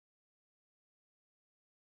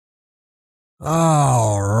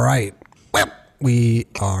All right. Well, we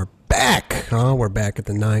are back. We're back at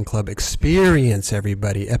the 9 Club Experience,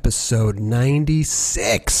 everybody. Episode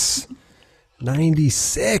 96.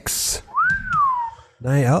 96.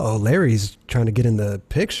 Uh-oh, Larry's trying to get in the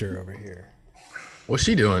picture over here. What's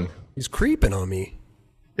she doing? He's creeping on me.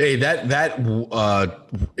 Hey, that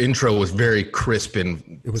intro was very crisp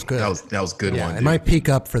and it was good. That was a good one. It Dude. might peek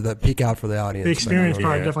out for the audience. The experience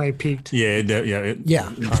part definitely peaked. I'm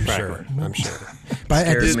sure. But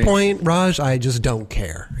at this point, Raj, I just don't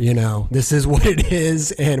care. You know, this is what it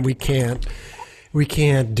is, and we can't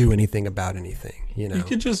do anything about anything. You know, you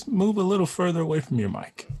could just move a little further away from your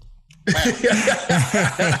mic.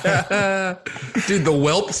 Dude, the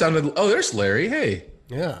whelp sounded. Oh, there's Larry. Hey.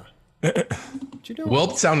 Yeah. What you doing?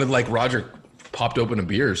 Whelp sounded like Roger popped open a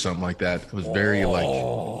beer or something like that. It was very like.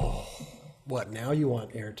 What, now you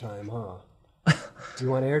want airtime, huh? Do you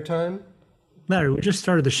want airtime? Larry, we just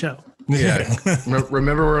started the show. Yeah.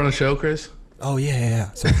 Remember we're on a show, Chris? Oh, yeah.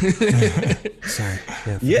 Sorry.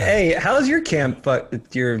 Hey, how's your campfire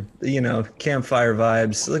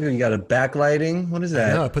vibes? Look, you got a backlighting. What is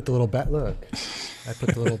that? No, I put the little look. I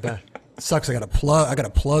put the little Sucks. I got a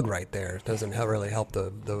plug right there. It doesn't really help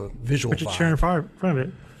the visual. Put your chair in front of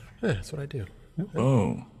it. Yeah, that's what I do.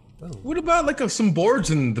 Boom. What about like some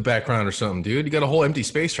boards in the background or something, dude? You got a whole empty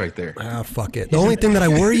space right there. Fuck it. The only thing that I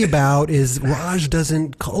worry about is Raj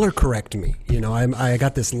doesn't color correct me. You know, I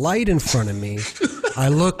got this light in front of me. I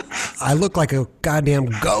look like a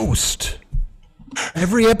goddamn ghost.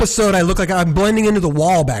 Every episode, I look like I'm blending into the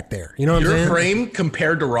wall back there. You know what I'm saying? Your frame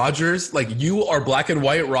compared to Roger's, like you are black and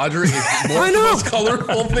white. Roger is the most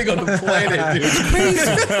colorful thing on the planet, dude. It's crazy.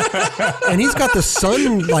 And he's got the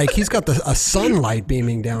sun, a sunlight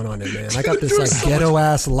beaming down on it, man. I got this like ghetto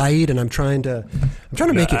ass light, and I'm trying to make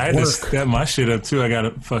it work. I had to step my shit up too. I got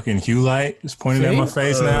a fucking hue light just pointed at my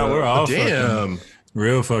face now. We're all fucking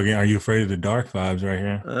real fucking. Are you afraid of the dark vibes right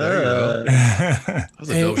here? There you go. That was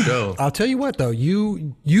a dope show. I'll tell you what though,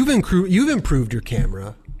 you've improved your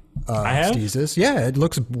camera. I have. Jesus. Yeah, it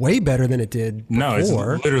looks way better than it did before. No, it's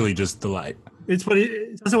literally just the light. That's what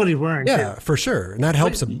he's wearing. Yeah, for sure, and that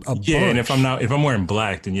helps a bunch. Yeah, and if I'm wearing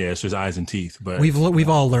black, then yeah, it's just eyes and teeth. But we've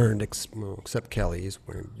all learned, except Kelly.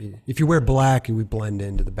 If you wear black, we blend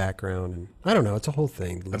into the background, and I don't know, it's a whole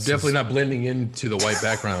thing. I'm definitely not blending into the white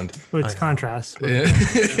background. But it's contrast.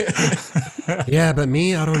 Yeah, but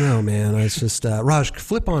me, I don't know, man. It's just Raj,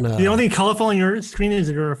 flip on a. The only thing colorful on your screen is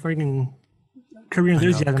your freaking Curb Your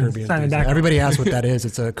Enthusiasm sign in the back. Everybody asks what that is.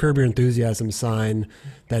 It's a Curb Your Enthusiasm sign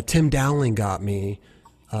that Tim Dowling got me.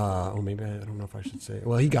 Maybe I don't know if I should say.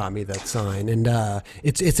 Well, he got me that sign, and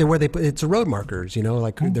it's where they put it's a road markers. You know,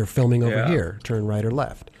 like they're filming over here. Turn right or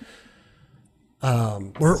left.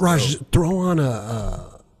 Raj, throw on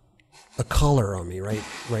a color on me right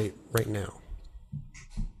now.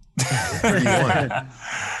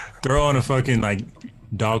 Throw on a fucking like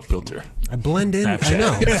dog filter. I blend in. Snapchat. I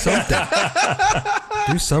know something.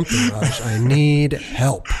 Do something, Raj. I need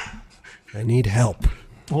help.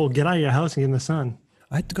 Well, get out of your house and get in the sun.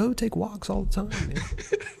 I go take walks all the time, man.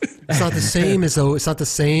 It's not the same as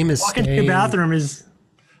walking to your bathroom is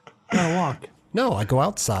not a walk. No, I go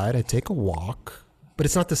outside, I take a walk, but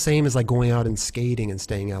it's not the same as like going out and skating and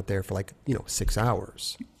staying out there for 6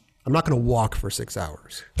 hours. I'm not going to walk for 6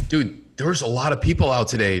 hours. Dude, there's a lot of people out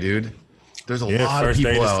today, dude. There's a lot of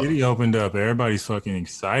people out. out. The city opened up. Everybody's fucking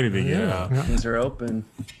excited to get out. Things are open.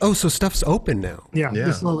 Oh, so stuff's open now. Yeah.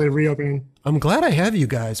 Just slowly reopening. I'm glad I have you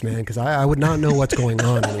guys, man, because I would not know what's going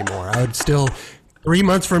on anymore. I would still, 3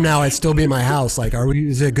 months from now, I'd still be in my house. Like,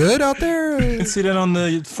 is it good out there? You see that on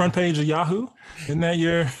the front page of Yahoo? Isn't that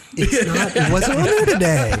your... It's not. It wasn't on there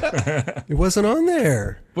today. It wasn't on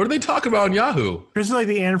there. What are they talking about on Yahoo? This is like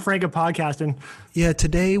the Anne Frank of podcasting. Yeah,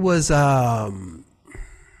 today was... I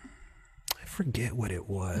forget what it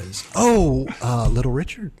was. Oh, Little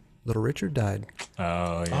Richard. Little Richard died.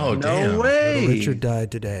 Oh, yeah. Oh, damn. No way. Little Richard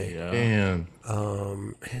died today. Yeah. Damn.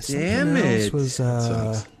 Damn it. Was,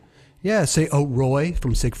 Roy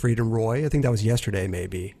from Siegfried and Roy. I think that was yesterday,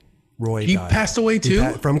 maybe. Roy He died. passed away too?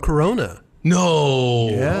 From Corona. No.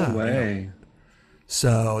 Yeah. No way.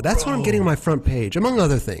 So that's what I'm getting on my front page, among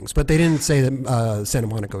other things. But they didn't say that Santa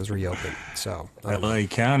Monica was reopened. So LA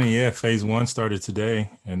County, phase 1 started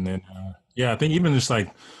today. And then, I think even just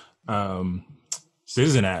like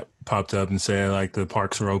Citizen app popped up and said like the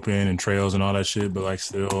parks are open and trails and all that shit, but like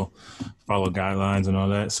still follow guidelines and all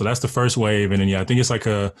that. So that's the first wave. And then, I think it's like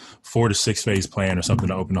a 4 to 6 phase plan or something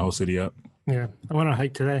to open the whole city up. Yeah. I went on a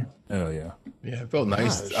hike today. Hell yeah. Yeah, it felt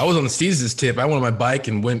nice. I was on the Steez's tip. I went on my bike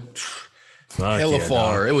and went hella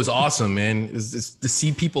far. It was awesome, man. To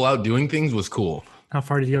see people out doing things was cool. How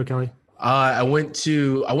far did you go, Kelly? I went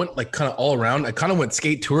like kind of all around. I kind of went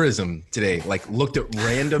skate tourism today. Like looked at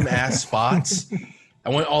random ass spots. I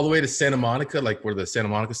went all the way to Santa Monica, like where the Santa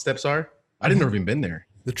Monica steps are. I didn't never even been there.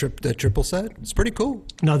 The triple set? It's pretty cool.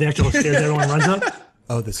 No, the actual stairs everyone runs up.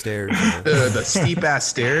 Oh, the stairs. The steep ass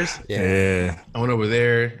stairs. Yeah. I went over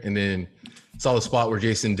there and then saw the spot where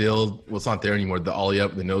Jason Dill. Well, it's not there anymore. The ollie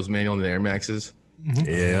up, the nose manual, and the Air Maxes.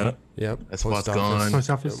 Yeah. Yep. That spot's Post office. gone. Post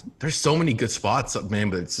office. There's so many good spots, man,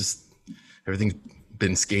 but it's just everything's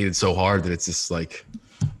been skated so hard that it's just like,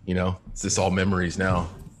 it's just all memories now.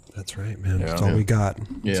 That's right, man. That's all we got.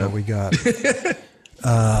 That's all we got.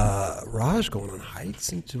 Raj going on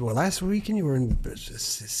hikes. Last weekend you were in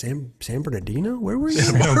San Bernardino. Where were you?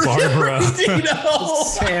 Santa Barbara.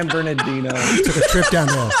 San Bernardino. Took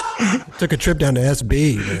a trip down to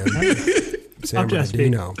SB, man. San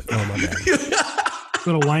Bernardino. Oh my bad.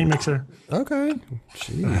 Little wine mixer. Okay.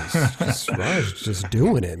 Jeez. Raj just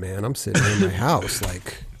doing it, man. I'm sitting in my house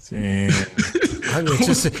like.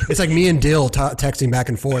 It's like me and Dill texting back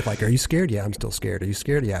and forth. Like, are you scared? Yeah, I'm still scared. Are you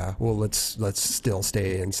scared? Yeah. Well, let's still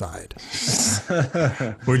stay inside.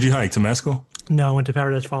 Where'd you hike? Temescal? No, I went to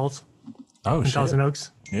Paradise Falls. Oh, in shit. Thousand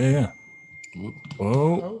Oaks. Yeah.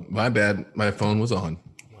 Whoa. My bad. My phone was on.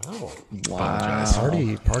 Wow. Apologize.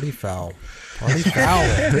 Party foul. Party foul.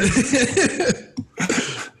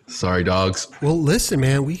 Sorry, dogs. Well, listen,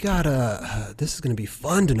 man, we got this is going to be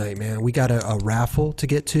fun tonight, man. We got a raffle to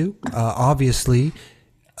get to. Obviously,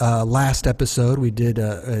 last episode we did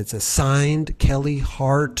it's a signed Kelly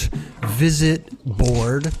Hart visit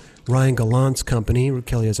board. Ryan Gallant's company.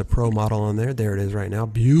 Kelly has a pro model on there. There it is right now.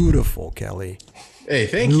 Beautiful, Kelly. Hey,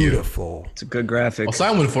 thank you. Beautiful. It's a good graphic. I'll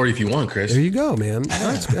sign one for you if you want, Chris. There you go, man.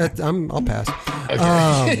 I'll pass.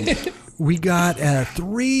 Okay. We got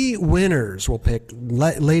 3 winners we'll pick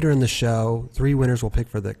later in the show. 3 winners we'll pick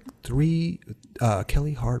for the 3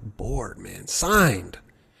 Kelly Hart board, man. Signed.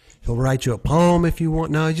 He'll write you a poem if you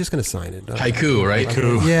want. No, he's just going to sign it. Haiku, right?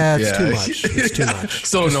 Haiku. Yeah, it's too much. It's too much.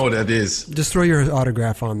 Still don't know what that is. Just throw your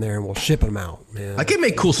autograph on there and we'll ship them out, man. I can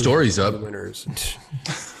make cool stories up. Winners.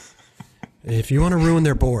 If you want to ruin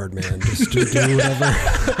their board, man, just do whatever.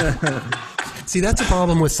 See, that's a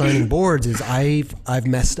problem with signing boards is I've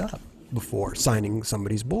messed up before signing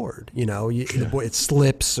somebody's board. It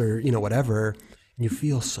slips or whatever, and you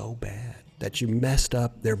feel so bad that you messed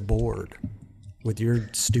up their board with your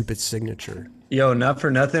stupid signature. Yo, not for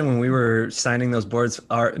nothing. When we were signing those boards,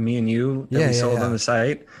 me and you that we sold on the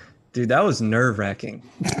site, dude, that was nerve wracking.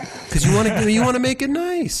 Because you want to make it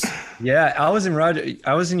nice. Yeah, I was in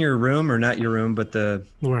your room, or not your room, but the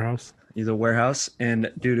warehouse. The warehouse,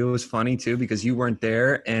 and dude, it was funny too because you weren't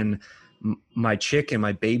there, and my chick and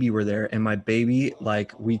my baby were there, and my baby,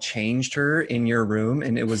 like, we changed her in your room,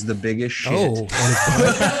 and it was the biggest shit. We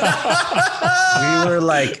were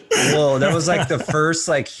like, whoa, that was like the first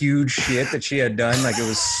like huge shit that she had done. Like, it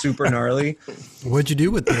was super gnarly. What'd you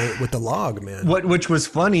do with the log, man? Which was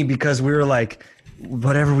funny because we were like,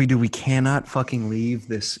 whatever we do, we cannot fucking leave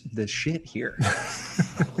this shit here.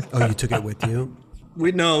 Oh, you took it with you?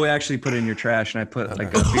 We actually put it in your trash, and I put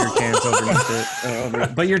like a beer cans underneath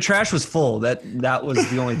it. But your trash was full. That was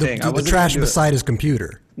the only thing. The trash beside his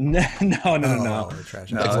computer. No. The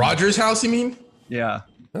trash. Like Roger's house, you mean? Yeah.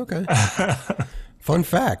 Okay. Fun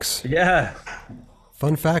facts. Yeah.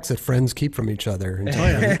 Fun facts that friends keep from each other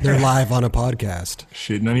until they're live on a podcast.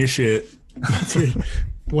 Shitting on your shit. Dude,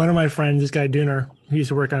 one of my friends, this guy Dooner, who used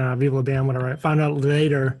to work on Viva Bam, whatever, I found out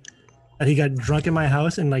later that he got drunk in my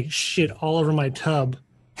house and like shit all over my tub,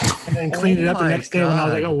 and then cleaned it up the next day when I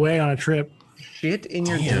was like away on a trip. Shit in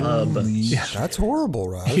your tub. Yeah. That's horrible,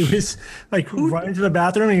 Raj. He was like running to the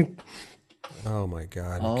bathroom and oh my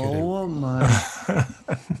God. Oh my.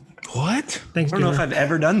 What? Thanks, I don't know if I've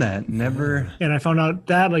ever done that. Never. And I found out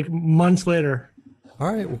that like months later.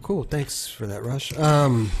 All right, well, cool. Thanks for that, Rush.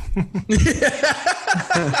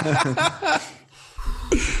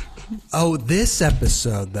 Oh, this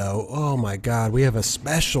episode, though, oh, my God, we have a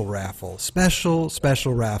special raffle. Special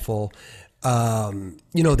raffle.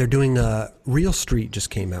 They're doing Real Street just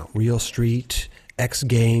came out. Real Street, X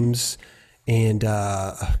Games, and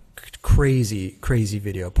crazy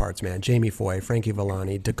video parts, man. Jamie Foy, Frankie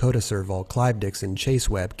Villani, Dakota Serval, Clive Dixon, Chase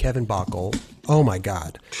Webb, Kevin Bockel. Oh, my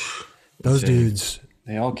God. Those dudes.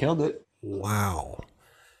 They all killed it. Wow.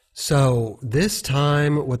 So this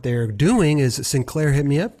time what they're doing is Sinclair hit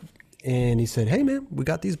me up and he said, hey, man, we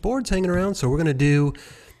got these boards hanging around. So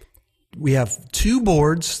we have 2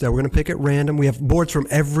 boards that we're going to pick at random. We have boards from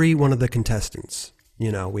every one of the contestants.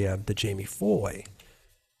 We have the Jamie Foy.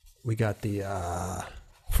 We got the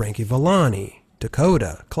Frankie Villani.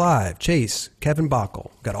 Dakota, Clive, Chase, Kevin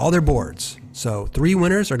Bockel. Got all their boards. So 3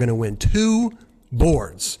 winners are going to win 2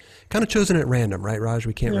 boards. Kind of chosen at random, right, Raj?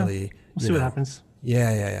 We can't really... We'll see what happens.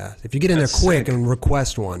 Yeah. If you get in there quick and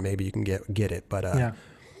request one, maybe you can get it. But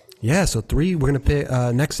so 3, we're going to pick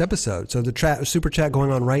next episode. So the super chat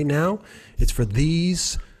going on right now, it's for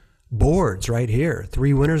these boards right here.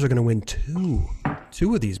 3 winners are going to win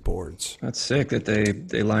 2 of these boards. That's sick that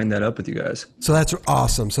they lined that up with you guys. So that's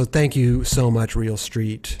awesome. So thank you so much, Real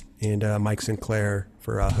Street and Mike Sinclair,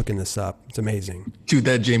 for hooking this up. It's amazing. Dude,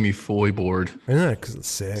 that Jamie Foy board. Isn't that 'cause it's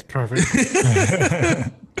sick? Perfect.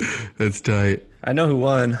 That's tight. I know who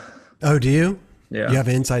won. Oh, do you? Yeah. You have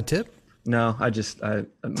an inside tip? No,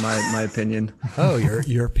 my opinion. Oh,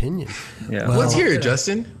 your opinion. Yeah. Well, Let's hear it,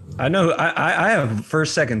 Justin. I know. I have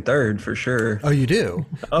first, second, third for sure. Oh, you do?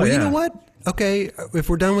 Oh, well, yeah. You know what? Okay, if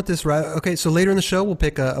we're done with this, right? Okay, so later in the show, we'll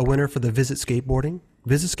pick a winner for the Visit Skateboarding.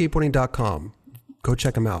 VisitSkateboarding.com. Go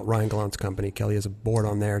check them out. Ryan Gallant's company. Kelly has a board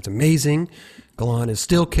on there. It's amazing. Gallant is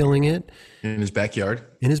still killing it. In his backyard.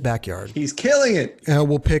 He's killing it.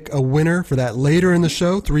 We'll pick a winner for that later in the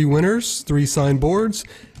show. 3 winners, 3 signed boards.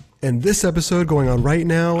 And this episode going on right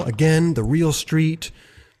now, again, the Real Street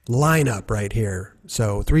lineup right here.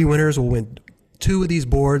 So 3 winners will win 2 of these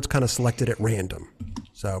boards, kind of selected at random.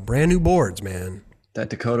 So brand new boards, man. That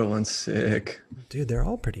Dakota one's sick. Dude, they're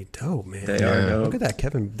all pretty dope, man. They are dope. Look at that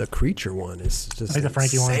Kevin, the Creature one is just like the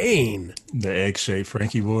Frankie one. insane. The egg-shaped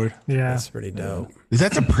Frankie board. Yeah. That's pretty dope. Is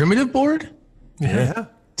that the primitive board? Yeah.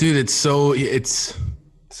 Dude, it's so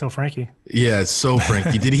Frankie. it's so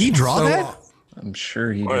Frankie. Did he draw that? I'm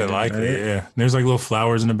sure he Oh, I did. like right? it. Yeah. There's like little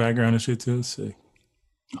flowers in the background and shit too. It's sick.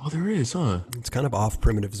 Oh, there is, huh? It's kind of off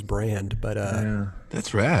Primitive's brand, but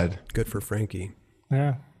That's rad. good for Frankie.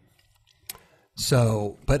 Yeah.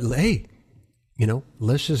 So, but hey,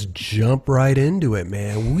 let's just jump right into it,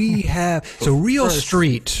 man. We have Real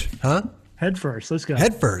Street, huh? Head first. Let's go.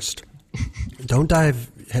 Head first. Don't dive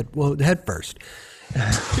head first.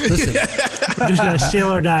 Listen, We're just going to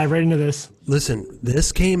sail or dive right into this. listen,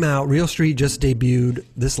 this came out, Real Street just debuted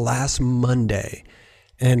this last Monday.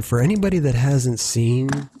 And for anybody that hasn't seen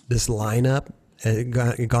this lineup,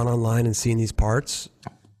 gone online and seen these parts,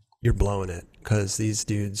 you're blowing it because these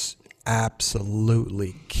dudes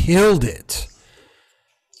absolutely killed it.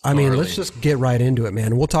 I mean, let's just get right into it,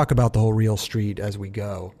 man. We'll talk about the whole Real Street as we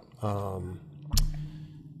go.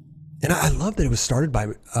 And I love that it was started by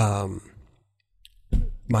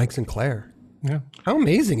Mike Sinclair. Yeah. How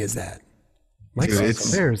amazing is that? Mike Dude,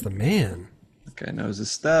 Sinclair is the man. That guy knows his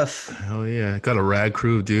stuff. Hell yeah. Got a rad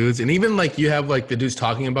crew of dudes. And even like you have like the dudes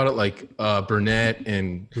talking about it, like Burnett,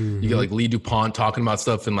 and you get like Lee DuPont talking about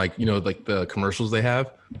stuff and like, like the commercials they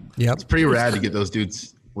have. Yep. It's pretty rad to get those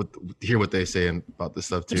dudes to hear what they say about this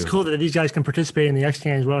stuff too. It's cool that these guys can participate in the X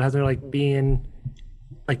Games without having to like being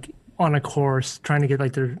like on a course trying to get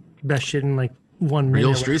like their best shit in like 1 minute.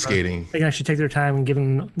 Real street skating. They can actually take their time and give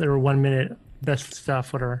them their 1 minute best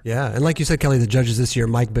stuff, whatever. Yeah, and like you said, Kelly, the judges this year: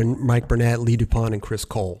 Mike Burnett, Lee DuPont, and Chris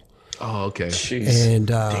Cole. Oh, okay. Jeez. And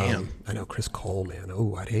Damn. I know Chris Cole, man.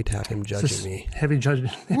 Oh, I'd hate to have him judging me. Heavy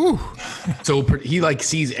judgment. So he like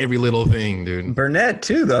sees every little thing, dude. Burnett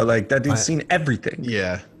too, though. Like that dude's seen everything.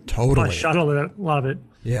 Yeah. Totally. Shot a lot of it.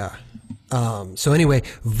 Yeah. So anyway,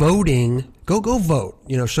 voting. Go vote.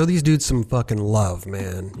 Show these dudes some fucking love,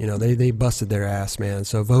 man. They busted their ass, man.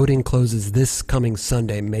 So voting closes this coming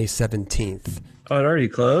Sunday, May 17th. Oh, it already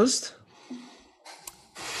closed?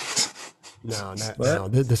 No,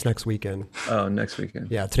 What? this next weekend. Oh, next weekend.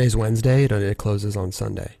 Yeah, today's Wednesday. It closes on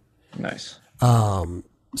Sunday. Nice.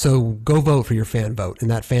 So go vote for your fan vote, and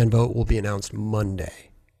that fan vote will be announced Monday,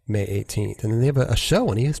 May 18th. And then they have a show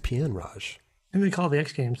on ESPN, Raj. Maybe they call it the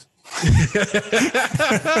X Games.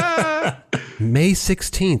 May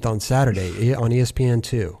 16th on Saturday on ESPN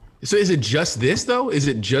 2. So is it just this though? Is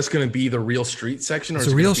it just going to be the Real Street section, or It's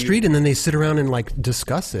is a it Real gonna be- Street, and then they sit around and like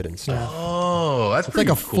discuss it and stuff. Oh, that's It's like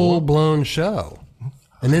pretty a cool. full-blown show.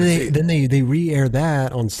 And then they re-air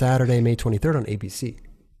that on Saturday, May 23rd on ABC.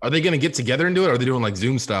 Are they going to get together and do it? Or are they doing like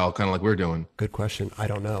Zoom style, kind of like we're doing? Good question. I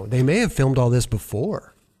don't know. They may have filmed all this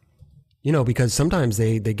before. Because sometimes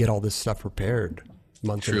they get all this stuff prepared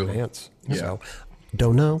months in True. advance. Yeah. So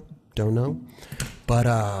don't know. But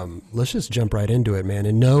let's just jump right into it, man.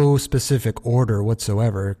 In no specific order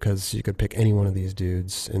whatsoever, because you could pick any one of these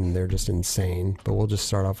dudes, and they're just insane. But we'll just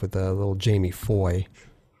start off with a little Jamie Foy.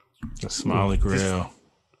 The smiley grill.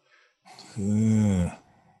 Yeah.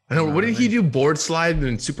 I know. What did he do? Board slide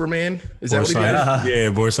in Superman? Is that what he did? Board side, yeah,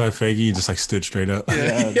 board side fakie. He just like stood straight up.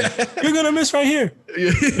 You're gonna miss right here.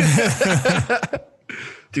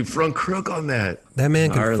 Dude, front crook on that. That man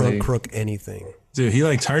can Gnarly. front crook anything. Dude, he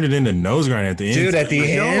like turned it into nose grind at the end. Dude, at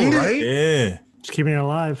the end, right? Yeah. Just keeping it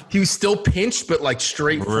alive. He was still pinched, but like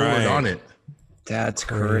straight forward Right. on it. that's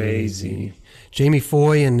crazy. Jamie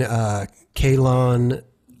Foy and Kalon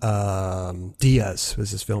Diaz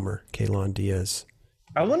was his filmer. Kalon Diaz.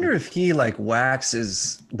 I wonder if he like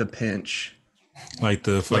waxes the pinch. Like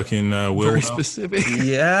the fucking wheel Very well. specific.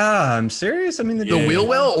 Yeah, I'm serious. I mean, The wheel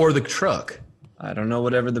well or the truck? I don't know,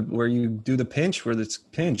 whatever where you do the pinch where it's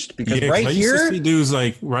pinched, because Yeah, 'cause right I used to here, see dudes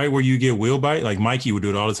like right where you get wheel bite. Like Mikey would do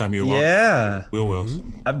it all the time. He would walk yeah, wheel wells.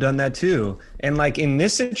 I've done that too. And like in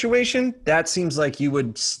this situation, that seems like you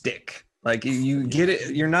would stick. Like you get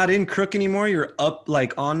it, you're not in crook anymore. You're up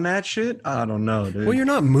like on that shit. I don't know, dude. Well, you're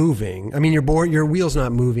not moving. I mean, your wheel's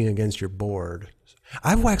not moving against your board.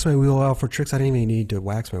 I've waxed my wheel well for tricks I didn't even need to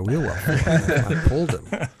wax my wheel well for. I pulled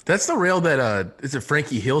them. That's the rail that is it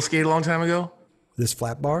Frankie Hill skated a long time ago? This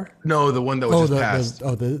flat bar? No, the one that was just passed.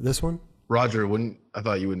 This one? Roger wouldn't. I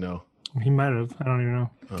thought you would know. He might have. I don't even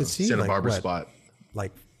know. Could see Santa like, Barbara what, spot.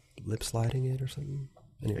 like lip sliding it or something.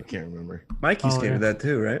 I Anyway, can't remember. Mikey skated that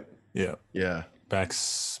too, right? Yeah. Yeah. Back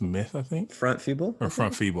Smith, I think. Front feeble. Or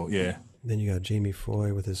front feeble, yeah. then you got Jamie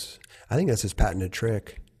Foy with his. I think that's his patented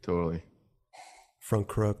trick. Totally. Front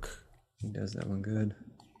crook. He does that one good.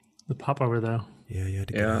 The pop over though. Yeah, you had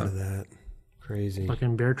to get Yeah. out of that. Crazy.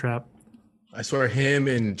 Fucking bear trap. I swear him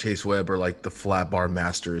and Chase Webb are like the flat bar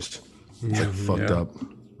masters. It's like fucked up.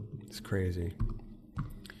 It's crazy.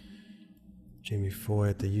 Jamie Foy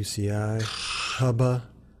at the UCI. Hubba.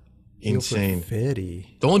 Insane.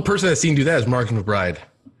 Fitty. The only person I've seen do that is Mark McBride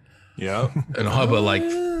Yeah. and Hubba like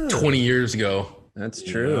 20 years ago. That's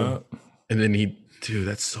true. Yeah. And then dude,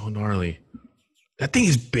 that's so gnarly. That thing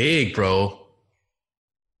is big, bro.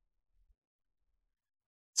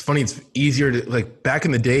 It's funny. It's easier to like back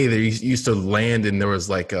in the day. They used to land and there was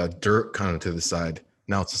like a dirt kind of to the side.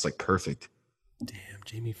 Now it's just like perfect. Damn,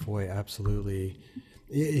 Jamie Foy, absolutely.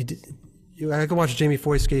 I could watch Jamie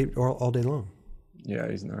Foy skate all day long. Yeah,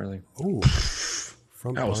 he's gnarly. Ooh,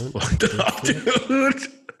 front That was bunt. fucked up, dude.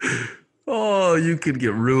 Oh, you could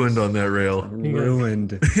get ruined on that rail.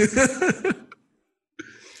 Ruined.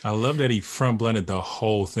 I love that he front blended the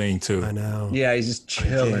whole thing too. I know. Yeah, he's just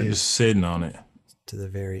chilling. Just sitting on it. To the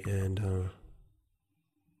very end, huh?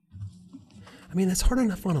 I mean, that's hard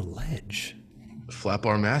enough on a ledge. Flat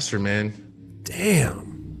bar master, man.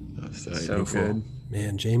 Damn. That's So beautiful. good.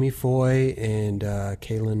 Man, Jamie Foy and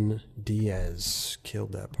Kalon Diaz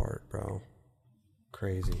killed that part, bro.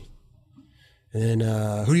 Crazy. And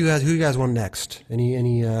then who do you guys want next?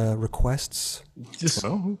 Any requests? Just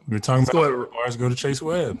Well, we're talking go about bars go to Chase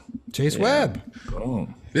Webb. Chase Webb.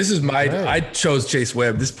 Boom. this is I chose Chase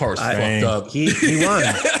Webb. This part was Dang. fucked up. He won.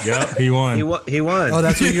 Yep, he won. He won. Oh,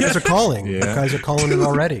 that's what you guys are calling. Yeah. You guys are calling it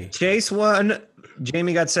already. Chase won.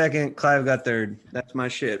 Jamie got second. Clive got third. That's my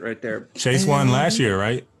shit right there. Chase won last year,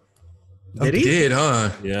 right? Did he? Did,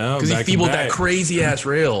 huh? Yeah. Because he back to feebled back. that crazy ass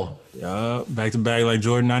rail. Yeah, back to back like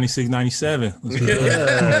Jordan 96, 97. Let's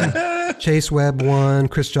go. Chase Webb won.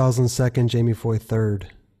 Chris Joslin second. Jamie Foy third.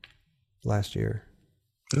 Last year.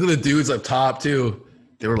 Look at the dudes up top too.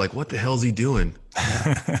 They were like, "What the hell's he doing?"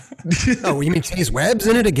 Oh, you mean Chase Webb's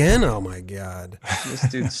in it again? Oh my God. This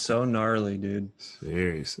dude's so gnarly, dude.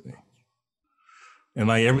 Seriously. And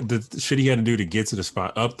like the shit he had to do to get to the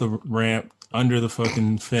spot, up the ramp, under the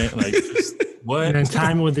fucking fence, like what? And then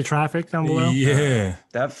time it with the traffic down below. Yeah.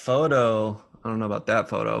 That photo, I don't know about that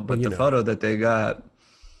photo, but the photo that they got.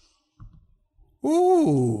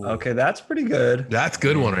 Ooh. Okay, that's pretty good. That's a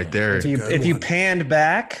good one right there. If you panned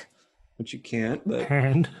back, which you can't, but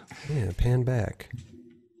And Yeah, pan back.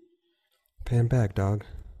 Pan back, dog.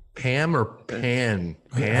 Pam or Pan?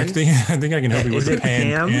 I Pan? think I can help you with Is the it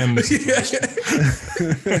Pam?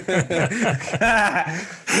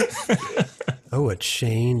 Oh, a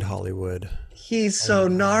chained Hollywood. he's so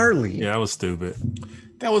gnarly. Yeah, that was stupid.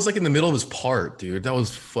 That was like in the middle of his part, dude. That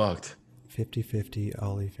was fucked. 50-50,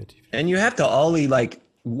 Ollie 50. And you have to ollie like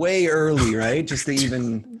way early, right? Just to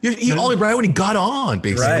even He only right when he got on,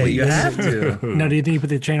 basically. right. You have to. no, do you think he put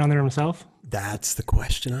the chain on there himself? That's the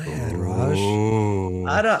question I had, Raj. Oh.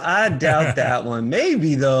 I doubt that one.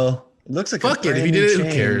 Maybe though. It looks like Fuck a it. If he brand did new it, who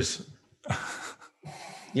chain. cares?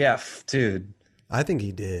 Yeah, dude. I think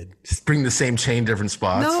he did. Just bring the same chain, different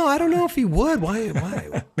spots. No, I don't know if he would. Why?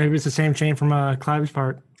 Maybe it's the same chain from Clive's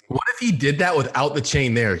part. What if he did that without the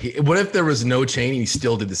chain there? What if there was no chain and he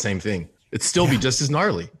still did the same thing? It'd still be just as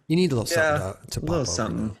gnarly. You need a little Yeah, something to a pop little over,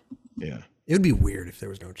 something. though. Yeah. It would be weird if there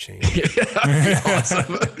was no chain.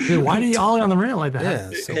 Awesome. Dude, why did he ollie on the rail like that?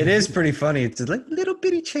 Yeah, so It is pretty funny. It's like little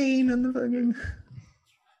bitty chain on the fucking.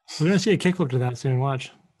 We're gonna see a kickflip to that soon.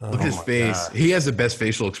 Watch. Look at his face. God. He has the best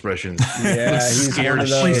facial expressions. Yeah, he's scared one of as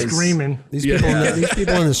those. He's screaming. These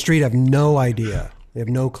people in the street have no idea. They have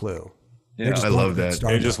no clue. Yeah. I love that.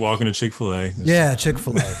 They just walk into Chick-fil-A. Yeah,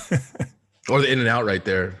 Chick-fil-A. Or the In-N-Out right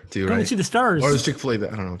there too, Come right? and see the stars. Or there's Chick-fil-A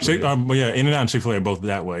that I don't know. Well, yeah, In-N-Out and Chick-fil-A are both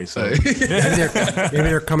that way. So Maybe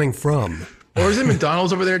they're coming from. Or is it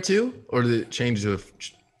McDonald's over there too? Or did it change to?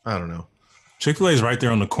 I don't know. Chick-fil-A is right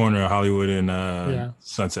there on the corner of Hollywood and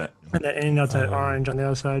Sunset. And that In-N-Out's that orange on the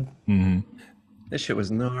other side. This shit was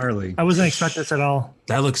gnarly. I wasn't expecting this at all.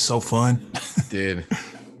 That looks so fun. Dude,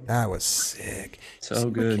 That was sick. So See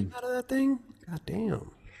what good. came out of that thing? God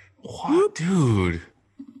damn. what, dude?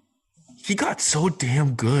 He got so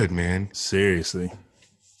damn good, man. Seriously.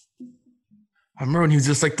 I remember when he was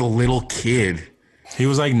just like the little kid. He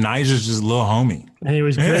was like Nigel's just little homie. And he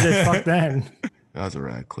was good as fuck then. That was a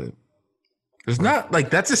rad clip. There's not like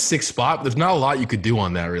that's a sick spot. There's not a lot you could do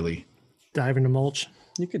on that, really. Dive into mulch.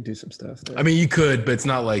 You could do some stuff there. I mean, you could, but it's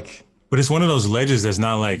not like. But it's one of those ledges that's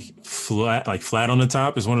not like flat on the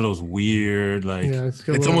top. It's one of those weird like Yeah,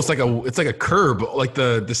 It's almost like a curb, like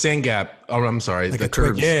the sand gap. Oh, I'm sorry, Like the a Twix,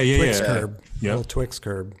 curb. Twix yeah. curb. Yep. Little Twix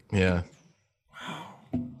curb. Yeah.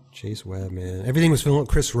 Chase Webb, man. Everything was filmed with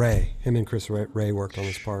Chris Ray. Him and Chris Ray worked on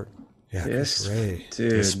this part. Yeah, Yes, Chris Ray.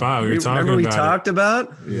 dude. The spot we were talking remember we about talked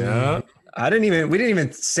about? Yeah. We didn't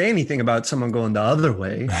even say anything about someone going the other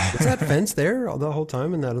way. Was that fence there the whole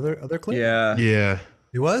time in that other clip? Yeah, Yeah.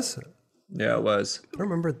 It was? yeah, it was. I don't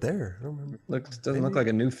remember it there. I don't remember. Doesn't look like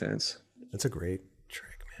a new fence. That's a great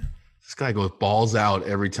trick, man. This guy goes balls out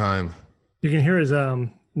every time. You can hear his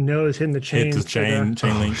nose hitting the chain. Hit the chain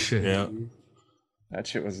link. shit. Yeah. That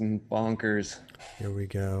shit was bonkers. Here we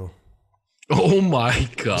go. Oh my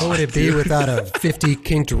god. What would it be without a 50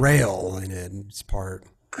 kinked rail in its part?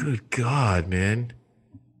 Good God, man.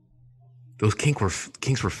 Those kinks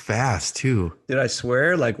were fast too. Did I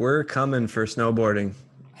swear? Like we're coming for snowboarding.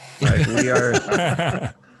 Like we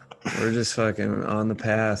are. We're just fucking on the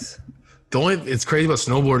path. The only it's crazy about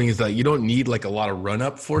snowboarding is that you don't need like a lot of run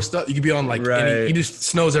up for stuff. You could be on like Right. you just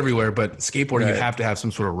snows everywhere, but skateboarding you Right. have to have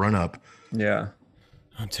some sort of run up. Yeah.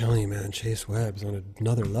 I'm telling you, man, Chase Webb's on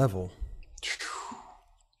another level.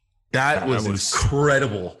 That was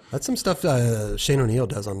incredible. That's some stuff Shane O'Neill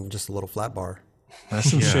does on just a little flat bar. That's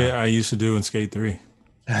some shit I used to do in Skate 3.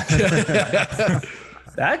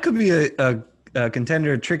 That could be a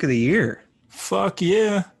contender trick of the year. Fuck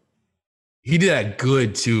yeah. He did that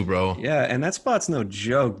good too, bro. Yeah, and that spot's no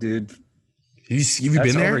joke, dude. Have you That's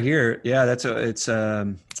been there? over here. Yeah, it's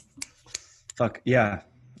fuck yeah.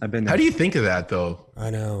 I've been there. How do you think of that though? I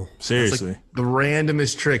know. Seriously. The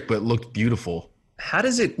randomest trick, but looked beautiful. How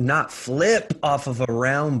does it not flip off of a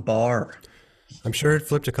round bar? I'm sure it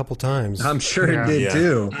flipped a couple times. I'm sure it did Yeah.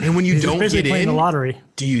 too. And when you He's don't basically get playing the in, lottery.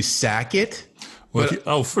 do you sack it? Well, But-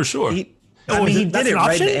 oh, for sure. He did that's it an right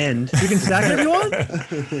option? at the end. You can stack it if you want.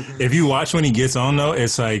 If you watch when he gets on though,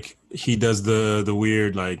 it's like he does the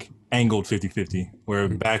weird like angled 50-50 where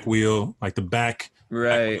back wheel, like the back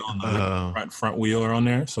Right. wheel and the front wheel are on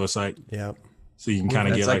there. So it's like, Yeah. so you can kind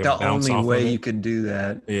of That's get like like, the a bounce only off way of you it. could do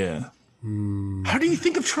that. Yeah. How do you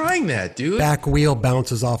think of trying that, dude? Back wheel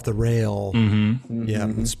bounces off the rail. Mm-hmm. Yeah,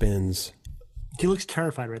 and spins. He looks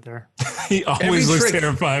terrified right there. He always looks trick-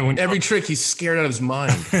 terrified when Every trick, he's scared out of his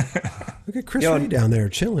mind. Look at Chris Ray down there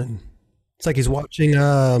chilling. It's like he's watching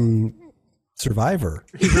Survivor.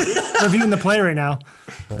 Reviewing the play right now.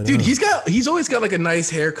 Dude, he's always got like a nice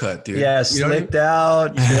haircut, dude. Yeah, You know what I mean? slicked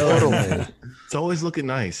out. Totally. It's always looking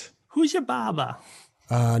nice. Who's your baba?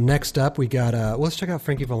 Next up, we got let's check out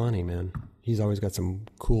Frankie Villani, man. He's always got some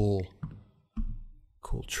cool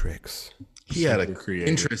tricks. He had Super a creative.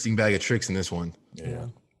 interesting bag of tricks in this one. yeah.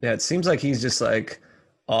 Yeah, it seems like he's just like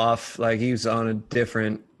off, like he's on a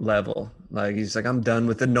different level. Like he's like, I'm done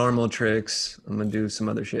with the normal tricks. I'm gonna do some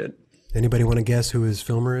other shit. Anybody want to guess who his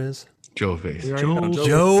filmer is? Joe Face.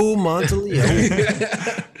 Joe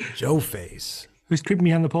Monteleone. Joe Face. Who's creeping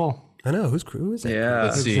behind the pole? I know. Who is that? Yeah.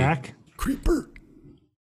 Let's see. Zach. Creeper.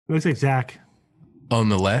 It looks like Zach On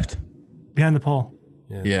the left? behind the pole.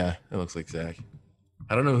 Yeah, it looks like Zach.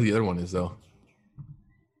 I don't know who the other one is, though.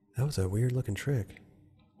 That was a weird looking trick.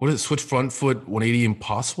 What is it? Switch front foot 180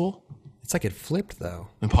 impossible? It's like it flipped though.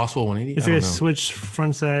 Impossible 180? It's I like don't a know. switch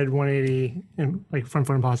front side 180 and like front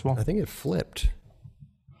foot impossible. I think it flipped.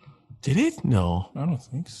 Did it? No. I don't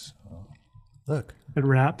think so. Look. It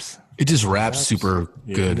wraps. It just wraps super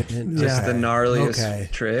good. Just the gnarliest Okay.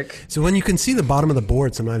 trick. So when you can see the bottom of the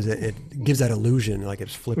board, sometimes it gives that illusion like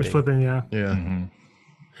it's flipping. It's flipping, yeah. Yeah.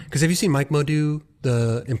 Because have you seen Mike Mo do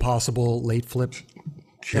the impossible late flip,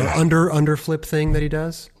 under flip thing that he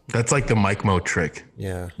does? That's like the Mike Mo trick.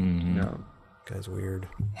 Yeah. No. Guy's weird.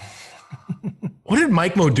 What did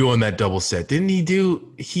Mike Mo do on that double set? Didn't he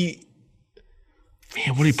do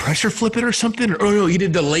Man, what did he pressure flip it or something? Oh no, he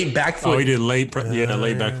did the late back foot. Oh, he did late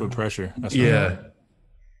late back foot pressure. That's Yeah. right.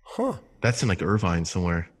 Huh. That's in like Irvine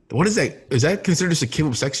somewhere. What is that? Is that considered just a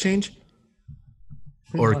kickflip sex change?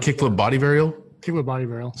 Or a kickflip body varial? Kickflip body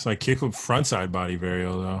varial. It's like kickflip frontside body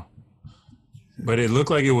varial though. But it looked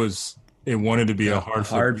like it wanted to be a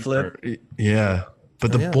hard flip. Yeah.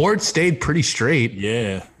 But the board stayed pretty straight.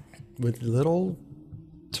 Yeah. With little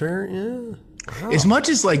turn, yeah. Wow. As much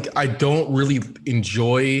as like I don't really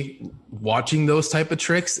enjoy watching those type of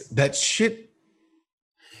tricks, that stuff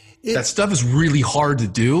is really hard to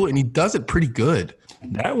do, and he does it pretty good.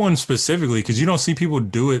 That one specifically, because you don't see people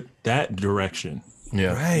do it that direction.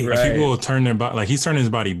 Yeah. Right. Like people will turn their body, like he's turning his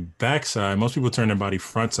body backside. Most people turn their body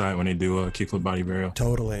front side when they do a kickflip body varial.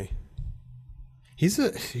 Totally. He's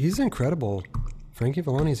incredible. Frankie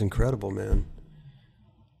Villani's incredible, man.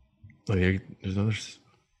 Oh, yeah, there's another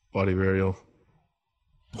body varial.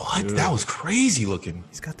 What? That was crazy looking.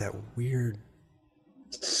 He's got that weird.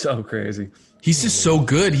 So crazy. He's just so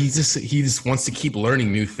good. He just wants to keep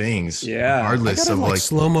learning new things. Yeah. Regardless of like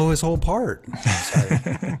slow mo his whole part.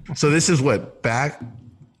 So this is what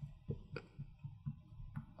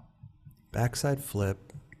Backside flip.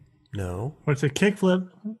 No. What's a kickflip?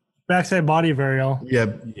 Backside body varial.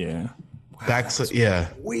 Yeah. Backside. Yeah.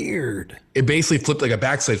 Weird. It basically flipped like a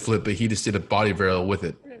backside flip, but he just did a body varial with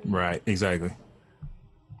it. Right. Exactly.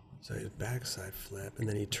 So his backside flip, and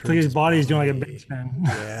then he turns. It's like his body's doing like a big spin.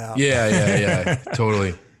 Yeah. Yeah.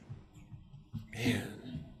 Totally. Man.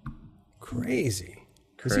 Crazy.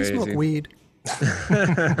 Does he Crazy. smoke weed?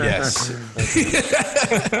 Yes.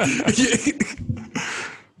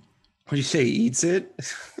 What'd you say? He eats it?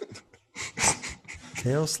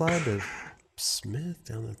 Tail slide to Smith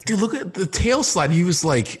down the. Dude, look at the tail slide. He was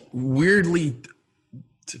like weirdly.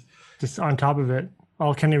 Just on top of it.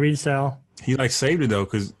 All Kenny Reed style. He like saved it though,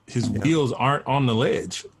 because his wheels aren't on the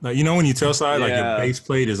ledge. Like when you tail slide, like your base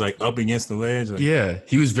plate is like up against the ledge. Like, Yeah,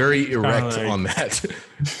 he was very erect like- on that.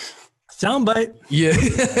 Soundbite.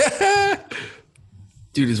 Yeah.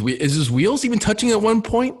 Dude, is his wheels even touching at one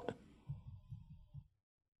point?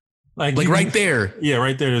 like Like you right can- there. Yeah,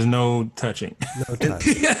 right there. There's no touching. No touch.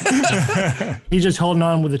 He's just holding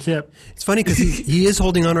on with the tip. It's funny because he is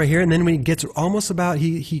holding on right here, and then when he gets almost about,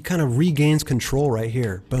 he kind of regains control right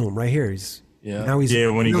here. Boom, right here. Now he's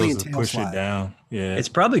When he really goes to in tail push slide. it down. Yeah. It's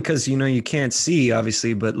probably because, you can't see,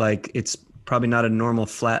 obviously, but like it's probably not a normal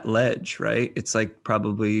flat ledge, right? It's like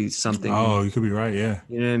probably something. Oh, you could be right. Yeah.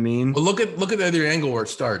 You know what I mean? Well, look at the other angle where it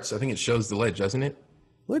starts. I think it shows the ledge, doesn't it?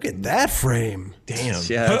 Look at that frame. Damn.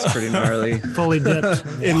 Yeah, that's pretty gnarly. Fully dipped.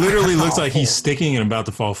 It literally looks like he's sticking and about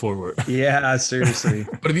to fall forward. Yeah, seriously.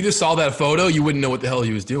 But if you just saw that photo, you wouldn't know what the hell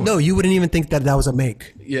he was doing. No, you wouldn't even think that was a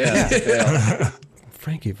make. Yeah.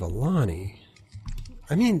 Frankie Villani.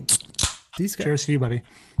 I mean, these guys. Cheers to you, buddy.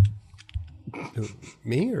 Who,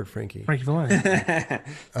 me or Frankie? Frankie Villani.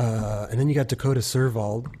 And then you got Dakota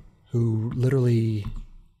Servald, who literally.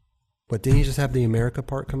 What, didn't he just have the America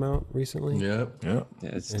part come out recently? Yep. Yeah. Yeah,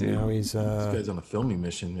 it's And dude. now he's. This guy's on a filming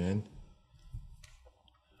mission, man.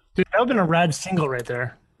 Dude, that would have been a rad single right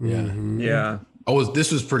there. Yeah. Yeah.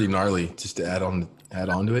 This was pretty gnarly. Just to add on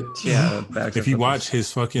to it. Yeah. Back If you watch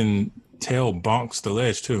his fucking tail bonks the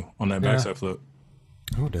ledge too on that backside flip.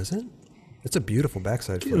 Oh, does it? It's a beautiful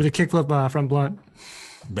backside It was flip. a kickflip from Blunt.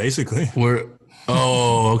 Basically.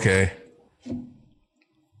 Oh, okay.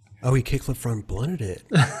 Oh, he kickflip front blunted it.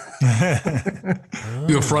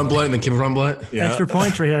 Do a front blunt and then keep a front blunt. Yeah. Extra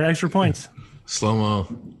points right here. Extra points. Slow mo.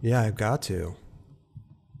 Yeah, I've got to.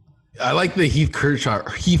 I like the Heath Kirchart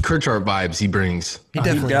vibes he brings. He He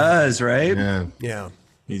definitely does, right? Yeah. Yeah.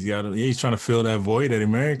 He's trying to fill that void at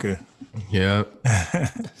America. Yeah.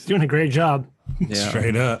 He's doing a great job. Yeah.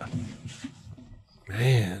 Straight up.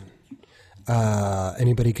 Man.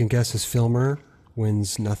 Anybody can guess his filmer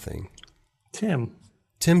wins nothing. Tim.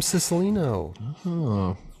 Tim Cicilline.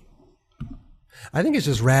 Oh. I think it's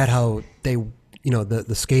just rad how they,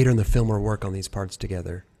 the skater and the filmer work on these parts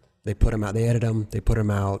together. They put them out, they edit them, they put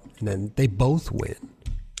them out, and then they both win.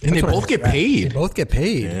 And they That's what I both think get They paid. both get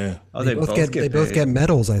paid. Yeah. Oh, they both They both paid. get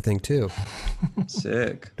medals, I think, too.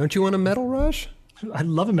 Sick. Don't you want a medal, Rush? I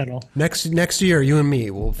love a medal. Next year, you and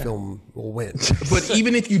me will win. But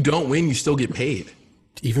even if you don't win, you still get paid.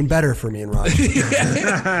 Even better for me and Roger.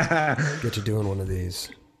 Get you doing one of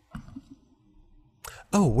these.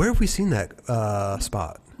 Oh, where have we seen that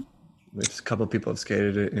spot? There's a couple of people have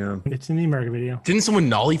skated it, It's in the America video. Didn't someone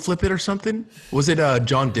nollie flip it or something? Was it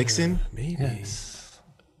John Dixon? Maybe. Yes.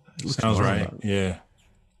 Sounds right. Yeah.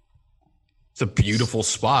 It's a beautiful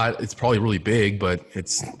spot. It's probably really big, but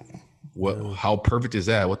it's how perfect is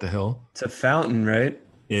that? What the hell? It's a fountain, right?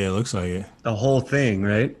 Yeah, it looks like it. The whole thing,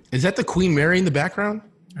 right? Is that the Queen Mary in the background?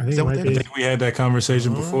 I think Is it that what might that be. is? I think we had that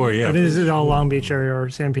conversation before. I Yeah. think this is all Long Beach area or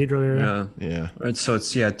San Pedro area. Yeah. Yeah. Right, so it's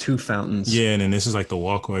two fountains. Yeah, and then this is like the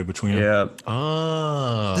walkway between them. Yeah.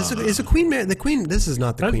 Oh. This is a Queen Mary. The Queen. This is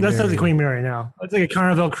not the Queen That's Mary. not the Queen Mary now. That's like a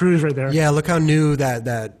Carnival cruise right there. Yeah, look how new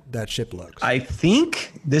that ship looks. I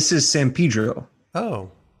think this is San Pedro.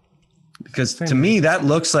 Oh, Because to me, that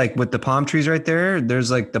looks like with the palm trees right there, there's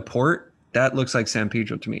like the port. That looks like San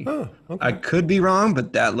Pedro to me. oh, okay. I could be wrong,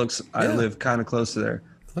 but that looks, I Yeah. live kind of close to there.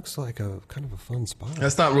 Looks like a kind of a fun spot.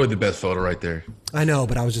 That's not really the best photo right there. I know,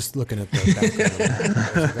 but I was just looking at the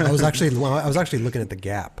background. I was actually looking at the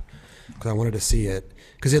gap because I wanted to see it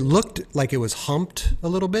because it looked like it was humped a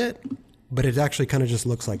little bit, but it actually kind of just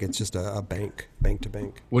looks like it's just a bank to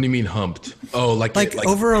bank. What do you mean humped? Oh, like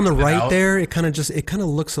over on the right out? there, it kind of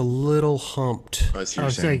looks a little humped. I see Oh, what you're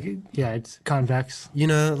it's saying. like, yeah, it's convex. You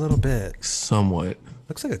know, a little bit. Somewhat.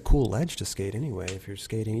 Looks like a cool ledge to skate anyway. If you're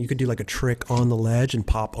skating, you could do like a trick on the ledge and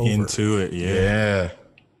pop over. Into it. Yeah.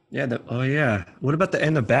 Yeah. Yeah. Oh, yeah. What about the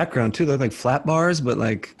end of background too? They look like flat bars, but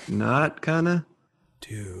like not kind of.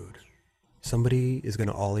 Dude, somebody is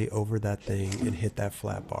gonna ollie over that thing and hit that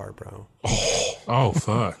flat bar, bro. Oh,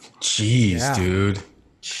 fuck. Jeez, Yeah. dude.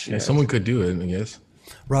 Yeah, someone could do it, I guess.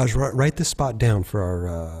 Raj, write this spot down for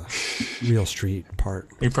our real street part.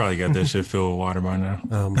 He probably got that shit filled with water by now.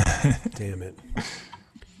 Damn it.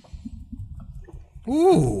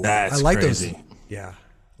 Ooh, That's I like crazy. those. Yeah,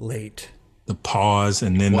 late. The pause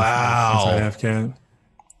and then Wow. the half cab.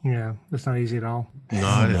 Yeah, that's not easy at all.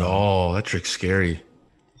 Not at all. That trick's scary.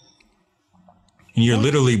 And you're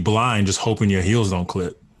literally blind, just hoping your heels don't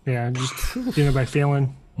clip. Yeah, just doing it by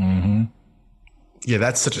feeling. Yeah,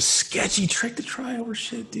 that's such a sketchy trick to try over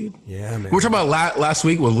shit, dude. Yeah, man. We were talking about last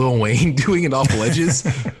week with Lil Wayne doing it off ledges.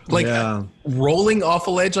 Like, Yeah. rolling off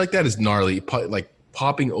a ledge like that is gnarly. Like,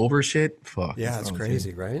 popping over shit. Fuck. Yeah, it's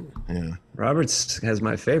crazy, right? Yeah. Roberts has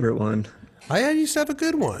my favorite one. I used to have a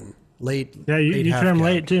good one. Late. Yeah, you half trim cab.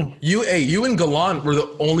 late too. You and Gallant were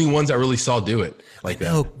the only ones I really saw do it like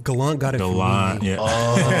that. No, Gallant got it The from line. me. Yeah.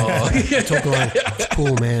 I told Gallant, it's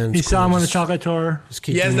cool, man. He It's saw cool. him on the Just- chocolate tour. just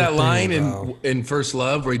keep He has doing that your line thing, bro. in First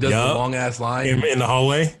Love where he does Yup. the long ass line. In the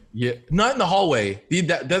hallway. Yeah, not in the hallway.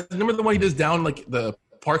 Remember the one he does down like the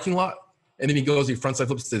parking lot, and then he front side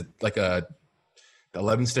flips to like the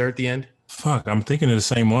 11 stair at the end. Fuck, I'm thinking of the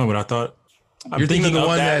same one, but I thought You're thinking of the of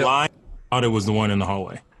one that- line. I thought it was the one in the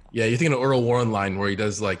hallway. Yeah, you're thinking of Earl Warren line where he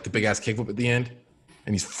does like the big ass kickflip at the end,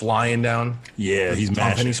 and he's flying down. Yeah, he's Tom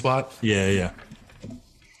mashing. Penny spot. Yeah, yeah.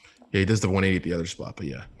 Yeah, he does the 180 at the other spot, but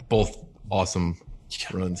yeah, both awesome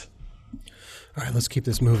runs. All right, let's keep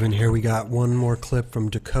this moving here. We got one more clip from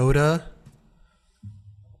Dakota.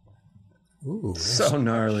 Ooh, So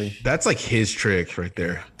gnarly. That's like his trick right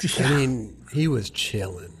there. I mean, he was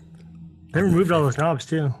chilling. They removed all those knobs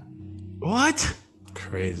too. What?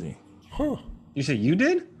 Crazy. You said you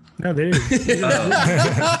did? No, they didn't.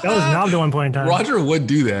 That was knobbed at one point in time. Roger would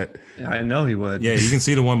do that. I know he would. Yeah, you can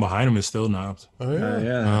see the one behind him is still knobs.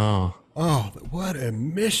 Yeah. Oh, Oh, but what a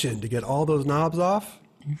mission to get all those knobs off.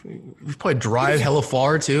 you probably drive hella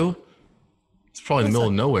far too. It's probably in the middle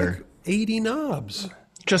of nowhere. 80 knobs.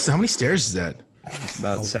 Justin, how many stairs is that?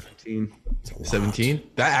 About 17. 17?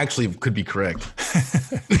 That actually could be correct.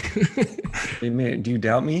 Hey, man, do you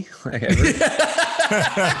doubt me? Like, ever?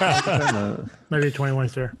 Maybe 21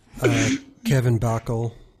 there. Kevin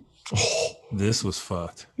Backel. This was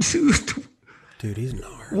fucked. Dude, he's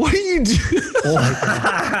gnarly. What are you doing?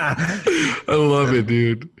 I love it,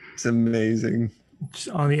 dude. It's amazing. Just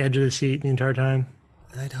on the edge of the seat the entire time.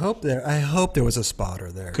 I hope there was a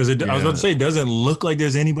spotter there. Because I was about to say, it doesn't look like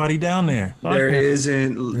there's anybody down there. There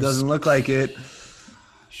isn't. Doesn't look like it.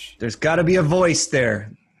 There's got to be a voice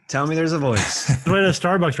there. Tell me there's a voice. Look at the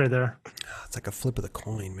Starbucks right there. It's like a flip of the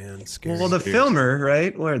coin, man. It's scary. Well, the filmer,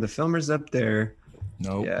 right? Where the filmer's up there.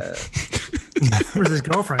 Nope. Yeah. Where's his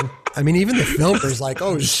girlfriend? I mean, even the filmer's like,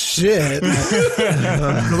 oh shit.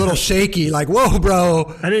 A little shaky, like, whoa,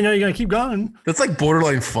 bro. I didn't know you gotta keep going. That's like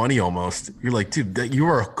borderline funny almost. You're like, dude, you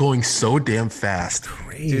are going so damn fast.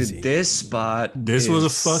 Crazy. Dude, this spot This was a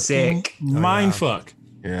fucking sick. mind fuck.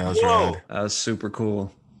 Yeah, that was Whoa. rad. That was super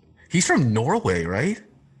cool. He's from Norway, right?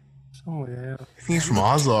 Oh yeah. I think he's from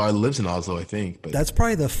Oslo. Or lives in Oslo, I think. But That's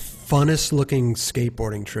probably the funnest looking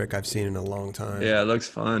skateboarding trick I've seen in a long time. Yeah, it looks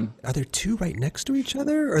fun. Are there two right next to each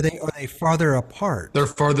other? Or are they farther apart? they're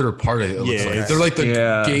farther apart. It looks Yeah. like they're like the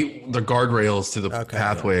Yeah. gate, the guardrails to the Okay.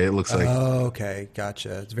 pathway. It looks like. Oh, okay,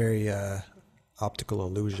 gotcha. It's very optical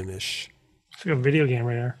illusion-ish. It's like a video game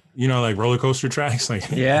right there. You know, like roller coaster tracks. Like,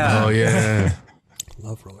 Yeah. Oh yeah.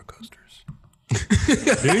 Love roller coasters.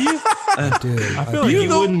 do you? Dude, I feel like you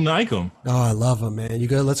wouldn't like them. oh, I love them, man.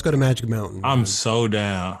 Let's go to Magic Mountain. I'm so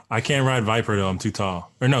down. I can't ride Viper though. I'm too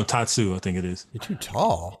tall. Or no, Tatsu. I think it is. You're too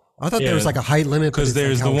tall. I thought Yeah. there was like a height limit Because it's like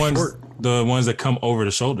there's how the short. ones that come over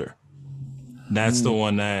the shoulder. That's the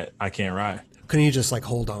one that I can't ride. Couldn't you just like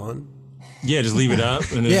hold on? Yeah, just leave it up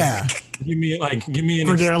and then Yeah. give me an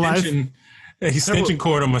For dear life. extension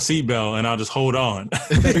cord on my seatbelt and I'll just hold on.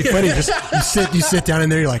 It'd be funny. Just you sit down in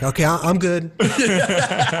there. You're like, okay, I'm good.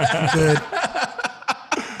 I'm good.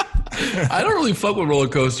 I don't really fuck with roller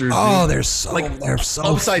coasters. Oh, dude. they're so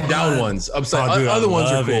upside down fun. ones. Oh, dude, Other I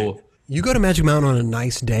ones are love cool. it. You go to Magic Mountain on a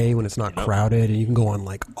nice day when it's not crowded, and you can go on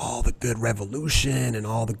like all the good Revolution and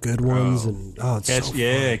all the good ones, and it's so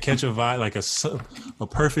fun. Catch a vibe like a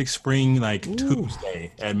perfect spring like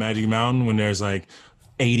Tuesday at Magic Mountain when there's like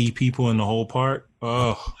 80 people in the whole park.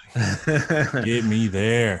 Oh, get me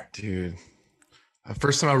there, Dude.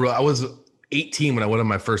 First time I was 18 when I went on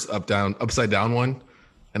my first upside down one,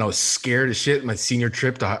 and I was scared as shit. My senior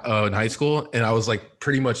trip to in high school, and I was like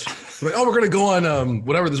pretty much like, oh, we're gonna go on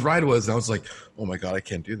whatever this ride was, and I was like, oh my god, I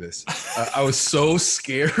can't do this. I was so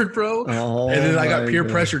scared, bro. Oh, and then I got my peer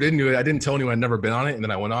God. pressured into it. I didn't tell anyone I'd never been on it, and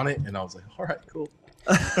then I went on it, and I was like, all right, cool.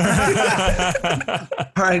 All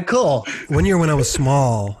right, cool. One year when I was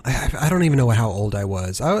small, I don't even know how old I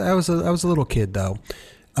was. I was a little kid though.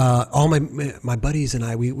 All my buddies and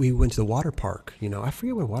I we went to the water park. You know, I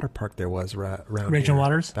forget what water park there was around Raging here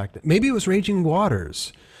Waters? back then. Maybe it was Raging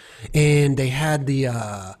Waters, and they had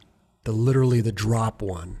the literally the drop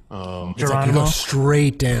one. It's like you go Geronimo?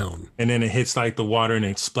 straight down. and then it hits like the water and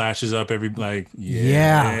it splashes up every like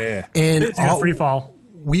Yeah, and It's like a free fall.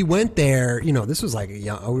 we went there. You know, this was like we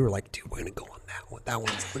were like, dude, we're gonna go on that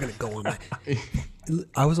one. We're gonna go on that.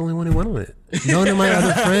 I was the only one who went on it. None of my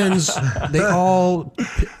other friends, they all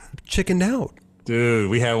chickened out. Dude,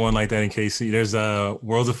 we had one like that in KC. There's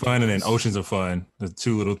Worlds of Fun and then Oceans of Fun, the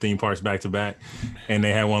two little theme parks back to back. And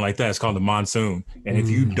they had one like that. It's called the Monsoon. And if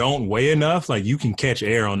you don't weigh enough, like you can catch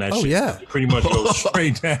air on that shit. Yeah. You pretty much go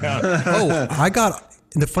straight down.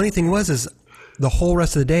 The funny thing was the whole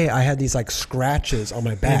rest of the day I had these like scratches on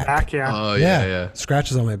my back. Back, yeah. Oh yeah.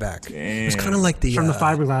 Scratches on my back. It was kind of like From the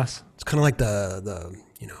fiberglass. It's kind of like the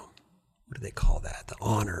what do they call that? The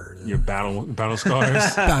honor. Your battle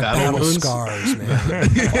scars. battle wounds? scars, man.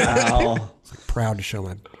 Wow. Proud to show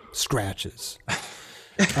my scratches.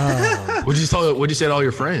 What'd you say to all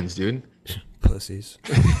your friends, dude? Pussies.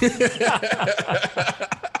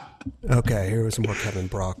 Okay, here was some more Kevin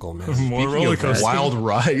Brockle, man. More roller coaster. Wild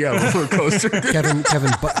ride, yeah, roller coaster. Kevin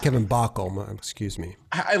Bockel, excuse me.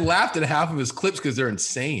 I laughed at half of his clips because they're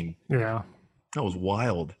insane. Yeah. That was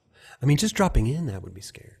wild. I mean, just dropping in, that would be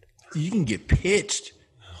scared. You can get pitched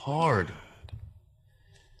hard.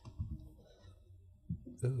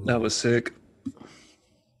 That was sick.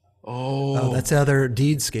 Oh, that's the other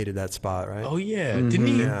Deed skated that spot, right? Oh yeah, didn't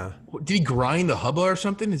he? Yeah. Did he grind the hubba or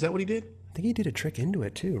something? Is that what he did? I think he did a trick into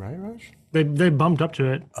it too, right, Raj? They bumped up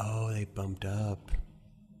to it. Oh, they bumped up.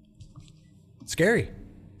 Scary.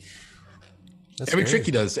 That's Every scary. trick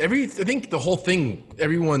he does. I think the whole thing.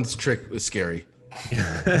 Everyone's trick is scary.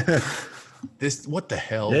 What the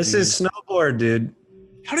hell? This dude? is snowboard, dude.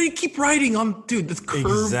 How do you keep riding on, dude? This curve.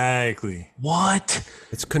 Exactly. What?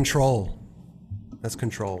 It's control. That's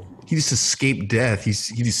control. He just escaped death. You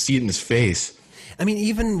just see it in his face. I mean,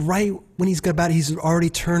 even right when he's already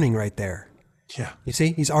turning right there. Yeah. You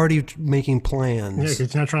see, he's already making Yeah, plans. because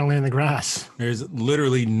he's not trying to lay in the grass. There's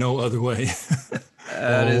literally no other way.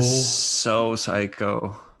 That is so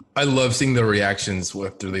psycho. I love seeing the reactions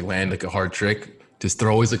after they land like a hard trick. Just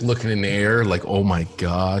they're always like looking in the air, like, oh my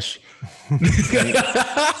gosh. Thank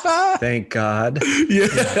God. Yeah.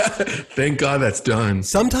 Thank God that's done.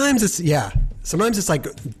 Sometimes it's like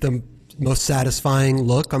the most satisfying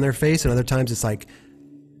look on their face, and other times it's like,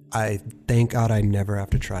 I thank God I never have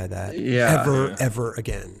to try that ever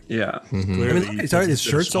again. Yeah. Clearly, Sorry, his to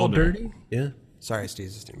the shirt's all shoulder. dirty. Yeah. Sorry,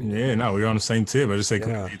 Steve. Yeah, no, we're on the same tip. I just say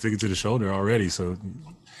he took it to the shoulder already, so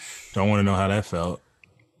don't want to know how that felt.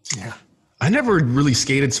 Yeah. I never really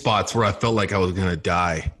skated spots where I felt like I was gonna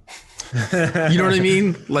die. You know what I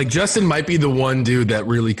mean? Like Justin might be the one dude that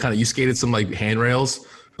really kind of you skated some like handrails,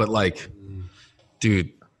 but like,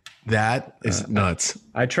 dude, that is nuts.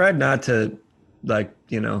 I tried not to, like,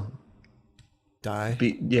 Die.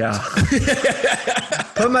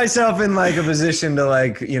 put myself in like a position to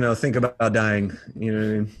like, think about dying. You know what I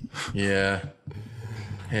mean? Yeah,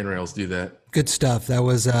 handrails do that. Good stuff. That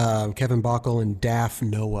was Kevin Bockel and Daff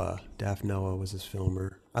Noah. Daff Noah was his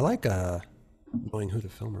filmer. I like knowing who the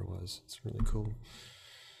filmer was. It's really cool.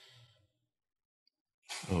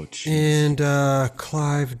 Oh, jeez. And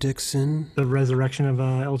Clive Dixon. The resurrection of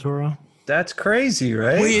El Toro. That's crazy,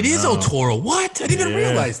 right? Wait, it is El Toro. What? I didn't even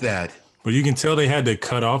realize that. But you can tell they had to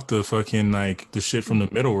cut off the fucking like the shit from the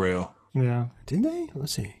middle rail. Yeah. Didn't they?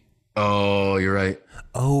 Let's see. Oh, you're right.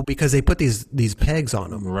 Oh, because they put these pegs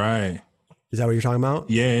on them. Right. Is that what you're talking about?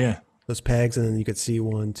 Yeah. Those pegs, and then you could see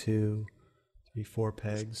 1, 2, 3, 4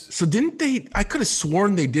 pegs. So didn't they? I could have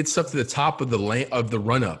sworn they did stuff to the top of the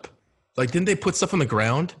run up. Like, didn't they put stuff on the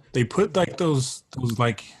ground? They put like those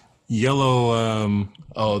like yellow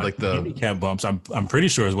Like the handicap bumps. I'm pretty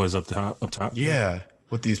sure it was up top. yeah.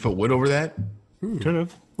 What, these put wood over that? Could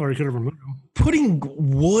have. Or he could have removed them. Putting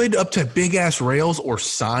wood up to big ass rails or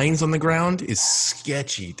signs on the ground is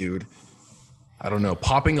sketchy, dude. I don't know.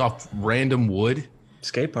 Popping off random wood.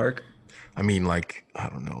 Skate park. I mean, like, I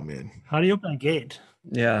don't know, man. How do you open a gate?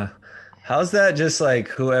 Yeah. How's that just like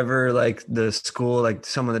whoever, like the school, like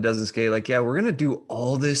someone that doesn't skate, like, yeah, we're going to do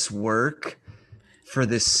all this work for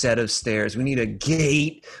this set of stairs. We need a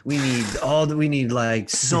gate. We need like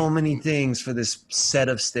so many things for this set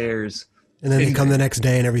of stairs. And then they come the next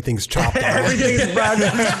day and everything's chopped off. Everything's brown.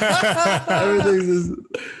 Everything's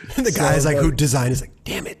The guy's like, who designed is like,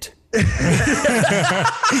 damn it. That's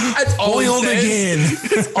all Boiled he says. again.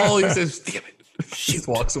 That's all he says. Damn it. Just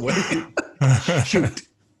walks away. Shoot.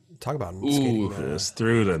 Talk about skating. Just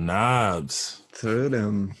through the knobs. through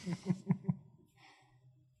them.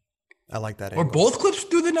 I like that. Or angle. both clips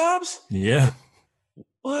through the knobs? Yeah.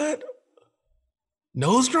 What?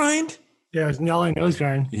 Nose grind? Yeah, it's Nelly nose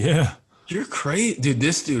grind. Yeah. You're crazy. Dude,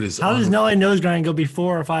 this dude is. How does Nelly nose grind go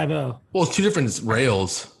before or 5-0? Well, two different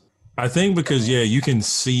rails. I think because you can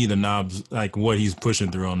see the knobs, like what he's pushing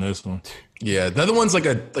through on this one. Yeah, the other one's like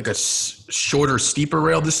a shorter, steeper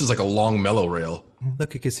rail. This is like a long, mellow rail.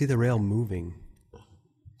 Look, you can see the rail moving.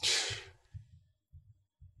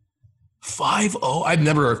 5-0. I've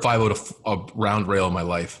never heard 5-0 to a round rail in my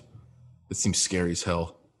life. It seems scary as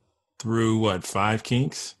hell. Through what, 5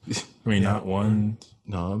 kinks? I mean, not one.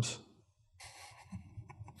 Knobs.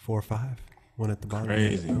 4, 5. One at the bottom.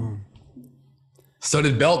 Crazy. Boom.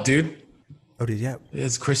 Studded belt, dude. Oh, did yeah.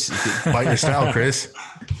 It's Chris. Bite your style, Chris.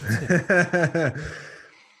 Where's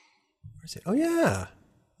it? Oh yeah, a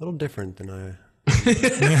little different than I.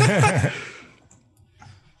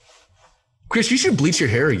 Chris, you should bleach your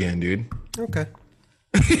hair again, dude. Okay.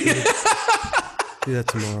 Do that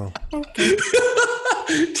tomorrow.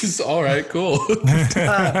 Just all right, cool.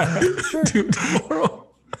 Dude, tomorrow.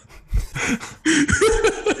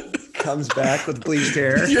 Comes back with bleached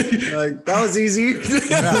hair. Like, that was easy.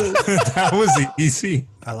 That was easy.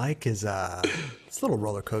 I like his little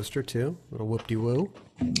roller coaster too. Little whoop-de-woo.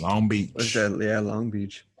 Long Beach. What's that? Yeah, Long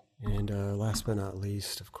Beach. And last but not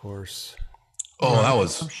least, of course, Oh, that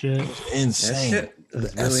was. Shit. That Insane. shit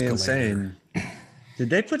was The really escalator. insane. Did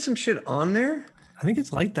they put some shit on there? I think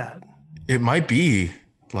it's like that. It might be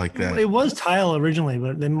like that. It was tile originally,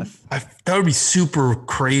 but then That would be super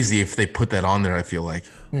crazy if they put that on there. I feel like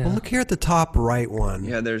yeah. well, look here at the top right one.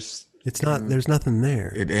 Yeah, there's It's not. There's nothing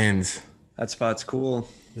there. it ends. that spot's cool.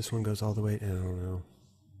 This one goes all the way. I don't know.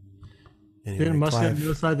 didn't Anyway, Muscat Clive,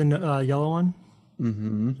 notify the yellow one?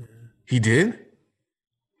 Mm-hmm. He did.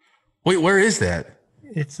 Wait, where is that?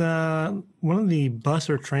 It's one of the bus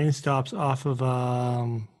or train stops off of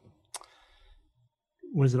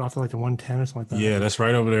what is it, off of like the 110 or something like that? Yeah, that's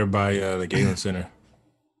right over there by the Galen Center.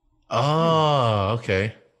 Oh,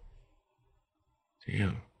 okay.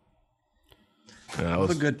 Damn. That That was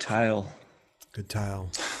was a good tile. good tile.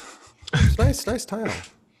 It's nice tile.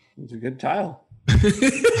 It's a good tile.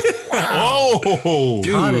 Oh,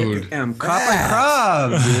 dude. Damn, crop and crop,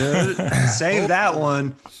 dude. Save that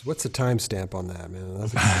one. What's the timestamp on that, man?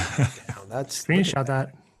 That's Screenshot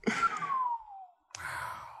that.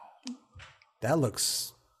 that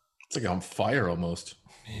looks. It's like on fire almost.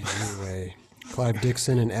 Anyway, Clive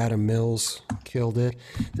Dixon and Adam Mills killed it.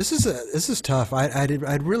 This is tough.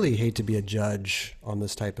 I'd really hate to be a judge on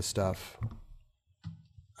this type of stuff.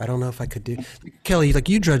 I don't know if I could do. Kelly, like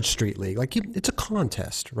you judge Street League, like it's a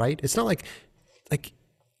contest, right? It's not like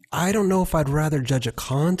I don't know if I'd rather judge a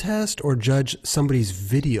contest or judge somebody's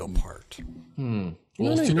video part. Well,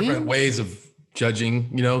 it's two different ways of judging.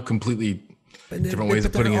 Completely different ways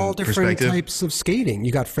of But putting they're in all different perspective. types of skating.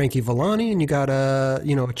 You got Frankie Villani and you got a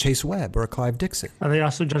Chase Webb or a Clive Dixon. Are they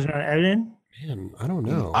also judging on editing? Man, I don't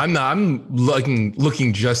know. I'm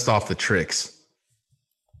looking just off the tricks,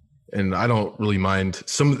 and I don't really mind.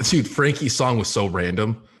 Dude, Frankie's song was so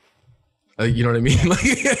random. You know what I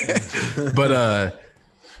mean? But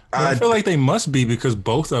But I feel like they must be because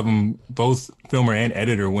both of them, both filmer and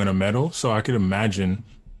editor, win a medal. So I could imagine.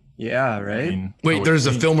 Yeah, right. Wait, there's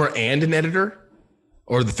a filmer and an editor,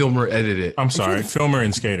 or the filmer edited it? I'm sorry, filmer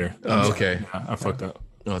and skater. Oh, okay. I fucked up.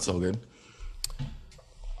 No, it's all good.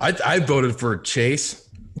 I voted for Chase.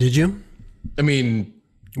 Did you? I mean,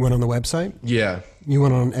 You went on the website? yeah, You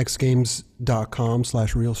went on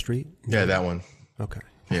xgames.com/Real Street? yeah, that one. Okay.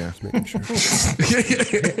 Yeah. Just making sure.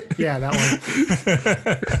 Yeah, that one.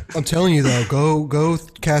 I'm telling you though, go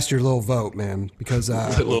cast your little vote, man, because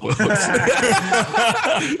Little votes.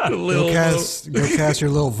 go cast your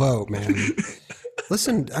little vote, man.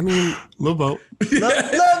 Listen, I mean, Lil Boat.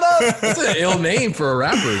 That's an ill name for a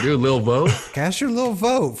rapper, dude. Lil Vote. cast your little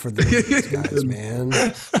vote for these guys, man.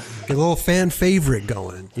 Get a little fan favorite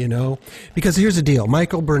going, you know? Because here's the deal.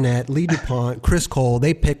 Michael Burnett, Lee DuPont, Chris Cole,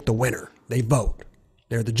 they pick the winner. They vote.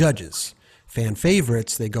 They're the judges. Fan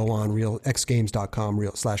favorites, they go on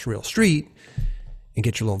xgames.com/Real Street and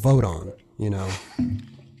get your little vote on, you know?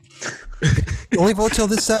 Only vote till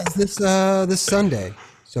this Sunday.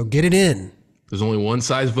 So get it in. There's only one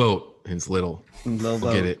size vote, and it's little. Low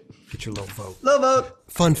vote. Get it. Get your little vote. Low vote.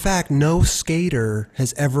 Fun fact, no skater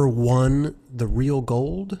has ever won the real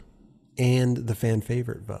gold and the fan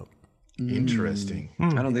favorite vote. Interesting.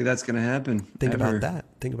 I don't think that's gonna happen. Think ever. about that.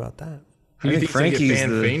 Think about that. Who do you think think Frankie's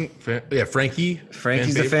Frankie.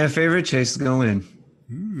 Frankie's the fan favorite. Chase is gonna win.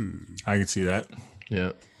 I can see that.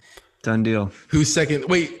 Yeah. Done deal. Who's second?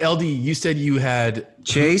 Wait, LD, you said you had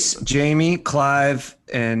Chase, Jamie, Clive,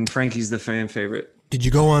 and Frankie's the fan favorite. Did you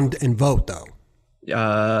go on and vote though?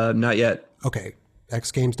 Not yet. Okay.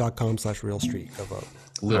 xgames.com/Real Street. Go vote.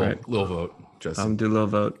 Lil Vote. Justin. Do low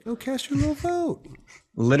vote. Go cast your little vote.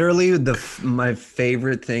 Literally, my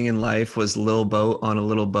favorite thing in life was Lil Boat on a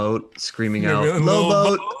little boat screaming out, Lil "Lil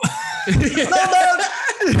Boat, Lil Boat!"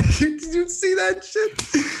 Did you see that shit?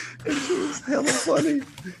 It was hella funny.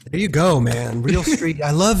 There you go, man. Real Street.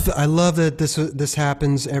 I love that this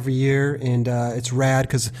happens every year, and it's rad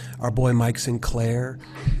because our boy Mike Sinclair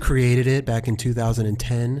created it back in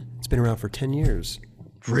 2010. It's been around for 10 years.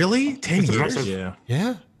 Really? 10 years? Yeah.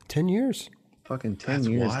 Yeah, 10 years. Fucking 10 That's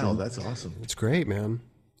years. wild. Dude. That's awesome. It's great, man.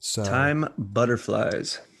 So Time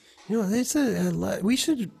butterflies. you know, we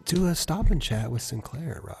should do a stop and chat with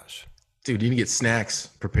Sinclair, Raj. Dude, you need to get snacks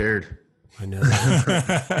prepared. I know.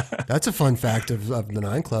 That's a fun fact of the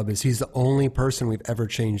Nine Club is he's the only person we've ever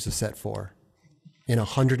changed the set for in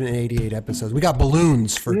 188 episodes. We got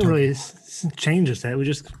balloons for We didn't really change the set. We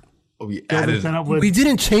just We built added. the set up with. We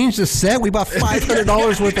didn't change the set. We bought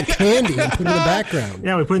 $500 worth of candy and put it in the background.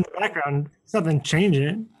 Yeah, we put in the background something changing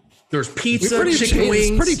it. There's We pizza, pretty chicken wings,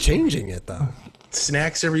 It's pretty changing it though.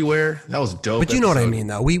 snacks everywhere. That was dope. But you know what I episode. mean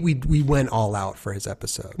though. We went all out for his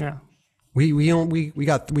episode. Yeah. We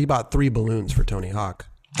bought 3 balloons for Tony Hawk.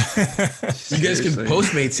 You guys can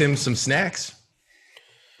Postmates him some snacks.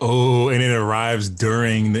 Oh, and it arrives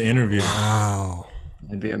during the interview. Wow.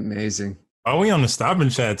 That'd be amazing. Are we on the stop and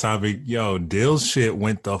chat topic? Yo, Dill's shit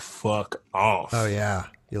went the fuck off. Oh yeah.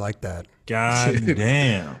 You like that. God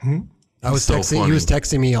damn. I was so texting. funny. He was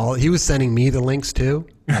texting me all. He was sending me the links too,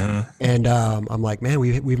 and I'm like, man,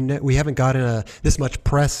 we haven't gotten this much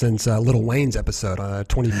press since Lil Wayne's episode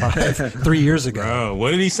 25 3 years ago. Bro,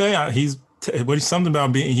 what did he say? He's something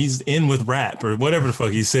about he's in with rap or whatever the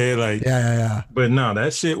fuck he said. Like, Yeah. but no,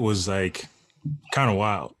 that shit was like kind of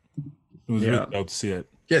wild. It was really dope to see it.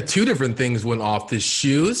 Yeah, 2 different things went off. The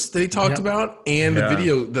shoes that he talked about and the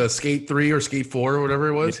video, the Skate 3 or Skate 4 or whatever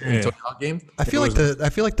it was, in the Tony Hawk game. I feel like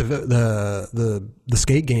the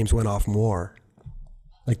skate games went off more.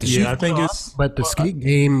 Like the shoes I think went it's off, but the skate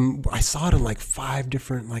game I saw it on like 5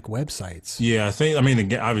 different like websites. yeah. I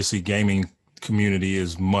mean, obviously, gaming community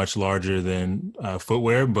is much larger than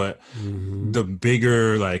footwear, but the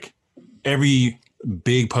bigger like every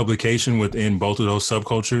big publication within both of those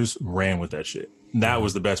subcultures ran with that shit. That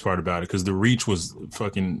was the best part about it because the reach was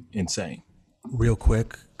fucking insane. Real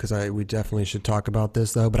quick, because we definitely should talk about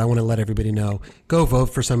this though, but I want to let everybody know, go vote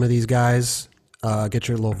for some of these guys. Get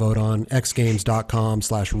your little vote on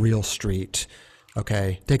xgames.com/Real Street.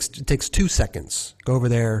 Okay. Takes 2 seconds. Go over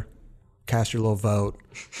there, cast your little vote,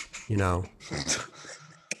 you know.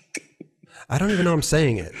 I don't even know I'm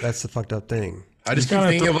saying it. That's the fucked up thing. I just keep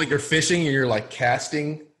thinking of like you're fishing and you're like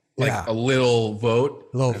casting like a little vote.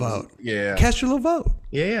 A little vote. Yeah. Cast your little vote.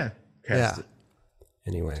 Yeah. Cast it.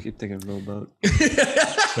 Anyway, Keep thinking of Lil Boat.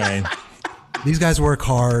 Same. these guys work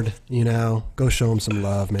hard, you know. Go show them some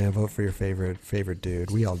love, man. Vote for your favorite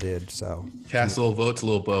dude. We all did, so. Cast a little vote to a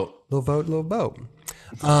little boat. Little vote.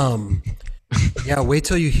 Yeah, wait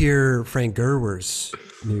till you hear Frank Gerwer's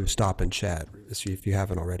new stop and chat. if you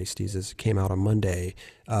haven't already, Steez, came out on Monday.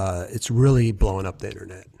 It's really blowing up the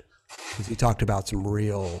internet. 'Cause he talked about some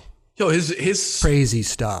real his crazy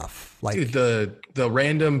stuff. Like dude, the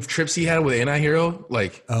random trips he had with Anti-Hero,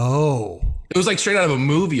 like it was like straight out of a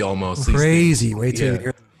movie almost. Crazy. Wait till you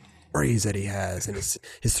hear the stories that he has, and his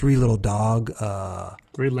three-legged dog.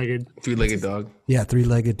 Three-legged dog. Yeah,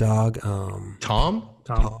 three-legged dog. Tom.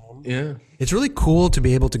 Yeah. It's really cool to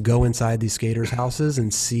be able to go inside these skaters' houses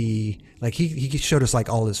and see, like he showed us like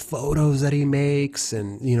all his photos that he makes,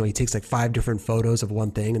 and he takes like 5 different photos of one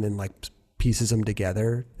thing and then like pieces them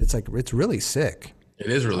together. It's really sick. It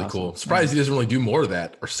is really cool. Surprised he doesn't really do more of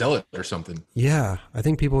that or sell it or something. Yeah, I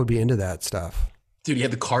think people would be into that stuff. Dude, you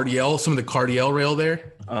had the Cardiel, some of the Cardiel rail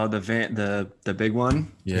there. Oh, the big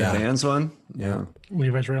one. Yeah. The Vans one. Yeah.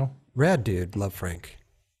 Levi's rail. Rad dude. Love Frank.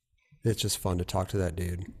 It's just fun to talk to that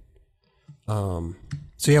dude.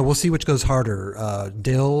 So yeah, we'll see which goes harder,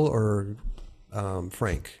 Dill or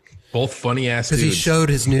Frank. Both funny ass dudes. Because he showed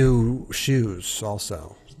his new shoes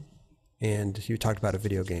also, and you talked about a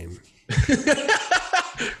video game.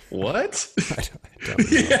 What? I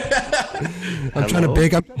don't know. I'm trying to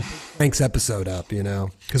big up Frank's episode up,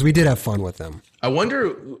 because we did have fun with them. I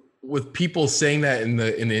wonder, with people saying that in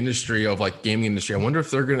the industry of like gaming industry, I wonder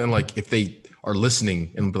if they're gonna like, if they are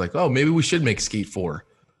listening and be like, oh, maybe we should make Skate 4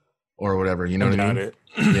 or whatever. You know what I mean? It.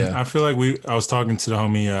 Yeah. I feel like I was talking to the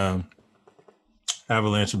homie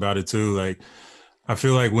Avalanche about it too. Like, I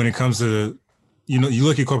feel like when it comes to, you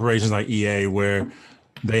look at corporations like EA where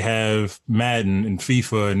they have Madden and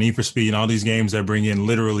FIFA and Need for Speed and all these games that bring in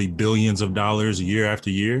literally billions of dollars year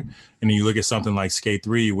after year. And then you look at something like Skate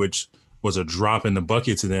 3, which was a drop in the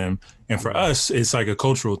bucket to them. And for us, it's like a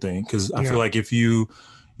cultural thing. Because I feel like if you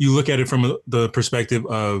look at it from the perspective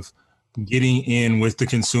of getting in with the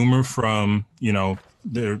consumer from,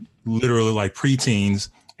 they're literally like preteens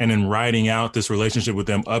and then riding out this relationship with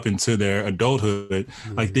them up into their adulthood,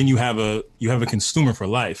 like then you have a consumer for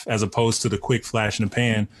life, as opposed to the quick flash in the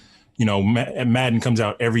pan. Madden comes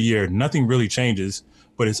out every year. Nothing really changes,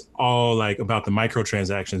 but it's all like about the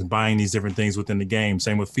microtransactions, buying these different things within the game.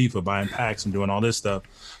 Same with FIFA, buying packs and doing all this stuff.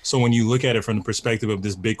 So when you look at it from the perspective of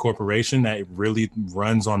this big corporation that really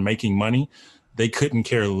runs on making money, they couldn't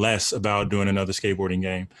care less about doing another skateboarding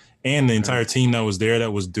game. And the entire team that was there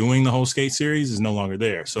that was doing the whole skate series is no longer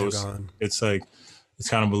there. So it's like, it's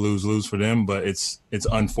kind of a lose-lose for them, but it's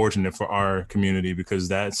unfortunate for our community because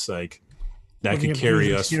that's like, that could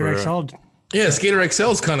carry us for... Yeah, Skater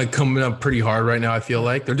XL is kind of coming up pretty hard right now. I feel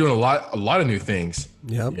like they're doing a lot of new things.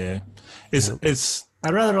 Yep. Yeah. It's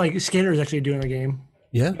I'd rather like skaters actually doing the game.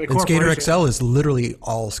 Yeah. And Skater XL is literally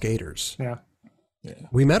all skaters. Yeah.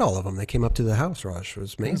 We met all of them. They came up to the house, Raj. It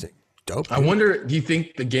was amazing. Dope. Dude. I wonder, do you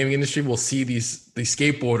think the gaming industry will see these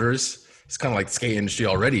skateboarders? It's kind of like the skate industry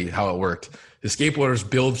already, how it worked. The skateboarders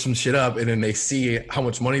build some shit up and then they see how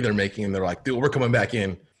much money they're making and they're like, dude, we're coming back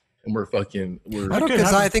in. And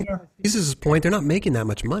I think this is his point. They're not making that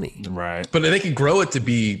much money. Right. But they can grow it to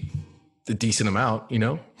be the decent amount,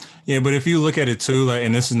 Yeah, but if you look at it too, like,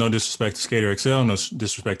 and this is no disrespect to Skater XL, no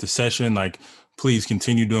disrespect to Session, like, please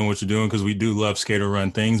continue doing what you're doing because we do love skater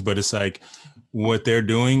run things, but it's like what they're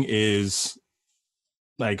doing is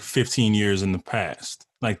like 15 years in the past.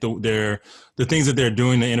 Like the things that they're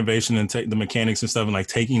doing, the innovation and the mechanics and stuff, and like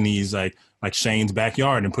taking these like Shane's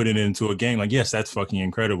backyard and putting it into a game. Like, yes, that's fucking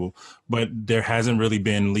incredible. But there hasn't really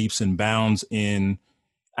been leaps and bounds in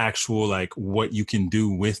actual like what you can do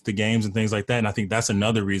with the games and things like that. And I think that's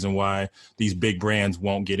another reason why these big brands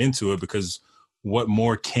won't get into it, because what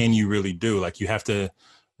more can you really do? Like, you have to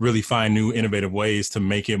really find new innovative ways to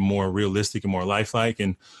make it more realistic and more lifelike.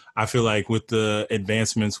 And I feel like with the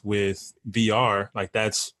advancements with VR, like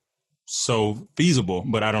that's so feasible,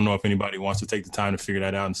 but I don't know if anybody wants to take the time to figure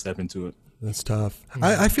that out and step into it. That's tough.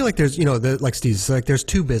 I feel like there's, like Steve, it's like there's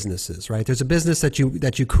two businesses, right? There's a business that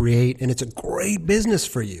you create, and it's a great business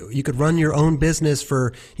for you. You could run your own business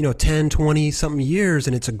for, 10, 20 something years,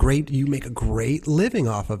 and you make a great living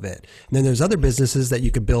off of it. And then there's other businesses that you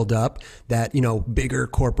could build up that, bigger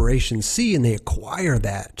corporations see, and they acquire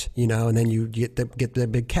that, and then you get the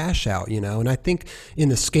big cash out, And I think in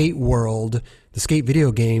the skate world, the skate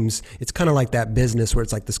video games, it's kind of like that business where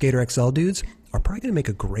it's like the Skater XL dudes are probably going to make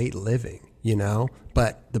a great living,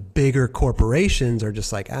 but the bigger corporations are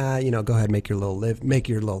just like, go ahead, make your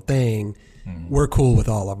little thing. Mm-hmm. We're cool with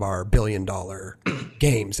all of our $1 billion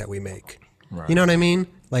games that we make. Right. You know what I mean?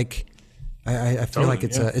 Like, I feel like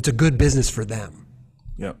it's a good business for them.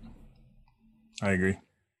 Yep. I agree.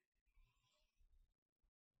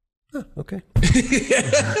 Huh, okay.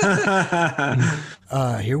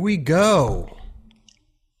 Here we go.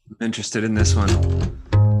 I'm interested in this one.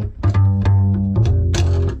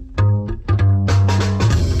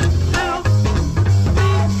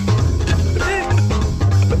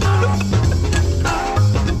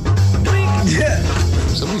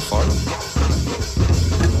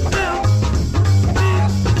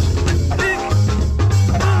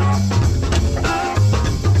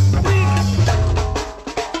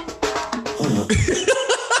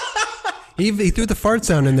 He threw the fart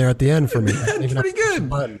sound in there at the end for me. That's pretty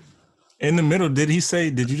good. In the middle, did he say,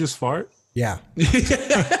 "Did you just fart"? Yeah.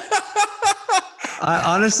 I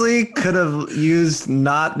honestly could have used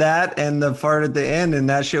not that and the fart at the end, and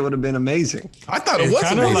that shit would have been amazing. I thought it It's was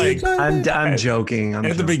kind of amazing. like I'm joking.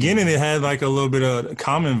 at the beginning, it had like a little bit of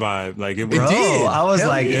common vibe. Like it was. Bro, did. I was Hell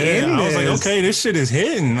like, yeah. in I was like, this. okay, this shit is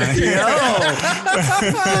hitting. Like,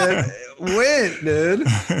 Went, dude.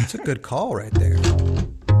 It's a good call right there.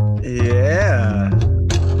 Yeah.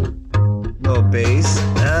 Little bass.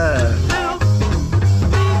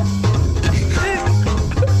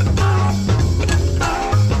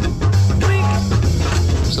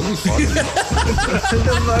 Somebody farted. What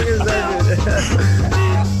the fuck is that,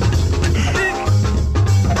 dude?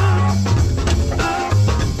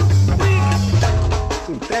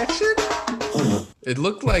 That shit? It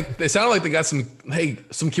looked like it sounded like they got some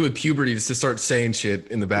kid with puberty just to start saying shit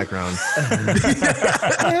in the background.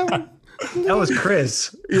 That was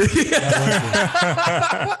Chris.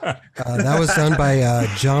 That was done by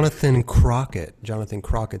Jonathan Crockett. Jonathan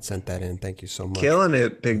Crockett sent that in. Thank you so much. Killing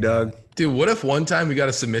it, big dog. Dude, what if one time we got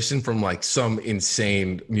a submission from like some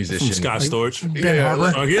insane musician? Scott Storch. Yeah,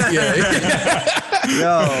 like, Oh, yeah.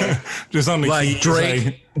 Yo, Just on the like keys, Drake.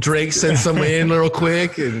 like- Drake sent someone in real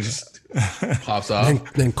quick and just pops off.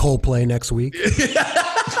 Then Coldplay next week.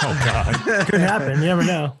 oh God. Could happen. You never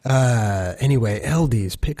know. Anyway,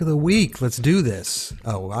 LD's pick of the week. Let's do this.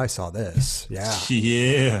 Oh, I saw this. Yeah.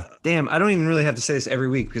 Yeah. damn, I don't even really have to say this every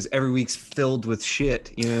week because every week's filled with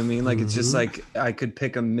shit. You know what I mean? Like it's just like I could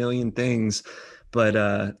pick a million things,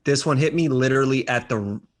 but this one hit me literally at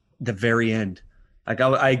the very end. Like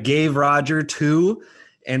I gave Roger 2,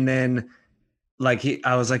 and then like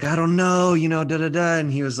I was like, I don't know, you know,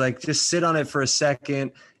 and he was like, just sit on it for a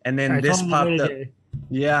second, and then I this told him to wait popped a up. day.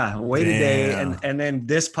 Yeah, wait a day, Damn. and then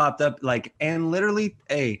this popped up, like, and literally,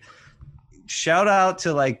 hey, shout out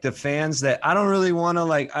to like the fans that I don't really want to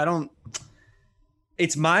like. I don't.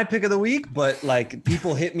 It's my pick of the week, but like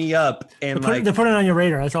people hit me up and like They put it on your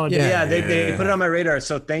radar. That's all it yeah, did. they put it on my radar.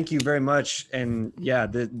 So thank you very much. And yeah,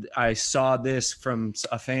 I saw this from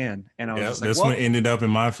a fan, and I was Yeah, just like, this "Whoa." one ended up in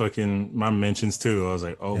my mentions too. I was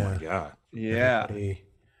like, oh my Yeah. God. Yeah, Hey,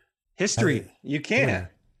 history. You can't.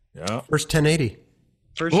 Yeah. First 1080.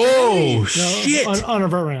 First Oh No, shit! on a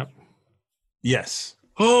vert ramp. Yes.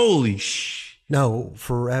 Holy sh! No,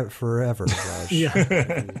 forever, Raj. Yeah,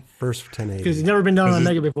 First because 1080. it's never been done on a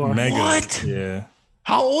Mega before. Mega. What? Yeah.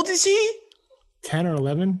 How old is he? 10 or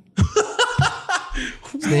 11.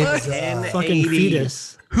 His name is Fucking 80.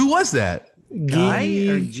 fetus. Who was that? Guy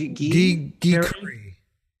or Guy Curry.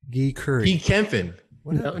 Guy Curry. Guy Kempin.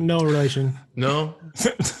 No relation. No,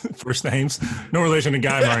 First names. No relation to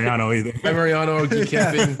Guy Mariano either. Guy Mariano or Guy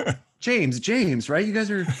Kempin. James, right? You guys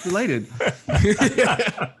are related.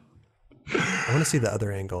 I want to see the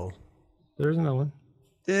other angle. There's no one.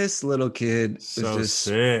 This little kid was So just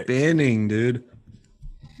sick. spinning, dude.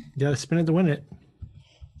 You gotta spin it to win it.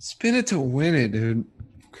 Spin it to win it, dude.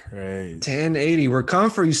 Crazy. 1080. We're coming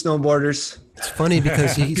for you, snowboarders. It's funny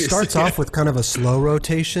because he starts off with kind of a slow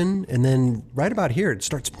rotation, and then right about here it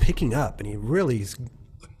starts picking up, and he really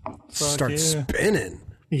starts yeah. spinning.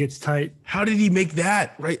 He gets tight. How did he make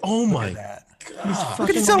that? Right? Oh my! Look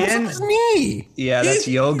at his, And- his knee. Yeah, that's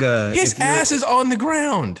yoga. His If you- ass is on the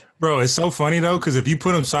ground. Bro, it's so funny though, because if you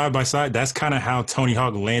put them side by side, that's kind of how Tony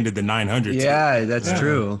Hawk landed the 900. Yeah, that's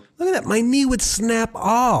true. Look at that. My knee would snap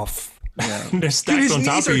off. They're stacked his on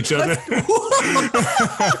top knees of are each other.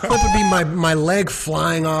 That would be my leg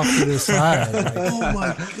flying off to the side. Like, Oh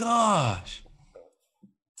my gosh!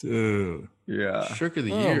 Dude, Yeah. Trick of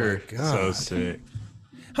the oh year. my so God. sick.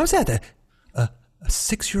 How's that? A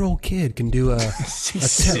 6-year-old kid can do a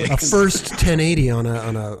Six. first 1080 on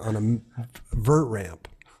a vert ramp.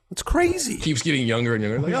 It's crazy. Keeps getting younger and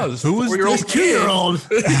younger. Like, oh, this Who was 4-year-old this kid. 2-year-old.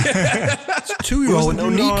 It's a 2-year-old with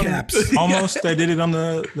no Dude on- kneecaps. Almost they did it on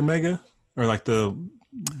the Mega, or like the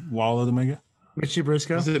wall of the Mega. Mitchie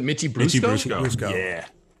Briscoe. Was it Mitchy Richie Brusco? Briscoe. Briscoe. Yeah.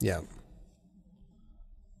 Yeah.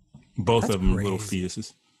 Both That's of them little crazy.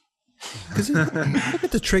 fetuses. Because look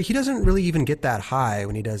at the trick. He doesn't really even get that high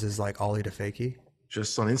when he does his like ollie to fakie.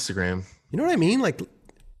 Just on Instagram. You know what I mean? Like,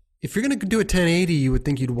 if you're gonna do a 1080, you would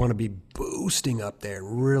think you'd want to be boosting up there,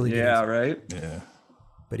 and really. get Yeah, into- right? Yeah.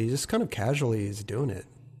 But he just kind of casually is doing it.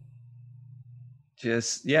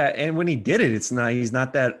 Just, yeah. And when he did it, he's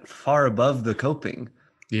not that far above the coping.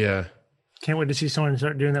 Yeah. Can't wait to see someone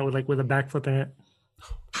start doing that with a backflip in it.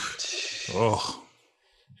 Oh.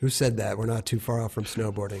 Who said that? We're not too far off from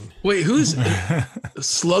snowboarding. Wait, who's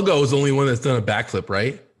Sluggo is the only one that's done a backflip,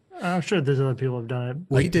 right? I'm sure there's other people who have done it.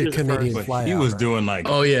 Well, he did was the Canadian first. fly He out, was right? doing like,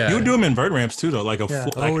 Oh, yeah. he would do them in vert ramps too, though, like a Yeah.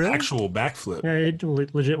 full, Oh, like really? actual backflip. Yeah, he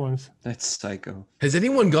did legit ones. That's psycho. Has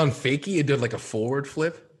anyone gone fakey and did like a forward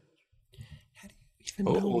flip?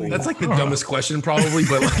 Oh, That's like the dumbest question, probably,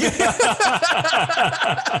 but like,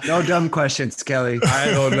 No dumb questions, Kelly. I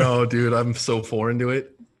don't know, dude. I'm so foreign to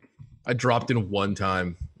it. I dropped in one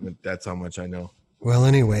time. That's how much I know. Well,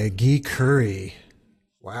 anyway, Guy Curry.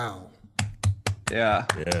 Wow. Yeah.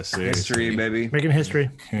 Yeah, seriously. History, baby. Making history.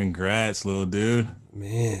 Congrats, little dude.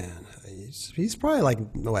 Man, he's probably like,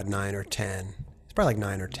 what, 9 or 10? He's probably like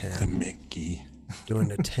 9 or 10. Mickey. Doing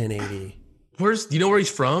the 1080. Do you know where he's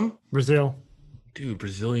from? Brazil. Dude,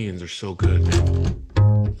 Brazilians are so good,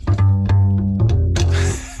 man.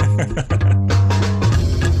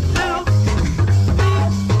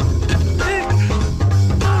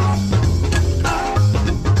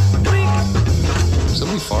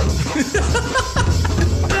 Somebody farted.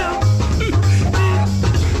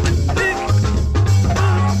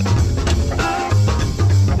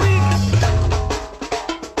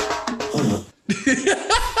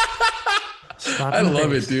 Stop I in the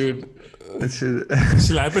love face. it, dude.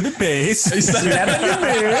 Slap in the face. I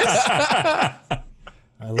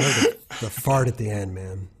love the fart at the end,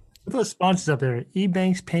 man. Put those sponsors up there.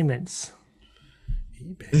 eBanks Payments.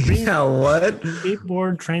 Yeah, what?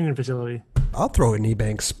 Skateboard training facility. I'll throw an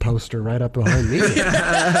Ebanks poster right up behind me.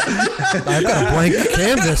 I've got a blank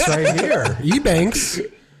canvas right here. Ebanks.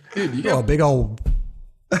 Dude, you Oh, a big old.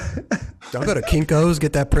 I'll go to Kinko's,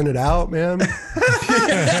 get that printed out, man. Let's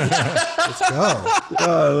go.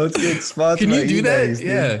 Oh, let's get sponsored. Can you by do that? eBanks, dude.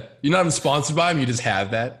 Yeah. You're not even sponsored by him. You just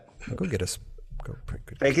have that. I'll go get us. Go print.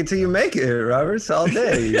 Fake it till you make it, Roberts, all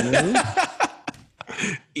day. You know?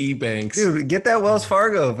 E-banks. Dude, get that Wells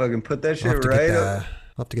Fargo. Fucking put that I'll shit have to right get up.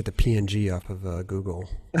 I'll have to get the PNG off of Google.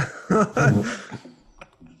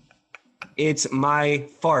 It's my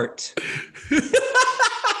fart.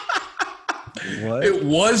 What? It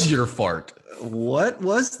was your fart. What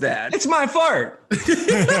was that? It's my fart.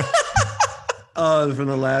 Oh, from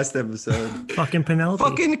the last episode. Fucking Penelope.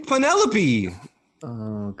 Fucking Penelope.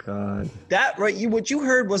 Oh God. That right? What you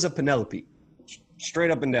heard was a Penelope,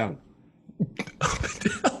 straight up and down.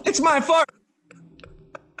 It's my fart.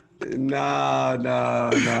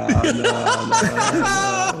 No.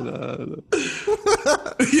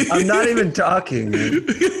 I'm not even talking. Man.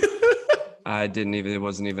 I didn't even. It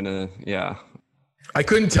wasn't even a. Yeah. I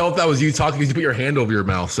couldn't tell if that was you talking because you put your hand over your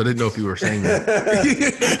mouth, so I didn't know if you were saying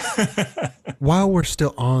that. While we're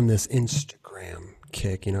still on this Instagram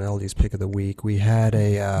kick, LD's pick of the week, we had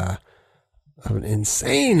an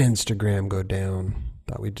insane Instagram go down.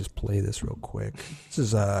 Thought we'd just play this real quick. This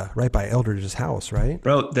is right by Eldridge's house, right?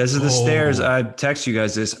 Bro, this is the stairs. I text you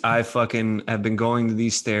guys this. I fucking have been going to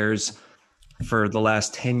these stairs for the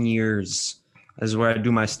last 10 years. This is where I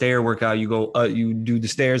do my stair workout. You go, you do the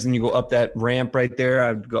stairs, and you go up that ramp right there.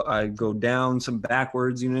 I go down some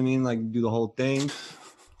backwards. You know what I mean? Like do the whole thing.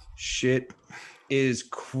 Shit is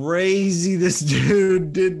crazy. This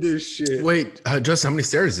dude did this shit. Wait, Justin, how many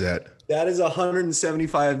stairs is that? That is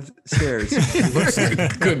 175 stairs. Looks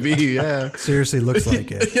like, Could be, yeah. seriously looks like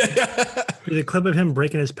it. There's a clip of him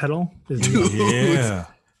breaking his pedal. Yeah.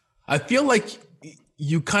 I feel like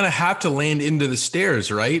you kind of have to land into the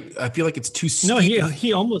stairs, right? I feel like it's too steep. No,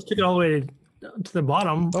 he almost took it all the way to the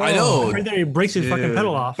bottom. I know. Right there, he breaks his fucking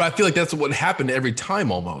pedal off. But I feel like that's what happened every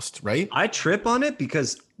time almost, right? I trip on it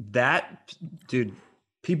because dude,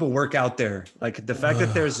 people work out there. Like the fact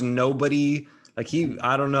that there's nobody, like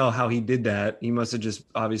I don't know how he did that. He must have just,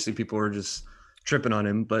 obviously people were just tripping on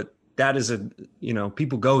him, but that is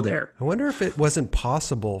people go there. I wonder if it wasn't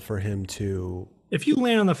possible for him to. If you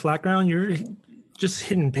land on the flat ground, you're just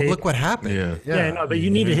hitting pavement. Look what happened. Yeah, no, but you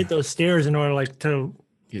need to hit those stairs in order to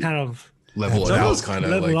kind of Level it out, kind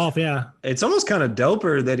of level like. it off. Yeah. It's almost kind of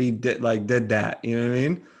doper that he did that. You know what I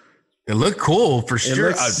mean? It looked cool for It sure.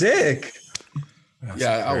 looks sick.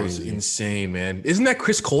 Yeah, I was insane, man. Isn't that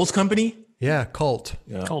Chris Cole's company? Yeah, cult.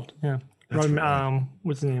 Cult. Yeah.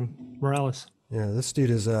 What's his name? Morales. Yeah, this dude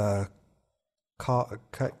is Dakota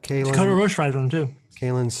Kalen Roche rides on him too.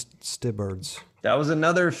 Stibbards. That was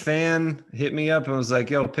another fan hit me up and was like,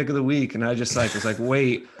 "Yo, pick of the week," and I just was like,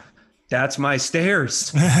 "Wait, that's my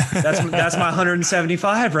stairs. That's my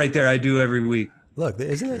 175 right there. I do every week. Look,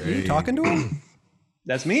 isn't it you talking to him?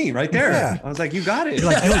 That's me right there." Yeah. I was like, "You got it."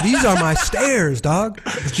 You're like, yo, these are my stairs, dog.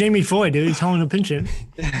 It's Jamie Foy, dude. He's telling him to pinch it.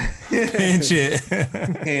 And shit.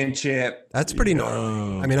 Hand chip. That's pretty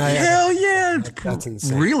normal. I mean, Hell yeah, That's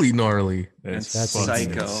insane. really gnarly. That's fucking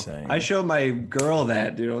psycho. insane. I showed my girl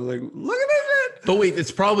that, dude. I was like, look at this. But wait,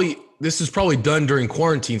 this is probably done during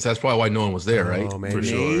quarantine, so that's probably why no one was there, right? Oh, maybe. For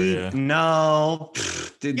sure, yeah. No.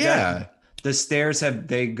 Pfft, dude, Yeah. the stairs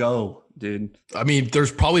they go, dude. I mean,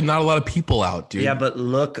 there's probably not a lot of people out, dude. Yeah, but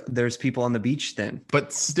look, there's people on the beach then.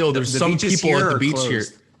 But still, there's the some beaches people here at the are beach closed. here.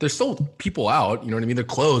 There's still people out. You know what I mean? They're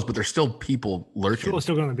closed, but there's still people lurking. People are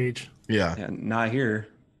still going to the beach. Yeah. Yeah, not here.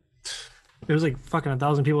 There was like fucking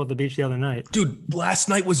 1,000 people at the beach the other night. Dude, last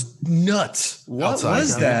night was nuts. What outside.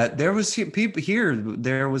 was that? There was people here.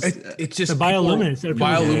 There was. It's just The bioluminescence.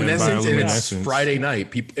 bioluminescence, and it's bioluminescence. Friday night.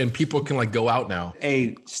 People can like go out now.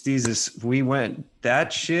 Hey, Steezus, we went.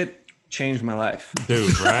 That shit changed my life.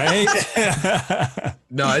 Dude, right?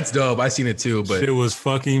 No, it's dope. I seen it too, but It was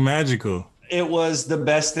fucking magical. It was the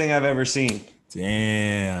best thing I've ever seen.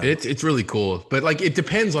 Damn. it's really cool. But like it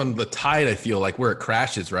depends on the tide. I feel like where it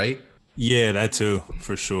crashes, right? Yeah, that too,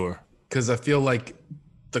 for sure. Because I feel like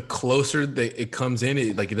the closer that it comes in,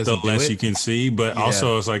 it doesn't The do less it. you can see, but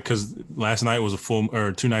also it's like because last night was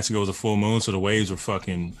or 2 nights ago was a full moon, so the waves were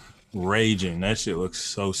fucking raging. That shit looks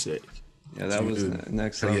so sick. Yeah, that was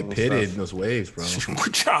next I level get pitted in stuff. those waves, bro.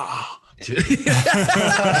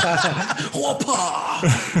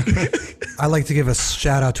 I'd like to give a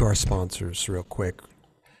shout out to our sponsors real quick.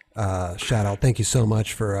 Shout out. Thank you so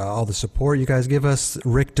much for all the support you guys give us.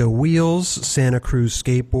 Ricta Wheels, Santa Cruz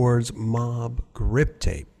Skateboards, Mob Grip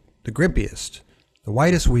Tape. The grippiest, the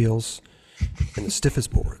whitest wheels, and the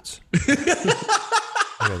stiffest boards. Look at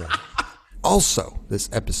that. Also, this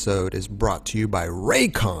episode is brought to you by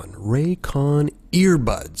Raycon. Raycon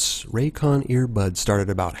earbuds. Raycon earbuds start at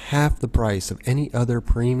about half the price of any other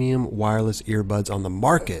premium wireless earbuds on the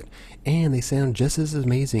market, and they sound just as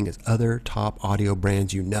amazing as other top audio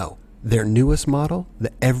brands you know. Their newest model,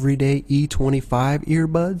 the Everyday E25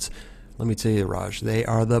 earbuds, let me tell you, Raj, they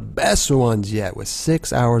are the best ones yet, with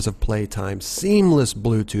 6 hours of playtime, seamless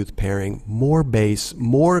Bluetooth pairing, more bass,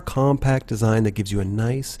 more compact design that gives you a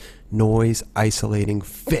nice noise isolating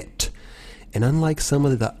fit. And unlike some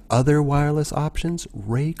of the other wireless options,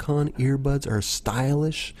 Raycon earbuds are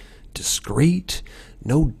stylish, discreet,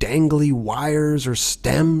 no dangly wires or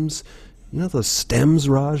stems. You know those stems,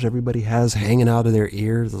 Raj, everybody has hanging out of their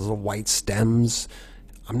ears, those little white stems?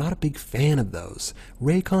 I'm not a big fan of those.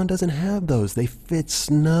 Raycon doesn't have those. They fit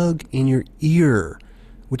snug in your ear,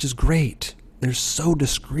 which is great. They're so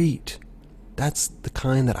discreet. That's the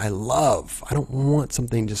kind that I love. I don't want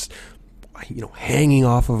something just, hanging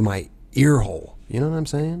off of my ear hole. You know what I'm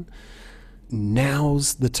saying?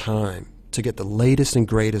 Now's the time to get the latest and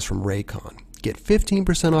greatest from Raycon. Get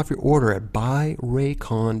 15% off your order at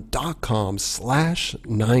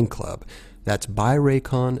buyraycon.com/9club. That's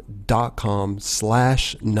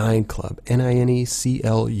buyraycon.com/9club,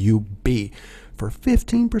 NINECLUB, for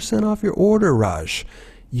 15% off your order, Raj.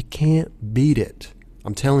 You can't beat it.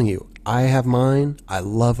 I'm telling you, I have mine. I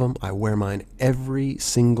love them. I wear mine every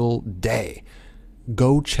single day.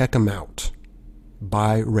 Go check them out.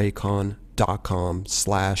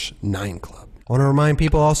 buyraycon.com/9club. I want to remind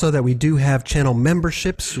people also that we do have channel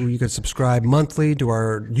memberships where you can subscribe monthly to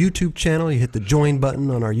our YouTube channel. You hit the join button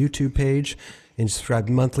on our YouTube page and you subscribe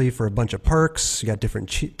monthly for a bunch of perks. You got different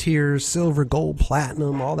tiers, silver, gold,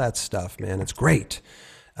 platinum, all that stuff, man. It's great.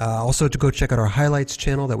 Also, to go check out our highlights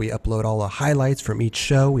channel that we upload all the highlights from each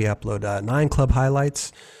show. We upload 9 Club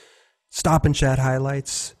highlights, Stop and Chat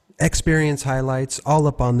highlights, Experience highlights, all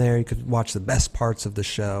up on there. You could watch the best parts of the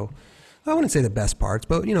show. I wouldn't say the best parts,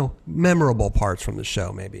 but, memorable parts from the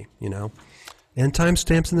show, maybe, And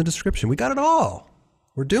timestamps in the description. We got it all.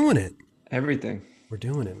 We're doing it. Everything. We're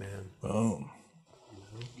doing it, man. Boom.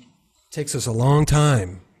 Takes us a long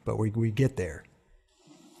time, but we get there.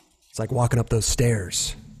 It's like walking up those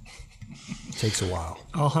stairs. Takes a while.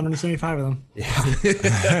 All 175 of them. Yeah.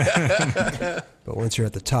 But once you're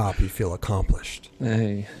at the top, you feel accomplished.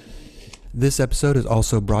 Hey. This episode is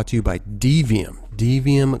also brought to you by Devium.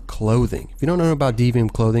 Devium Clothing. If you don't know about Devium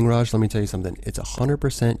Clothing, Raj, let me tell you something. It's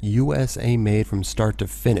 100% USA made from start to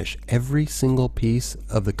finish. Every single piece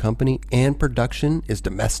of the company and production is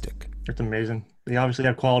domestic. It's amazing. They obviously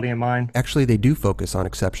have quality in mind. Actually, they do focus on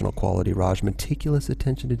exceptional quality, Raj. Meticulous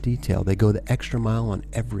attention to detail. They go the extra mile on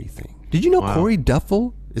everything. Did you know Corey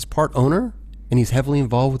Duffel is part owner? And he's heavily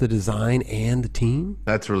involved with the design and the team?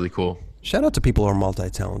 That's really cool. Shout out to people who are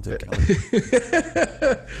multi-talented, Kelly.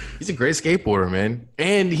 He's a great skateboarder, man.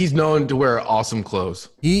 And he's known to wear awesome clothes.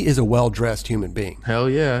 He is a well-dressed human being. Hell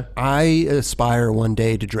yeah. I aspire one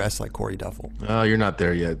day to dress like Corey Duffel. Oh, you're not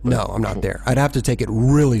there yet. but- No, I'm not there. I'd have to take it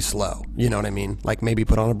really slow. You know what I mean? Like maybe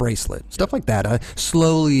put on a bracelet. Stuff like that. I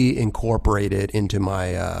slowly incorporate it into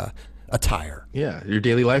my attire. Yeah, your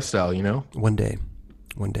daily lifestyle, you know? One day.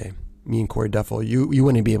 Me and Corey Duffel, you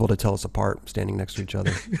wouldn't be able to tell us apart standing next to each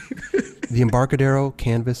other. The Embarcadero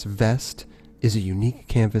Canvas Vest is a unique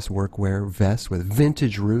canvas workwear vest with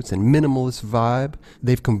vintage roots and minimalist vibe.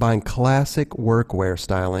 They've combined classic workwear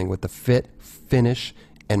styling with the fit, finish,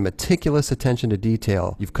 and meticulous attention to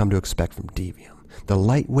detail you've come to expect from Devium. The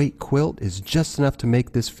lightweight quilt is just enough to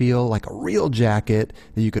make this feel like a real jacket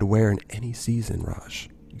that you could wear in any season, Raj.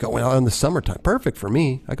 Going out in the summertime. Perfect for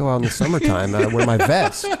me. I go out in the summertime, I wear my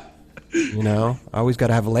vest. You know, I always got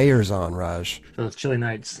to have layers on, Raj. For those chilly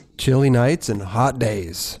nights. Chilly nights and hot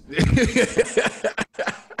days.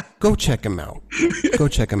 Go check them out.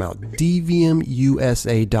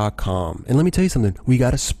 DeviumUSA.com. And let me tell you something. We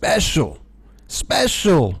got a special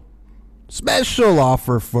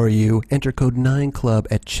offer for you. Enter code 9Club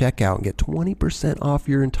at checkout and get 20% off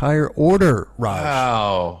your entire order, Raj.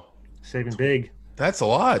 Wow. Saving big. That's a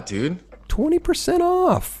lot, dude. 20%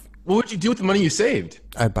 off. What would you do with the money you saved?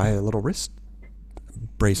 I'd buy a little wrist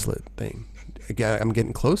bracelet thing. I'm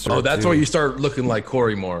getting closer. Oh, that's where you start looking like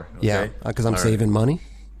Corey more. Okay? Yeah, because I'm saving money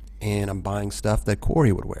and I'm buying stuff that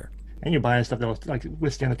Corey would wear. And you're buying stuff that will like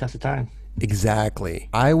withstand the test of time. Exactly.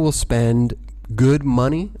 I will spend good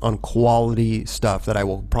money on quality stuff that I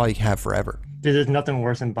will probably have forever. There's nothing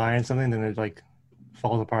worse than buying something than it like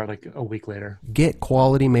falls apart like a week later. Get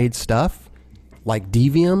quality made stuff like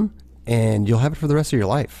Devium and you'll have it for the rest of your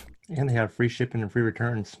life. And they have free shipping and free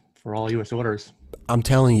returns for all U.S. orders. I'm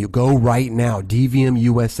telling you, go right now,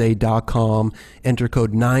 DeviumUSA.com, enter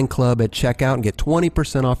code 9Club at checkout and get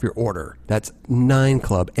 20% off your order. That's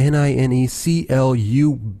 9Club, NINECLUB.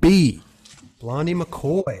 Blondie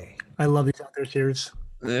McCoy. I love these out there series.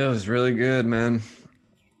 It was really good, man.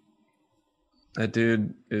 That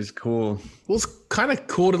dude is cool. Well, it's kind of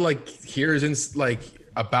cool to like hear his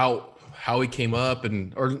about how he came up,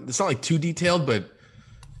 or it's not like too detailed, but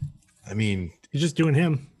I mean, He's just doing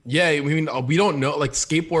him. yeah, I mean, we don't know, like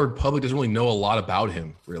skateboard public doesn't really know a lot about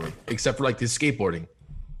him really, except for like his skateboarding,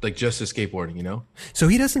 like just his skateboarding, you know? So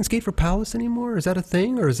he doesn't skate for Palace anymore? Is that a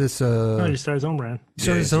thing? Or is this No, he started his own brand. he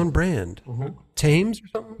started his own brand? Thames or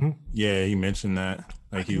something? Yeah, he mentioned that.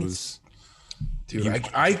 Like he was. Dude,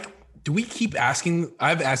 I do we keep asking?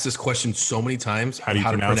 I've asked this question so many times. How do you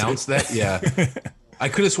pronounce that? Yeah. I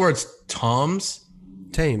could have swore it's Tom's.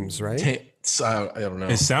 Thames, right? I don't know.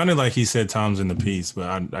 It sounded like he said Tom's in the piece, but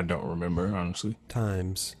I don't remember, honestly.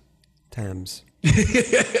 Thames.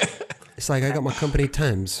 It's like I got my company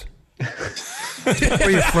Thames. Where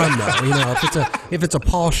you from though? You know, if it's a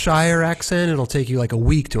Paul Shire accent, it'll take you like a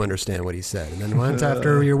week to understand what he said. And then once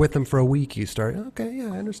after you're with him for a week, you start, okay,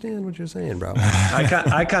 yeah, I understand what you're saying, bro.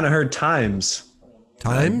 I kind of heard Times.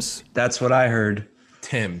 Times? That's what I heard.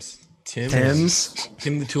 Tim's. Tim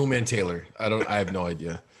the Toolman Taylor. I have no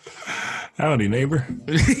idea. Howdy, neighbor.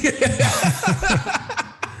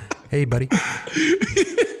 Hey, buddy.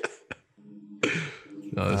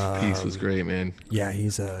 No, this piece was great, man. Yeah,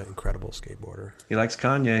 he's an incredible skateboarder. He likes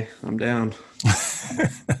Kanye. I'm down.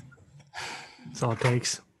 That's all it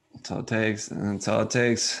takes. That's all it takes. That's all it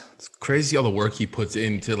takes. It's crazy all the work he puts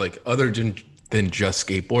into like other than just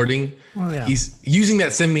skateboarding. Well, yeah. He's using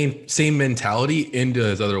that same mentality into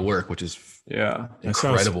his other work, which is That's how it's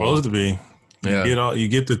incredible. supposed to be. You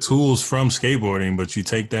get the tools from skateboarding, but you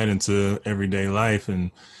take that into everyday life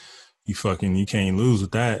and you can't lose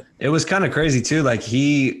with that. It was kind of crazy too. Like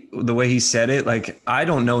the way he said it, like I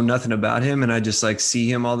don't know nothing about him and I just like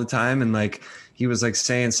see him all the time. And like, he was like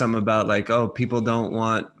saying something about like, oh, people don't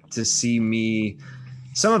want to see me,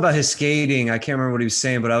 something about his skating. I can't remember what he was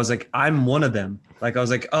saying, but I was like, I'm one of them. Like, I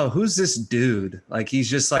was like, oh, who's this dude? Like, he's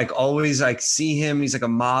just like, always like see him. He's like a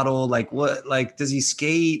model. Like what, like, does he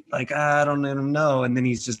skate? Like, I don't even know. And then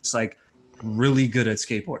he's just like really good at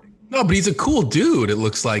skateboarding. No, but he's a cool dude. It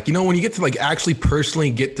looks like, you know, when you get to like actually personally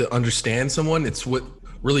get to understand someone, it's what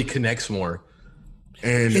really connects more.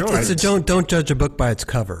 And Don't judge a book by its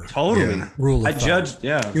cover. Totally. Yeah. Rule of I thumb. judged.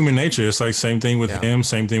 Yeah. Human nature. It's like same thing with him,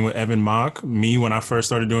 same thing with Evan Mock. Me, when I first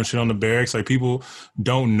started doing shit on the barracks, like people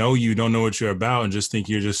don't know you, don't know what you're about, and just think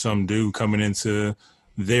you're just some dude coming into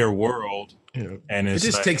their world. Yeah. And it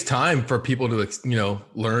just takes time for people to, you know,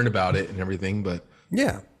 learn about it and everything. But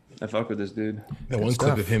Yeah. I fuck with this dude. that one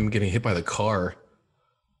clip of him getting hit by the car,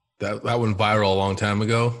 that went viral a long time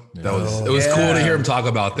ago. It was cool to hear him talk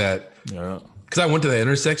about that. Yeah. Because I went to the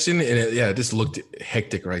intersection and it just looked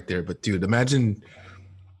hectic right there. But dude, imagine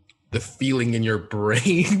the feeling in your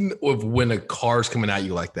brain of when a car's coming at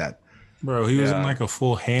you like that. Bro, he was in like a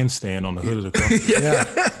full handstand on the hood of the car.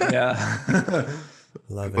 Yeah.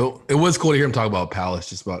 Love it. Well, it was cool to hear him talk about Palace,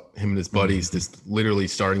 just about him and his buddies, just literally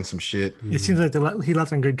starting some shit. It seems like he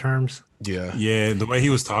left on good terms. Yeah. Yeah, the way he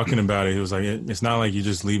was talking about it, he was like, it's not like you're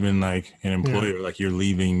just leaving like an employer, like you're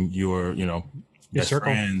leaving your, best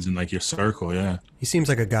circle. friends and like your circle. Yeah, He seems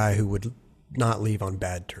like a guy who would not leave on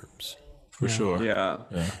bad terms. for sure. Yeah.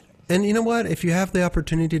 And you know what? If you have the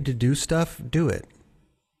opportunity to do stuff, do it.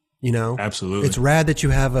 Absolutely. It's rad that you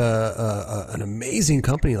have an amazing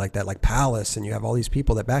company like that, like Palace, and you have all these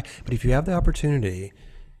people that back. But if you have the opportunity,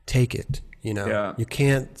 take it. You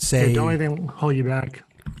can't say Don't let anything hold you back.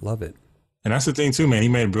 love it. And that's the thing too, man. He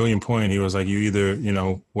made a brilliant point. He was like, you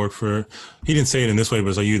either, work for, he didn't say it in this way, but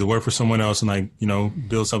it's like you either work for someone else and like,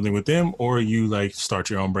 build something with them, or you like start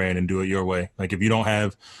your own brand and do it your way. Like if you don't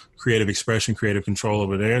have creative expression, creative control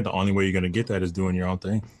over there, the only way you're going to get that is doing your own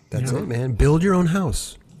thing. That's it, man. Build your own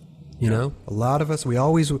house. A lot of us, we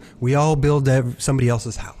all build somebody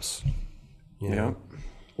else's house. Yeah.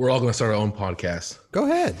 We're all going to start our own podcast. Go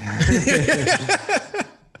ahead.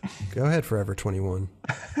 Go ahead, Forever 21.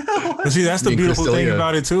 But see, that's the Me and beautiful thing Crystalia.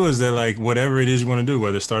 about it too, is that like whatever it is you want to do,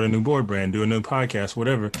 whether start a new board brand, do a new podcast,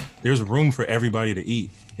 whatever, there's room for everybody to eat.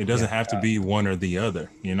 It doesn't have to be one or the other,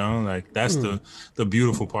 like that's the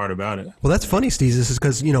beautiful part about it. Well, that's funny, Steve. This is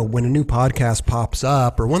because, when a new podcast pops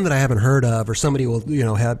up or one that I haven't heard of, or somebody will,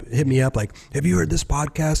 hit me up like, have you heard this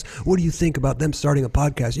podcast? What do you think about them starting a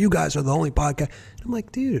podcast? You guys are the only podcast. I'm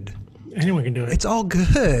like, dude, Anyone can do it. it's all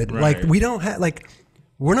good. Right. Like, we don't have, like,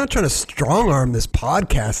 we're not trying to strong arm this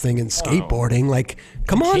podcast thing and skateboarding. Like,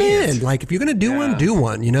 come on in. Like, if you're going to do one, do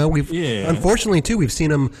one. We've, unfortunately, too, we've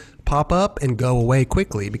seen them pop up and go away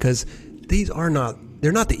quickly because they're not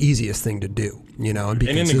the easiest thing to do, and be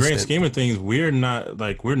And in the grand consistent. scheme of things, we're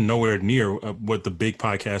nowhere near what the big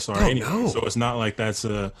podcasts are anyway. no. So it's not like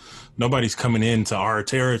nobody's coming into our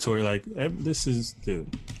territory. Like this is,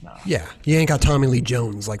 dude. Nah. Yeah, you ain't got Tommy Lee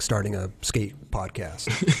Jones like starting a skate podcast.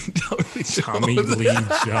 Tommy Lee Jones.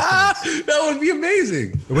 That would be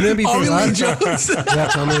amazing. Wouldn't it be Tommy fun? Lee Jones. Yeah,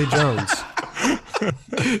 Tommy Lee Jones.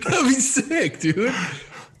 That'd be sick, dude.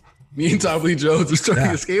 Me and Tommy Lee Jones are starting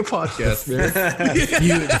a skate podcast, man.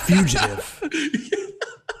 The Fugitive.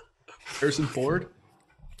 Harrison Ford.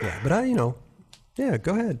 Yeah, but yeah,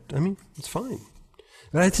 go ahead. I mean, it's fine.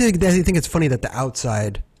 But I think it's funny that the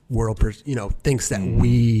outside world, thinks that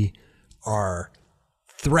we are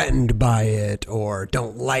threatened by it or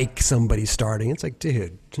don't like somebody starting. It's like,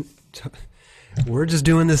 dude, we're just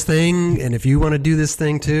doing this thing, and if you want to do this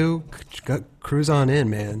thing too, cruise on in,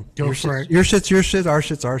 man. Go for it. Your shit's your shit. Our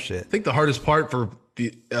shit's our shit. I think the hardest part for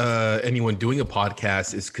anyone doing a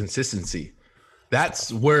podcast is consistency.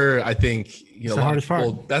 That's where I think the hardest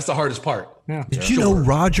part. That's the hardest part. Yeah. Did you know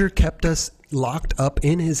Roger kept us locked up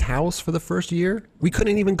in his house for the first year? We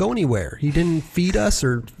couldn't even go anywhere. He didn't feed us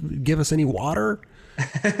or give us any water.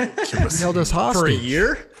 He held us hostage For a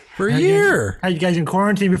year? For a year. How you guys in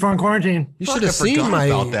quarantine before in quarantine? You Fuck, should have I seen forgot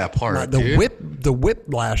about that part, the dude. whip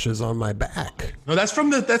lashes on my back. No, that's from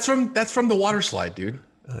the water slide, dude.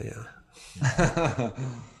 Oh yeah,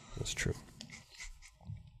 that's true.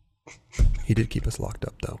 He did keep us locked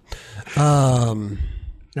up though.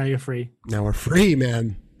 Now you're free. Now we're free,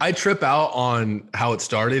 man. I trip out on how it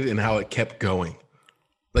started and how it kept going.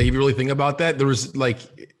 Like, if you really think about that, there was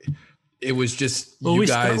it was just Well, you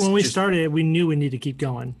guys. when we started, we knew we needed to keep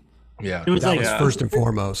going. Yeah. It was That like was first and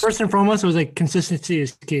foremost. first and foremost, it was like consistency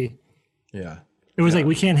is key. Yeah. It was like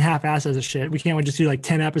we can't half-ass as a shit. We can't just do like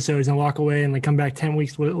 10 episodes and walk away and like come back 10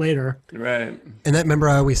 weeks later. Right. And that, remember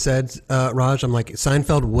I always said, Raj, I'm like,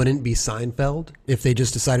 Seinfeld wouldn't be Seinfeld if they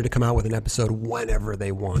just decided to come out with an episode whenever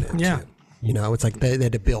they wanted Yeah. to. It's like they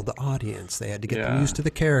had to build the audience. They had to get them used to the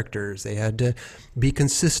characters. They had to be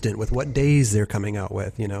consistent with what days they're coming out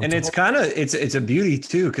with, And it's kind of, it's a beauty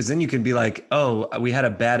too, because then you can be like, oh, we had a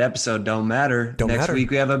bad episode. Don't matter. Next matter. week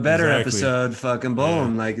we have a better Exactly. episode. Fucking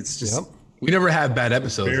boom. Like, it's just... We never have bad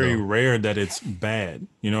episodes. Very though. rare that it's bad.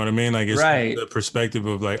 You know what I mean? Like it's Right. the perspective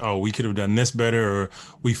of like, oh, we could have done this better, or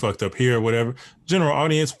we fucked up here, or whatever. General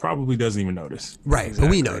audience probably doesn't even notice. right. But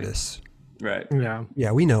we notice. Right. Yeah.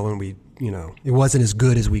 Yeah, we know when we, it wasn't as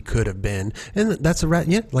good as we could have been. And that's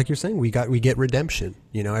yeah, like you're saying, we get redemption,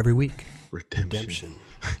 every week. Redemption.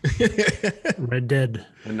 Red Dead.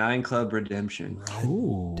 The 9 Club Redemption.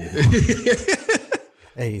 Ooh.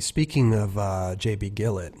 Hey, speaking of JB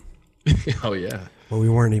Gillet, Oh yeah. well, we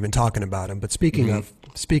weren't even talking about him, but speaking of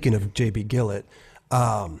JB Gillet,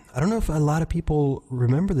 I don't know if a lot of people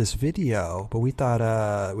remember this video, but we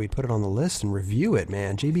thought we'd put it on the list and review it,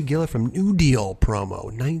 man. JB Gillet from New Deal promo,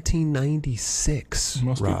 1996.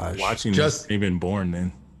 Most people Raj. watching Just- this ain't even born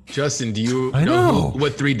then. Justin, do you I know.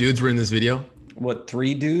 what 3 dudes were in this video? What,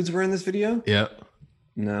 3 dudes were in this video? Yeah.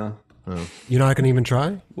 No. You're not going to even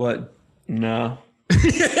try? What? No.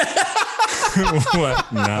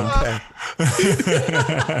 What? No. Okay.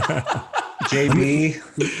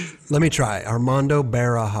 JB. Let me try. Armando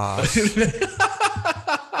Barajas,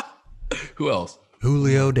 Who else?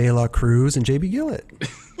 Julio De La Cruz, and JB Gillet.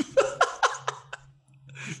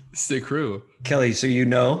 Sick crew. Kelly, so you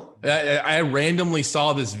know? I randomly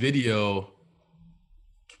saw this video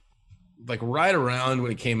like right around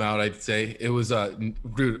when it came out. I'd say it was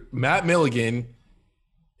dude, Matt Milligan,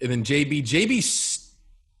 and then JB.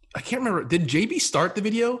 I can't remember. Did JB start the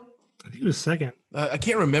video? I think it was second. I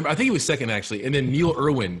can't remember. I think he was second actually, and then Neil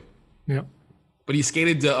Irwin. Yep. But he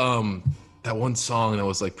skated to that one song that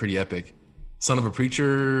was like pretty epic, "Son of a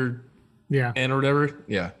Preacher," Yeah. and or whatever.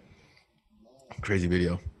 Yeah, crazy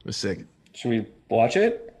video. It was sick. Should we watch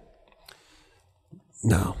it?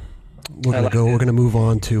 No. We're gonna move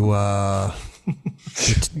on to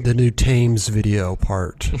the new Thames video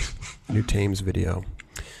part. New Thames video.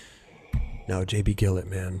 No, JB Gillet,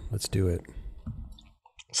 man. Let's do it.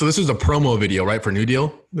 So this was a promo video, right, for New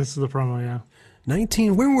Deal? This is the promo, yeah.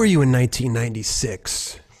 Where were you in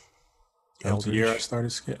 1996? That was the year I started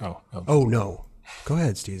skating. Oh no. Go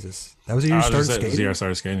ahead, Steezus. That was the year you started That was the skating? year I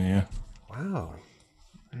started skating, yeah. Wow.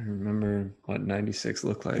 I don't remember what 96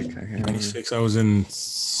 looked like. I can't remember. 96, I was in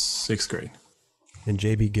 6th grade. And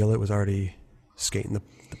JB Gillet was already skating the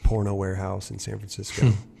porno warehouse in San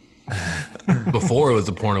Francisco. Before it was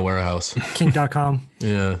the porno warehouse. Kink.com.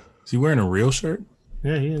 Yeah. Is he wearing a real shirt?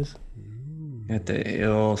 Yeah, he is. At the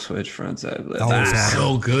ill switch front side. Always had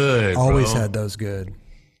So good. Always bro. had those good.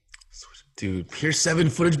 Dude, Pier 7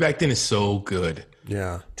 footage back then is so good.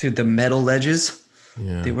 Yeah. Dude, the metal ledges.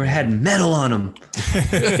 Yeah. They had metal on them.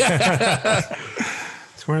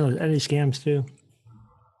 It's one of those Eddie scams too.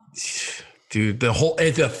 Dude,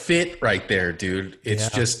 it's a fit right there, dude. It's Yeah.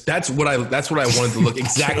 just that's what I wanted to look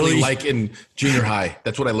exactly like in junior high.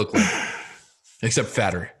 That's what I look like. Except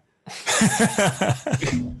fatter.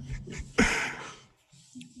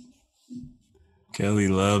 Kelly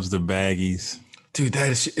loves the baggies. Dude, that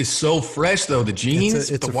is so fresh though. The jeans,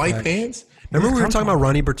 It's the a white fresh. pants. Remember we were talking about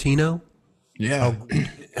Ronnie Bertino? Yeah.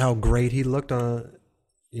 How great he looked on,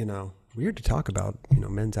 weird to talk about,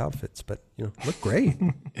 men's outfits, but, look great.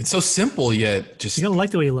 It's so simple yet just You don't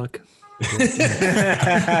like the way you look. see,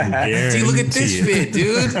 look at this fit,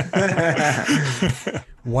 dude.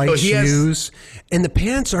 White Oh, he has- shoes. And the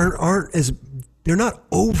pants they're not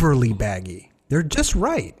overly baggy. They're just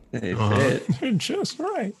right. They fit. You're just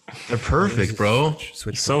right. They're perfect, bro.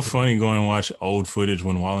 Switch It's so funny going and watch old footage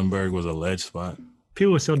when Wallenberg was a ledge spot.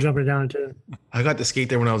 People were still jumping down too. I got to skate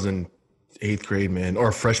there when I was in 8th grade, man, or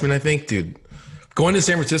a freshman, I think, dude. Going to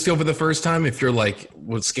San Francisco for the first time, if you're like,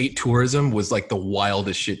 with skate tourism, was like the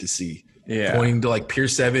wildest shit to see. Yeah. Going to like Pier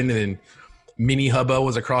 7 and then Mini Hubba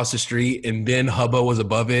was across the street and then Hubba was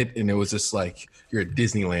above it. And it was just like, you're at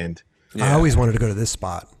Disneyland. I always wanted to go to this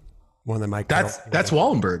spot. One that Mike. That's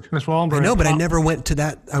Wallenberg. That's Wallenberg. I know, but I never went to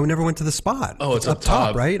that. I never went to the spot. Oh, it's up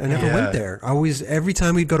top. right? I never Yeah. went there. Every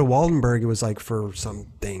time we'd go to Waldenberg, it was like for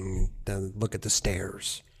something. To look at the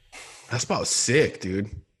stairs. That spot was sick, dude.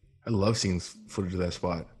 I love seeing footage of that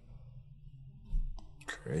spot.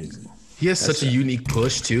 Crazy. He has such a unique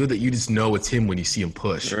push, too, that you just know it's him when you see him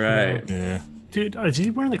push. Right. Yeah. Dude, is he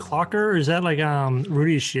wearing the clocker or is that like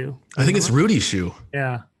Rudy's shoe? I think it's Rudy's shoe.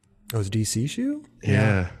 Yeah. Oh, it was DC shoe.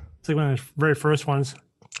 Yeah. It's like one of the very first ones.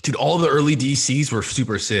 Dude, all the early DCs were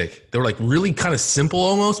super sick. They were like really kind of simple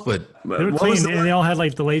almost, but They were What was clean and they all had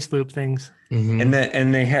like the lace loop things. And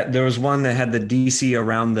there was one that had the DC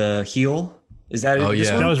around the heel. Is that Oh, it? This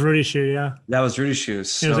yeah. one? That was Rudy's shoe, yeah. That was Rudy's shoes.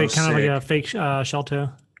 It So was like kind of like sick. a fake shell toe.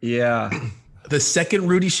 Yeah. the second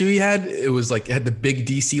Rudy shoe he had, it was like it had the big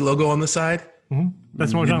DC logo on the side.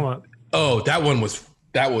 That's what we're talking about. Oh, that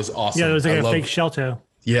was awesome. Yeah, it was like I a love- fake shell toe.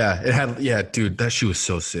 Yeah, it had dude, that shoe was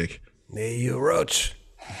so sick. Hey, you roach.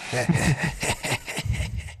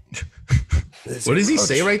 What does he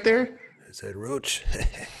say right there? I said roach.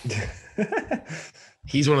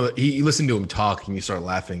 He's one of the you listen to him talk and you start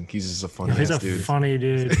laughing. He's just a funny He's ass a dude. funny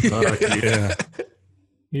dude. Fuck yeah.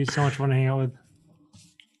 He's so much fun to hang out with.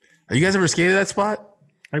 Have you guys ever skated that spot?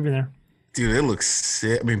 I've been there. Dude, it looks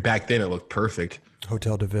sick. I mean, back then it looked perfect.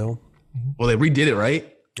 Hotel de Ville. Well, they redid it,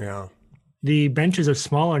 right? Yeah. The benches are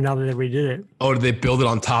smaller now that they redid it. Oh, did they build it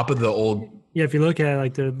on top of the old? Yeah, if you look at it,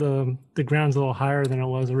 like the ground's a little higher than it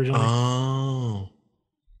was originally. Oh,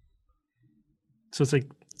 So it's like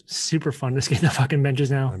super fun to skate the fucking benches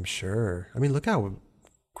now. I'm sure. I mean, look how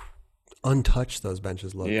untouched those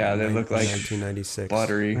benches look. Yeah, they look like 1996.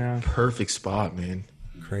 Buttery. Yeah. perfect spot, man.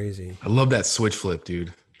 Crazy. I love that switch flip,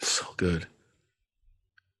 dude. So good.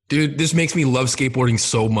 Dude, this makes me love skateboarding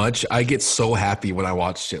so much. I get so happy when I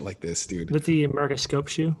watch shit like this, dude. With the America Scope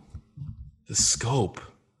shoe. The scope.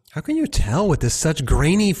 How can you tell with this such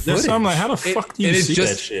grainy footage? So I'm like, how the fuck do you see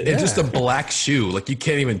that shit? It's just a black shoe. Like, you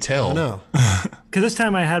can't even tell. No. Because this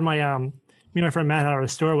time I had my me and my friend Matt out of the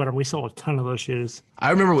store with him. We sold a ton of those shoes. I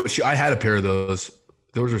remember what shoe, I had a pair of those.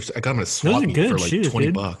 Those were, I got them at a swap meet for like shoes, 20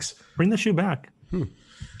 dude. bucks. Bring the shoe back.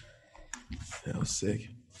 That was sick.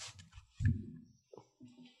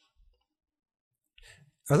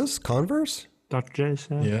 Are those Converse? Dr. J's.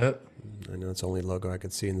 Yeah. Yeah. I know it's the only logo I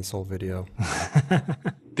could see in this whole video.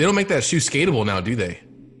 They don't make that shoe skatable now, do they?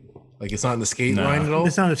 Like, it's not in the skate line at all?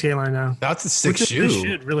 It's not the skate line now. That's a sick Which is- shoe. They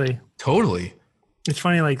should, really. Totally. It's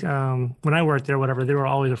funny, like when I worked there, whatever, they were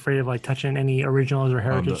always afraid of like touching any originals or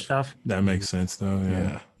heritage stuff. That makes sense, though.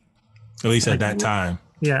 Yeah. At least at that time.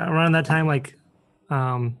 Yeah, around that time, like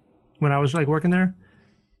when I was like working there,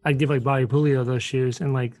 I'd give like Bobby Pulio those shoes,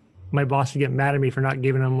 and like my boss would get mad at me for not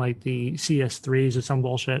giving him like the CS3s or some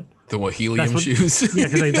bullshit. The what, helium shoes? Yeah,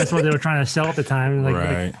 because like, that's what they were trying to sell at the time. And, like,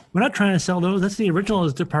 Right. we're not trying to sell those. That's the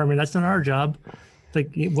originals department. That's not our job. It's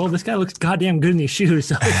like, well, this guy looks goddamn good in these shoes.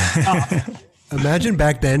 So Imagine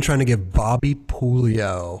back then trying to give Bobby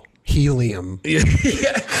Pulio helium. Yeah,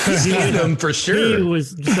 he's getting them for he sure.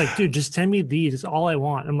 was just like, dude, just send me these. It's all I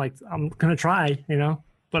want. I'm like, I'm gonna try, you know.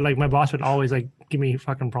 But like, my boss would always like give me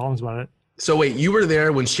fucking problems about it. So wait, you were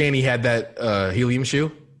there when Shanny had that helium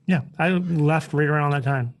shoe? Yeah, I left right around that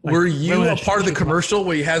time. Like, Were right you when a that part of the shit came out. commercial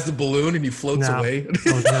where he has the balloon and he floats No, away? I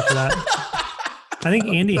wasn't there for that. I think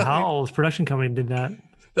Andy Howell's production company did that.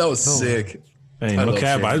 That was sick. Hey, I no love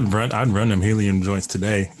cap. Shanny. I'd run them helium joints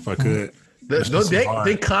today if I could.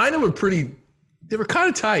 They kind of were pretty. They were kind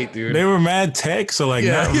of tight, dude. They were mad tech, so like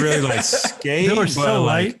Yeah. not really like skate. They were but so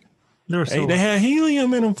like, light. They were so Hey, they had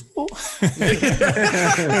helium in them.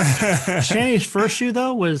 Shanny's first shoe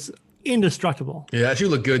though was indestructible. Yeah, that shoe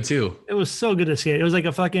looked good too. It was so good to skate. It was like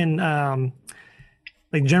a fucking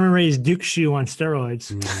like Jeremy Ray's Duke shoe on steroids.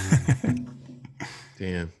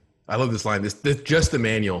 Damn, I love this line. This just the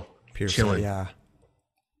manual. Pierce, Chilling. yeah.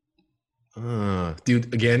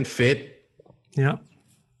 Dude, again, fit, Yeah.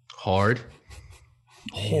 hard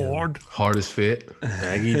as fit.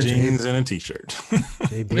 Baggy jeans and a t-shirt.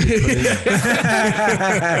 JB put it-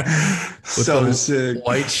 So sick.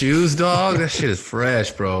 White shoes, dog. That shit is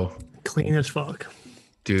fresh, bro. Clean as fuck.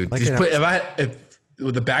 Dude, Like just it- put if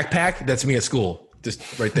with a backpack, that's me at school.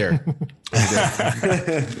 Just right there.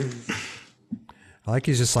 I like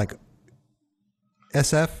he's just like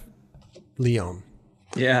SF Leon.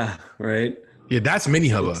 Yeah, right. Yeah, that's mini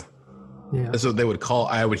hubba. Yeah. That's what they would call.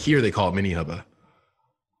 I would hear they call it mini hubba.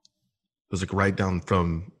 It was like right down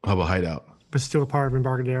from Hubba Hideout. But still a part of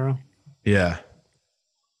Embarcadero. Yeah.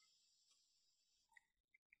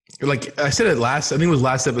 Like I said it last, I think it was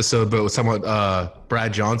last episode, but it was talking about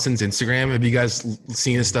Brad Johnson's Instagram. Have you guys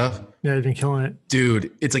seen his stuff? Yeah, they've been killing it.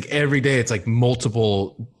 Dude, it's like every day, it's like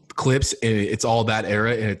multiple clips and it's all that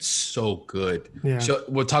era and it's so good. Yeah. So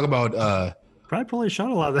we'll talk about, Brad probably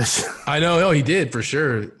shot a lot of this. I know, no, he did for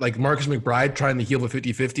sure. Like Marcus McBride trying to heal a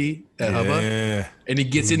 50-50 at Hubba. Yeah. And he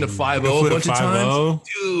gets into 5-0 a Flip bunch of 5-0. times.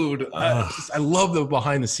 Dude, I love the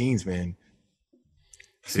behind the scenes, man.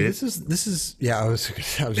 See, this is yeah. I was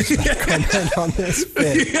just about to comment on this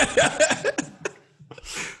fit.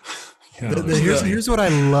 Here's what I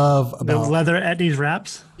love The about leather Etnies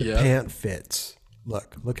wraps Yeah. pant fits.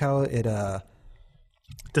 Look how it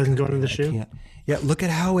doesn't go into the shoe. yeah. Look at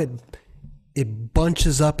how it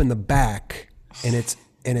bunches up in the back, and it's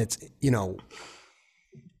you know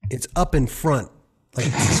it's up in front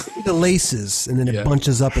like the laces, and then it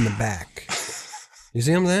bunches up in the back. You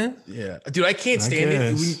see what I'm saying? Yeah. Dude, I can't stand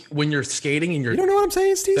it guess. when you're skating and you're You don't know what I'm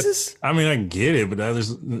saying, Steezus? I mean, I get it,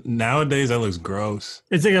 but nowadays that looks gross.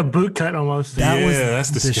 It's like a boot cut almost.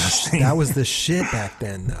 That's the disgusting. that was the shit back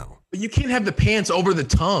then, though. But you can't have the pants over the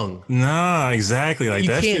tongue. Nah, exactly. Like You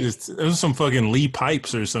that can't- shit is. It was some fucking Lee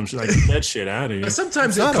Pipes or some shit. Like that shit out of here.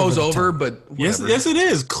 Sometimes It's it not goes over the over, tongue. but Yes, whatever. yes, it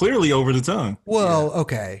is clearly over the tongue. Well,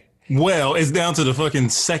 okay. Well, it's down to the fucking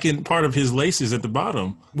second part of his laces at the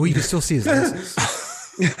bottom. Well, you can still see his laces.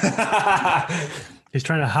 He's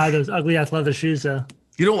trying to hide those ugly ass leather shoes though.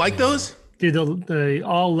 You don't like those? Dude, the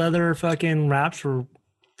all leather fucking wraps were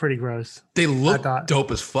pretty gross. They look thought- dope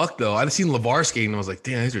as fuck, though. I'd seen LeVar skating and I was like,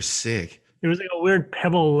 damn, these are sick. It was like a weird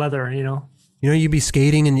pebble leather, you know? You know, you'd be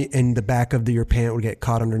skating and the back of your pant would get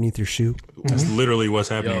caught underneath your shoe. That's literally what's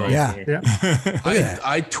happening right Yeah. there. Yeah.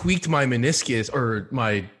 I tweaked my meniscus or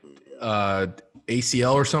my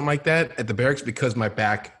ACL or something like that at the barracks because my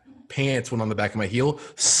back pants went on the back of my heel,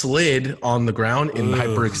 slid on the ground, and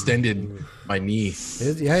hyperextended my knee. It's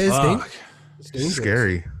dangerous. It's dangerous.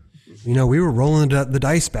 Scary. You know, we were rolling the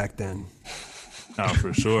dice back then. Oh,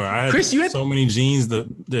 for sure. I had Chris, you had- so many jeans that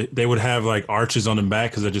they would have like arches on the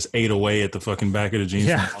back because I just ate away at the fucking back of the jeans.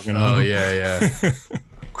 Yeah. Oh, yeah.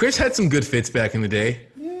 Chris had some good fits back in the day.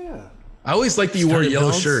 Yeah. I always liked that you wore Studded yellow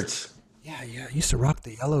belts? shirts. Yeah. I used to rock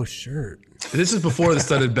the yellow shirt. This is before the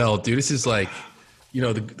studded belt, dude. This is like, you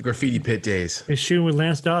know, the graffiti pit days. He's shooting with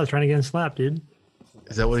Lance Dawes trying to get him slapped, dude.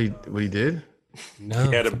 Is that what he did? No.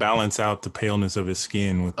 He had to balance out the paleness of his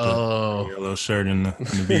skin with the yellow shirt and the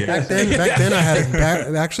BX.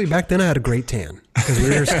 Back then I had a great tan because we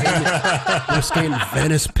were skating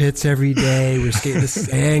Venice pits every day. We were skating the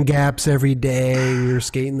sand gaps every day. We were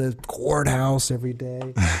skating the courthouse every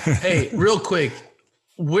day. Hey, real quick,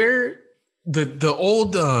 where the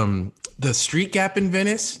old the street gap in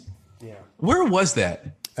Venice? Yeah. Where was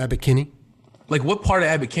that? Abbot Kinney. Like what part of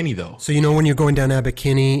Abbot Kinney though? So you know when you're going down Abbot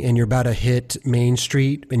Kinney and you're about to hit Main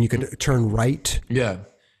Street and you could turn right. Yeah.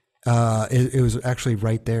 It was actually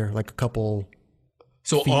right there, like a couple.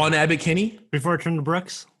 So on Abbot Kinney? Before it turned to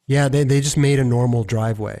Brooks. Yeah, they just made a normal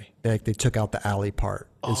driveway. Like they took out the alley part,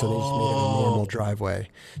 and so they just made it a normal driveway.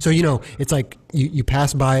 So you know, it's like you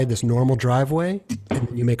pass by this normal driveway and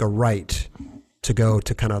you make a right to go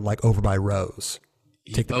to kind of like over by Rose.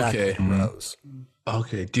 Take the back of Rose.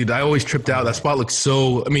 Okay, dude, I always tripped out. That spot looked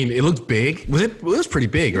so. I mean, it looked big. It was pretty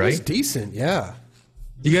big, right? It's decent, yeah.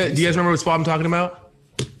 Do you guys remember what spot I'm talking about?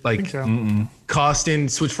 Like So. Costin,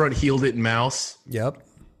 switch front, heeled it, and mouse. Yep.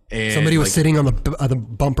 And Somebody was like, sitting on the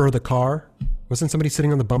bumper of the car. Wasn't somebody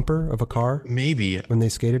sitting on the bumper of a car maybe. when they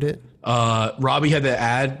skated it? Robbie had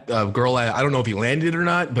the girl ad. I don't know if he landed it or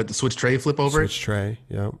not, but the switch tray flip over Switch tray,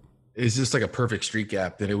 yep. it's just like a perfect street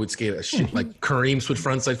gap. Then it would skate a shit like Kareem switch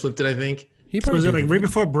front side flipped it. I think. He So probably was it did. like right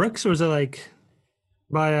before Brooks, or was it like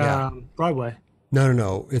by Broadway?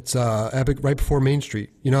 No. It's Abbott, right before Main Street.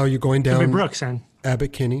 You know, you're going By down Brooks, and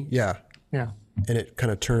Abbott Kinney, yeah, yeah. and it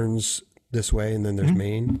kind of turns this way, and then there's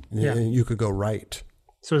Main, and Yeah. you could go right.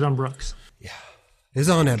 So it was on Brooks. It's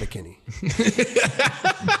on Abbott Kinney.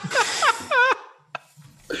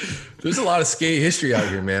 There's a lot of skate history out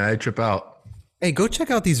here, man. I trip out. Hey, go check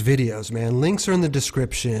out these videos, man. Links are in the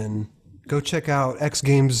description. Go check out X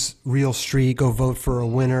Games Real Street. Go vote for a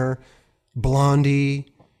winner. Blondey,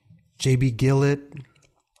 JB Gillet,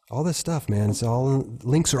 all this stuff, man. It's all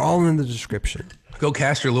links are all in the description. Go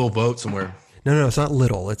cast your little vote somewhere. No, it's not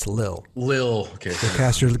little. It's Lil. Lil. Okay.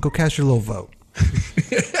 Go cast your little vote.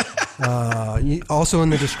 Also in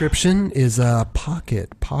the description is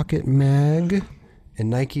Pocket Mag, and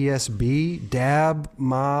Nike SB. Dab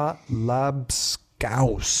Ma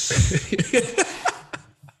Labskaus.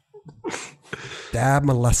 Dab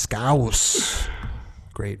Ma Labskaus.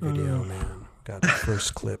 Great video, man. Got the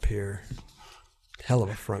first clip here. Hell of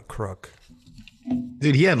a front crook.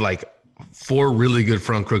 Dude, he had like 4 really good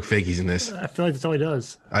front crook fakies in this. I feel like that's all he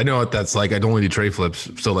does. I know what that's like. I don't only do tray flips.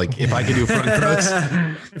 So like if I can do front crooks,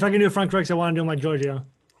 If I can do a front crooks, I want to do them like Giorgio.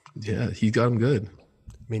 yeah, he got them good.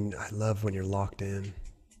 I mean, I love when you're locked in.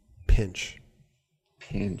 Pinch.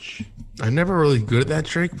 I'm never really good at that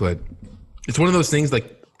trick, but it's one of those things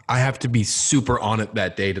like I have to be super on it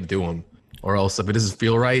that day to do them. Or else if it doesn't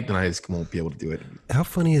feel right, then I just won't be able to do it. How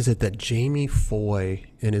funny is it that Jamie Foy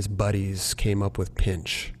and his buddies came up with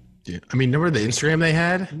Pinch? Yeah. I mean, remember the Instagram they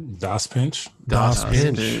had? Das Pinch. Das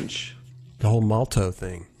Pinch. The whole Malto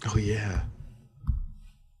thing. Oh, yeah.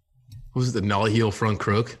 What was it, the nollie heel front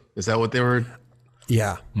crook? Is that what they were?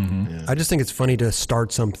 Yeah. Yeah. I just think it's funny to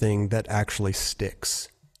start something that actually sticks.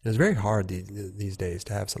 It's very hard these days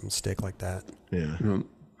to have something stick like that. Yeah. Kind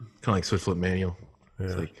of like Swift Flip Manual.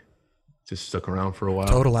 It's like just stuck around for a while.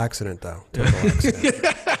 Total accident, though. Total accident.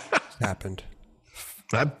 Happened.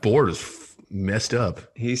 That board is messed up.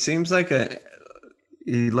 He seems like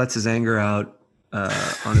he lets his anger out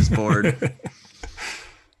on his board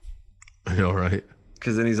I know, right?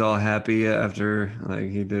 because then he's all happy after like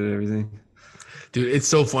he did everything. Dude, it's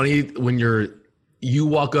so funny when you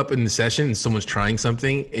walk up in the session and someone's trying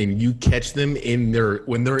something and you catch them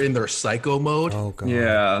when they're in their psycho mode. Oh, God.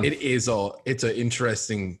 Yeah, It's an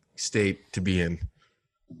interesting state to be in.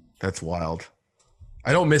 That's wild.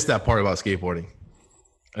 I don't miss that part about skateboarding.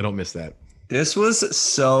 I don't miss that. this was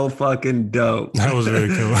so fucking dope. That was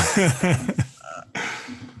really cool.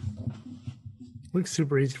 Looks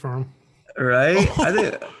super easy for him. Right?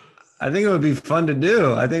 I think it would be fun to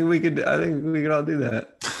do. I think we could all do that.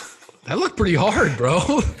 That looked pretty hard, bro.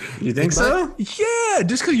 You think so? Yeah,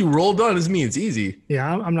 just because you rolled on doesn't mean it's easy.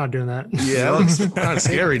 Yeah, I'm not doing that. Yeah, it looks kind of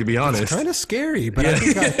scary to be honest. Kind of scary, but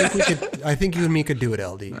I think you and me could do it,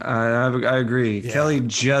 LD. I agree. Kelly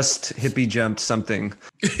just hippie jumped something.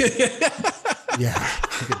 Yeah,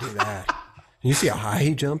 you could do that. You see how high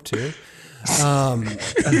he jumped too.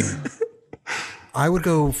 I would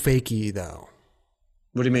go fakie though.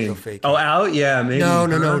 What do you mean? fakie. Oh, out? Yeah, maybe.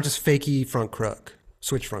 No, just fakie front crook,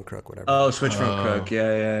 switch front crook, whatever. Oh, switch front crook.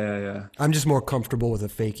 Yeah. I'm just more comfortable with a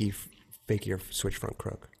fakie or switch front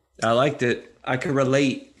crook. I liked it. I could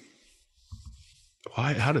relate.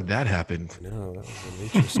 Why? How did that happen? No, that was an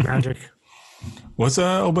interesting. Magic. What's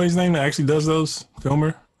old buddy's name that actually does those?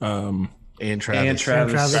 Filmer? And Travis. And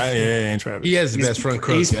Travis. Yeah, and Travis. He has the best front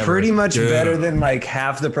crook. He's ever. pretty much Yeah. better than like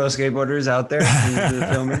half the pro skateboarders out there. He's the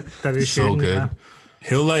filmer. That is so shooting, good. yeah.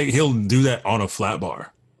 He'll do that on a flat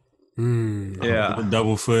bar. Yeah.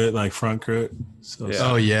 Double foot, like front crook. So Yeah.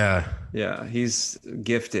 Oh yeah. Yeah. He's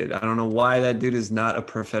gifted. I don't know why that dude is not a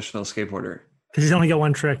professional skateboarder. Because he's only got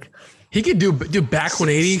one trick. He could do back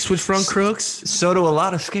 180 switch front crooks. So do a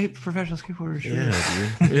lot of professional skateboarders.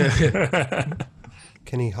 Yeah, dude.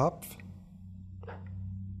 Can he hop?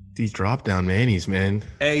 These drop down manies, man.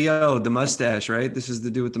 Hey, yo, the mustache, right? This is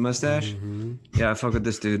the dude with the mustache? Yeah, I fuck with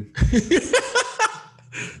this dude.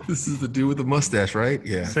 This is the dude with the mustache, right?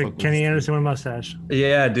 Yeah. It's like Kenny Anderson with a mustache.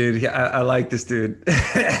 Yeah, dude. Yeah, I like this dude.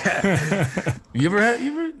 You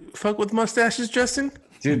ever fuck with mustaches, Justin?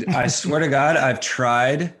 Dude, I swear to God, I've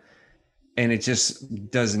tried and it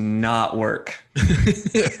just does not work.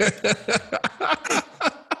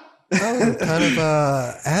 Oh, kind of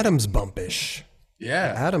Adams bumpish.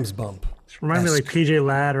 Yeah. Adams bump. Remind me of like PJ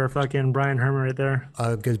Ladd or fucking Brian Herman right there.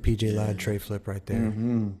 A good PJ Ladd tray flip right there.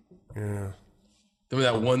 Yeah.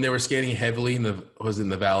 Remember that one they were skating heavily in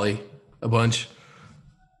the valley a bunch?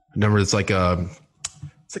 Remember it's like a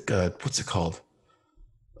what's it called?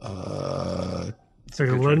 It's like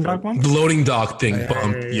a loading dock one. The loading dock thing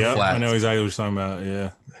bump. Yeah, flat. I know exactly what you're talking about.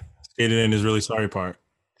 Yeah, skated in his really sorry part.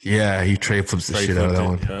 Yeah, he tray flips the shit out of that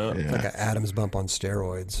one. Yeah. Like an Adams bump on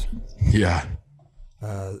steroids. Yeah.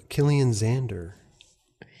 Killian Xander.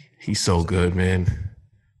 He's so good, man.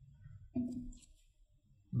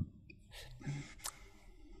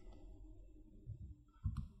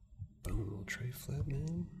 Boom, little tray flip,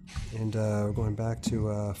 man. And we're going back to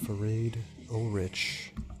Fareed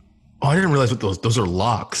Ulrich. Oh, I didn't realize what those are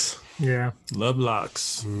locks. Yeah. Love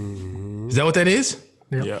locks. Is that what that is?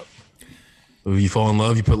 Yep. If you fall in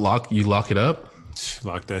love, you lock it up.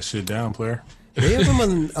 Lock that shit down, player. They have them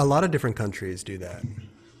in a lot of different countries do that.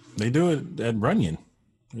 They do it at Runyon.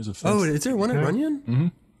 There's a Oh, fence. is there one at Runyon? Mm-hmm.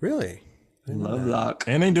 Really? Love lock.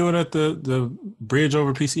 And they do it at the bridge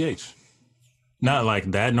over PCH. Not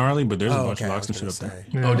like that gnarly, but there's a bunch of locks and shit up there.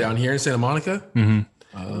 Yeah. Oh, down here in Santa Monica?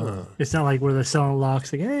 It's not like where they're selling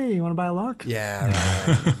locks. Like, hey, you want to buy a lock? Yeah,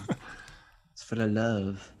 right. It's for the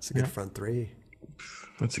love. It's a good front three.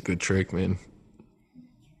 That's a good trick, man.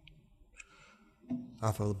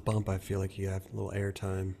 Off of the bump, I feel like you have a little air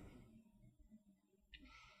time.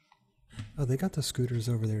 Oh, they got the scooters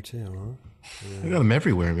over there too, huh? They got them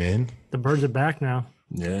everywhere, man. The birds are back now.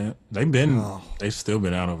 Yeah, they've still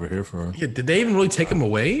been out over here for. Yeah, did they even really take them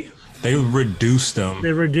away? They reduced them.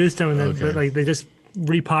 They reduced them and then they just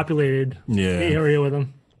repopulated the area with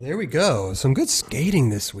them. There we go. Some good skating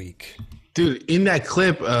this week. Dude, in that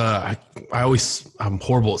clip, I'm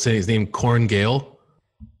horrible at saying his name, Corn Gale.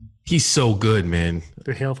 He's so good, man.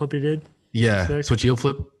 The hail flip he did. Yeah. Sick. Switch heel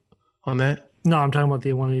flip on that? No, I'm talking about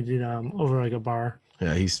the one he did over like a bar.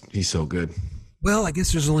 Yeah, he's so good. Well, I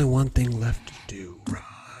guess there's only one thing left to do,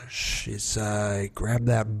 Raj. Is grab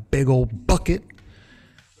that big old bucket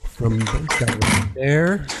from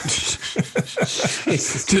there. Just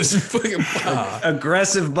fucking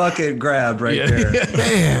Aggressive bucket grab right there.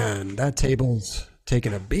 Man, that table's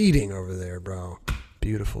taking a beating over there, bro.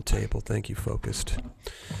 Beautiful table. Thank you, Focused.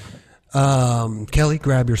 Kelly,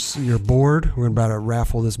 grab your board. We're about to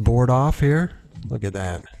raffle this board off here. Look at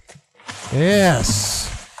that. Yes.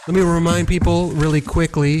 Let me remind people really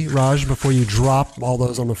quickly, Raj, before you drop all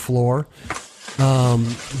those on the floor.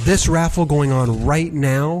 This raffle going on right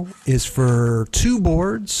now is for 2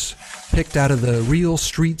 boards picked out of the Real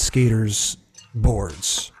Street Skaters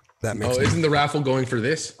boards. That makes sense. Isn't the raffle going for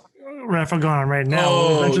this? Raffle going on right now.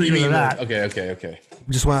 Oh, Eventually you get to mean that. okay.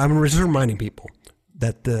 I'm just reminding people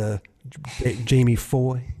that the Jamie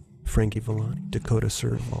Foy, Frankie Villani, Dakota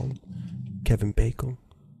Serval, Kevin Bacon,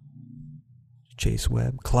 Chase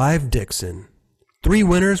Webb, Clive Dixon. 3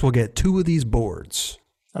 winners will get 2 of these boards.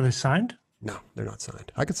 Are they signed? No, they're not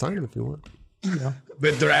signed. I could sign them if you want. Yeah.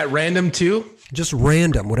 But they're at random too? Just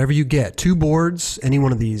random, whatever you get. 2 boards, any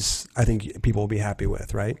one of these, I think people will be happy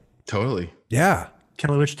with, right? Totally. Yeah.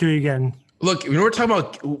 Kelly, which 2 are you getting? Look, we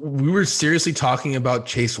were seriously talking about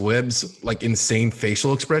Chase Webb's like insane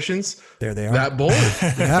facial expressions. There they are. That bold.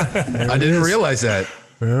 Yeah. I didn't realize that.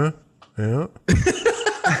 Yeah.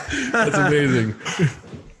 That's amazing.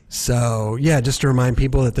 So yeah, just to remind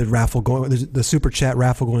people that the super chat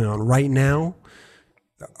raffle going on right now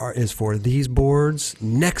is for these boards.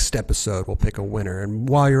 Next episode, we'll pick a winner. And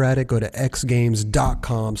while you're at it, go to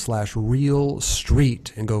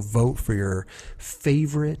xgames.com/realstreet and go vote for your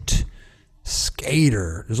favorite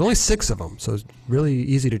skater. There's only 6 of them, so it's really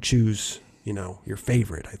easy to choose, your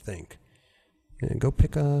favorite, I think. And go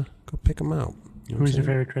pick them out. Who's your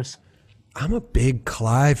favorite, Chris? I'm a big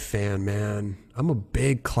Clive fan, man. I'm a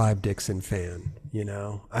big Clive Dixon fan,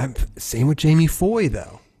 I'm same with Jamie Foy,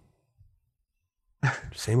 though.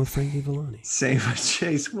 Same with Frankie Villani. Same with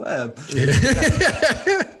Chase Webb.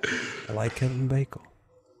 I like Kevin Bacon.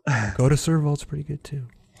 Go to Servalt's pretty good too.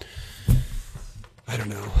 I don't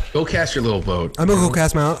know. Go cast your little vote. I'm gonna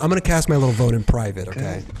cast my little vote in private.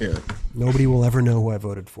 Okay. Yeah. Nobody will ever know who I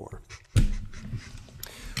voted for.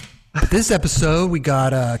 This episode, we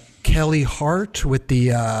got Kelly Hart with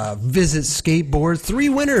the Visit Skateboard. 3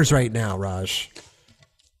 winners right now, Raj.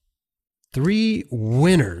 3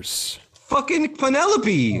 winners. Fucking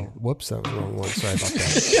Penelope. Oh, whoops, that was the wrong one. Sorry about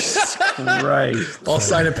that. Right. I'll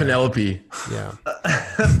sign a Penelope. Yeah.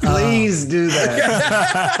 Please do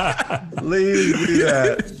that. Please do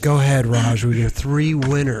that. Go ahead, Raj. We got 3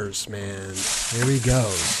 winners, man. Here he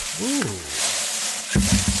goes. Ooh.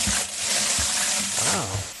 Wow.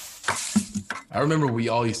 I remember we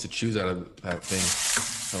all used to choose out of that thing.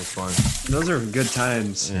 That was fun. Those are good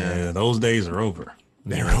times. Yeah, those days are over.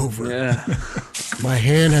 They're over. Yeah. My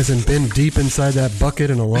hand hasn't been deep inside that bucket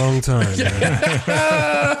in a long time. Man.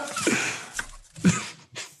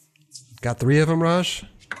 Got 3 of them, Raj?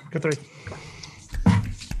 Got 3.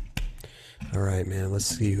 All right, man. Let's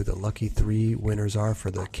see who the lucky 3 winners are for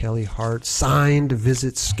the Kelly Hart signed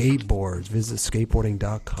Visit Skateboards.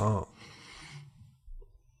 VisitSkateboarding.com.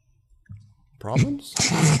 Problems?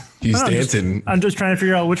 He's dancing. I'm just trying to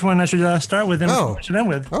figure out which one I should start with and which one I should end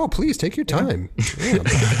with. Oh, please take your time.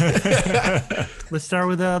 Yeah. Let's start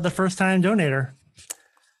with the first time donator.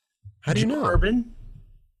 How do you know? Urban.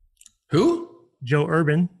 Who? Joe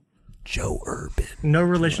Urban. Joe Urban. No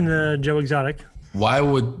relation to Joe Exotic. Why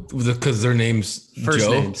would? Because their names First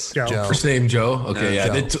Joe? names. Joe. Joe. First name Joe. Okay,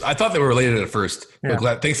 yeah. Joe. I thought they were related at first. Yeah.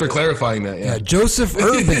 But thanks for clarifying that. Yeah, Yeah. Joseph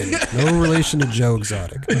Urban. No relation to Joe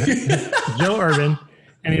Exotic. Joe Urban.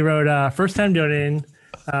 And he wrote, first time donating.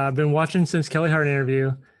 Been watching since Kelly Hart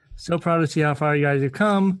interview. So proud to see how far you guys have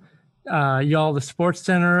come. Y'all the sports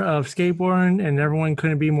center of skateboarding, and everyone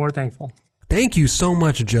couldn't be more thankful. Thank you so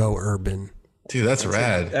much, Joe Urban. Dude, that's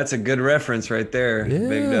rad. That's a good reference right there.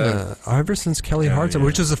 Big dog. Yeah, ever since Kelly Hart's,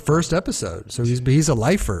 which is the first episode, so he's a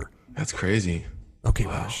lifer. That's crazy. Okay,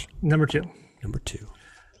 Raj. Number 2. Number 2,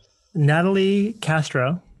 Natalie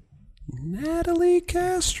Castro. Natalie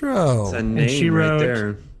Castro. It's a name she right wrote-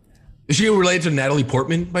 there. Is she related to Natalie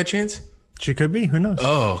Portman by chance? She could be. Who knows?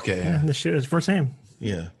 Oh, okay. Yeah, this shit is first name.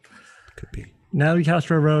 Yeah. Could be Natalie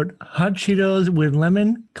Castro wrote, hot Cheetos with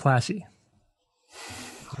lemon, classy.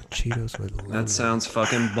 hot Cheetos with lemon. That sounds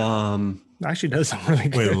fucking bomb. Actually does sound really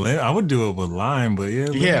good. Wait, I would do it with lime, but yeah.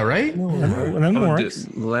 Yeah, right? Lemon Oh, works.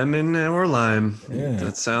 lemon or lime. Yeah.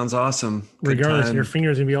 That sounds awesome. Good Regardless, time. your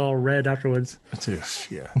fingers gonna be all red afterwards.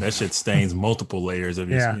 Yeah, that shit stains multiple layers of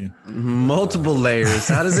your Yeah. skin. Multiple layers.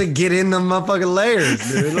 How does it get in the motherfucking layers,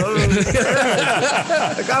 dude? Like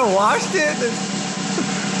I washed it.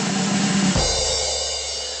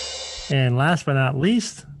 And last but not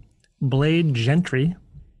least, Blade Gentry.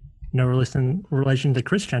 No relation to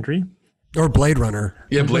Chris Gentry. Or Blade Runner.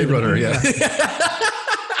 Yeah, Blade Runner. Yeah.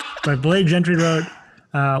 But Blade Gentry wrote,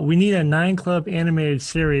 we need a 9 Club animated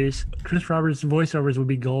series. Chris Roberts' voiceovers would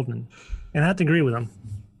be golden. And I have to agree with him.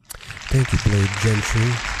 Thank you, Blade Gentry.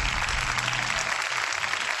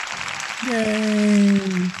 Yay.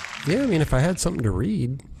 Yeah, I mean, if I had something to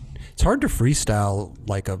read, it's hard to freestyle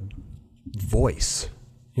like a voice.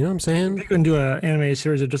 You know what I'm saying? We couldn't do an animated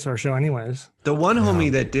series of just our show anyways. The one homie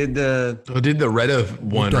that did the Oh, did the Retta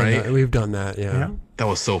one, right? We've done that, yeah. Yeah. That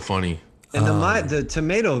was so funny. and the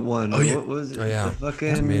tomato one. yeah. What was it? Oh, yeah. The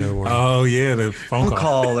fucking Tomato one. Oh yeah, the phone phone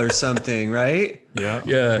call. call or something, right? Yeah.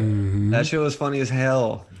 Yeah. That shit was funny as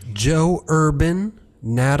hell. Joe Urban,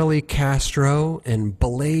 Natalie Castro, and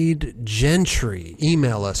Blade Gentry.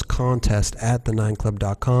 Email us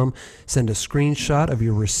contest@the9club.com. Send a screenshot of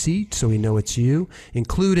your receipt so we know it's you.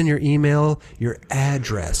 Include in your email your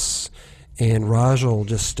address. And Raj will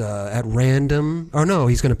just at random. Oh no,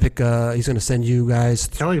 he's gonna pick. He's gonna send you guys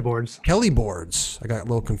Kelly boards. Kelly boards. I got a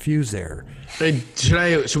little confused there. Hey,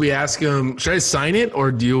 should we ask him? Should I sign it,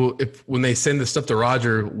 or do you? If when they send the stuff to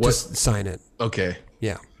Roger, what? Just sign it. Okay,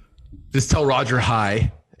 Yeah. just tell Roger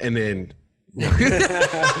hi, and then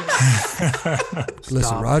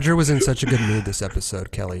Listen, Roger was in such a good mood this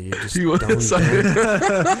episode, Kelly. You just don't.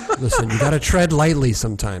 Listen, you got to tread lightly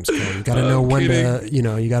sometimes, Kelly. You got to know when to,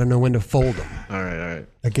 you got to know when to fold them. All right.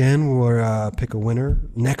 Again, we'll pick a winner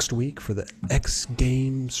next week for the X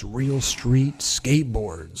Games Real Street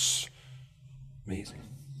Skateboards. Amazing.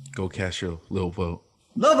 Go cast your little vote.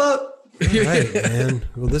 Love it. All right, man.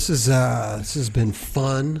 Well, this has been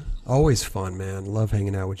fun. Always fun, man. Love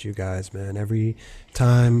hanging out with you guys, man. Every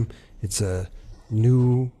time it's a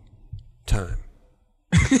new time.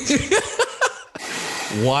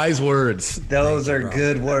 Wise words. Those are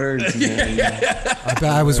good words, man.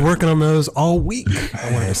 I was working on those all week.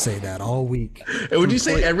 I wanted to say that all week. And would you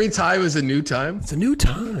say every time is a new time? It's a new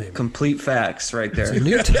time. Complete facts right there. It's a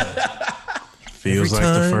new time. Feels like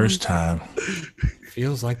the first time.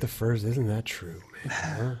 Feels like the first. Isn't that true,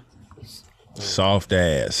 man? Soft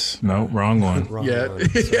ass. Nope, wrong one. Wrong Yeah. one.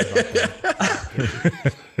 Sorry about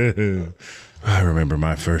that. I remember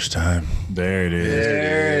my first time. There it is.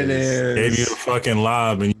 There it is. Gave you a fucking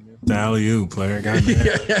lob and you alley-oop, player.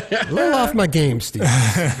 Goddamn. A little off my game, Steve.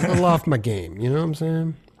 A little off my game. You know what I'm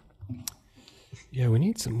saying? Yeah, we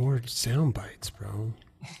need some more sound bites, bro.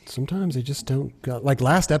 Sometimes they just don't go. Like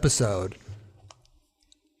last episode,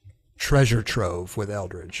 treasure trove with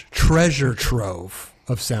Eldridge. Treasure trove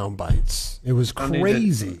of sound bites. It was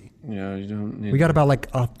crazy. Yeah, you don't need We got about like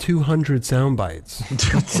 200 sound bites.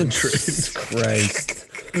 Jesus Christ.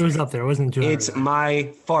 It was up there. It wasn't too It's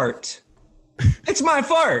my fart. It's my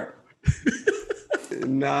fart.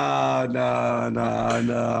 No.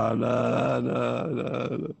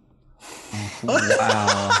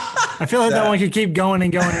 Wow. I feel like that one could keep going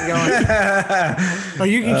and going and going.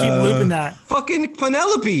 Like you can keep looping that. Fucking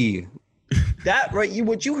Penelope. That right?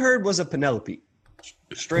 What you heard was a Penelope.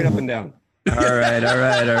 Straight up and down. All right.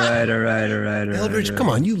 Eldridge, come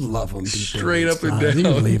on, you love them. Straight up and You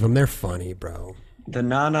down. leave them. They're funny, bro. The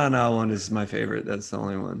no one is my favorite. That's the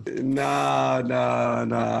only one. No.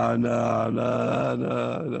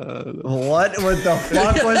 What the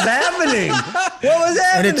fuck was happening? What was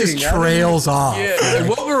happening? And it just trails off. Yeah. And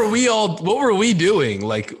what were we doing?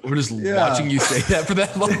 Like, we're just watching you say that for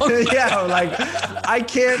that long? Yeah, like I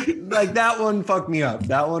can't. Like that one fucked me up.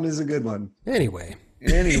 That one is a good one. Anyway.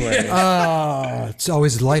 Anyway, It's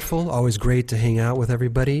always delightful, always great to hang out with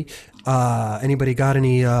everybody. Anybody got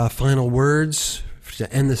any final words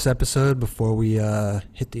to end this episode before we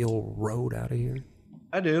hit the old road out of here?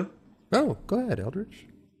 I do. Oh, go ahead, Eldridge.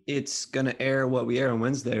 It's gonna air what we air on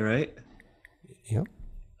Wednesday, right? Yep.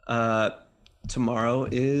 Tomorrow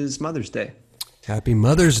is Mother's Day. Happy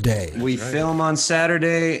Mother's Day. We film on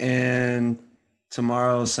Saturday, and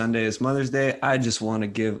tomorrow, Sunday, is Mother's Day. I just want to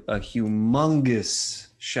give a humongous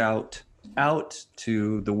shout out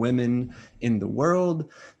to the women in the world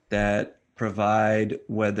that provide,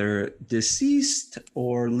 whether deceased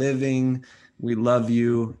or living. We love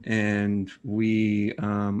you, and we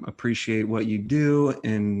appreciate what you do.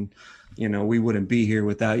 And we wouldn't be here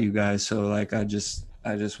without you guys. So, like, I just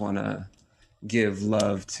want to give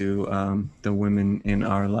love to the women in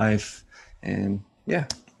our life, and yeah.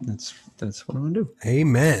 That's what I'm gonna do.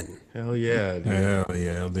 Amen. Hell yeah, dude. Hell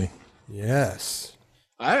yeah, LD. Yes.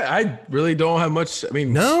 I really don't have much. I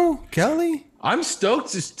mean, No, Kelly? I'm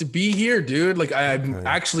stoked just to be here, dude. Like, I'm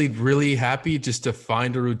actually really happy just to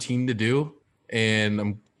find a routine to do.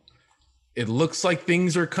 And it looks like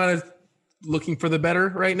things are kind of looking for the better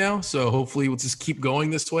right now. So hopefully we'll just keep going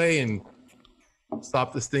this way and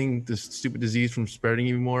stop this stupid disease from spreading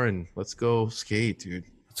even more. And let's go skate, dude.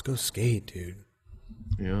 Let's go skate, dude.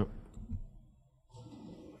 Yeah.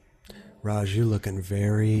 Raj, you looking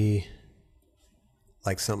very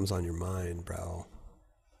like something's on your mind, bro.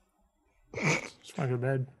 Just want to go to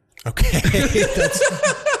bed. Okay.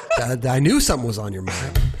 I knew something was on your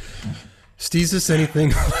mind. Steezus,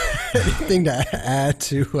 anything to add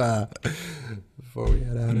to before we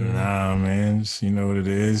head out of here? Nah, man. Just, you know what it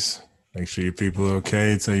is. Make sure your people are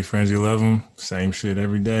okay. Tell your friends you love them. Same shit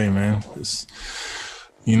every day, man. Just,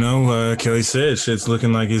 Kelly said, shit's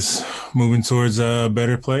looking like it's moving towards a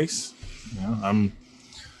better place.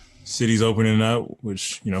 City's opening up,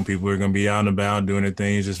 which, people are going to be out and about doing their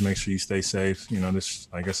things. Just make sure you stay safe. This,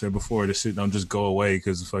 like I said before, this shit don't just go away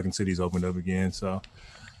because the fucking city's opened up again. So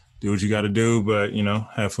do what you got to do, but,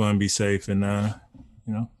 have fun, be safe, and,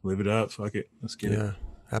 live it up. Fuck it. Let's get it. Yeah,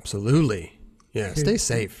 absolutely. Yeah, stay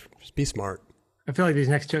safe. Just be smart. I feel like these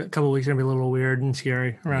next couple of weeks are gonna be a little weird and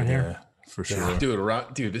scary around here. For sure.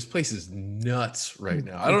 Dude, this place is nuts right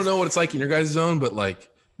now. I don't know what it's like in your guys' zone, but like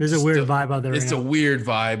There's a weird vibe out there. It's right a now. weird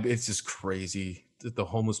vibe. It's just crazy. the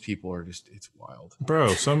homeless people are just, it's wild.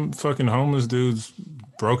 Bro, some fucking homeless dudes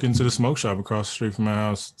broke into the smoke shop across the street from my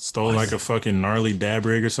house, stole like a fucking gnarly dab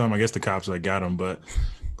rig or something. I guess the cops like got him, but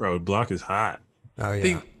bro, the block is hot. Oh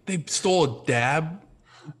yeah. They stole a dab.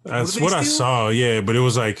 That's what I saw, yeah, but it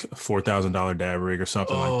was like $4,000 dab rig or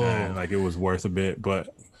something like that. Like it was worth a bit,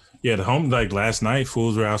 but yeah, the home like last night,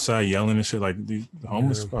 fools were outside yelling and shit. Like the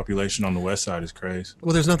homeless population on the west side is crazy.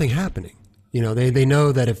 Well, there's nothing happening. You know, they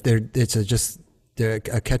know that if they're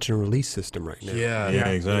a catch and release system right now. Yeah,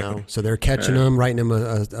 exactly. You know? So they're catching them, writing them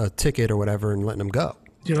a ticket or whatever, and letting them go.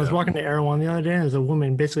 Dude, I was walking to Erewhon the other day, and there's a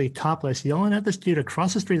woman basically topless yelling at this dude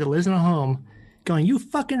across the street that lives in a home, going, "You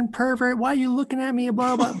fucking pervert! Why are you looking at me?"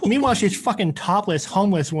 Blah blah. Meanwhile, she's fucking topless,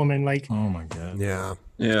 homeless woman. Like, oh my god. Yeah.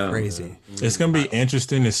 Crazy. It's gonna be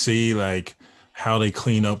interesting to see like how they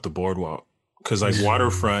clean up the boardwalk, because like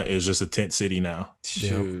Waterfront is just a tent city now.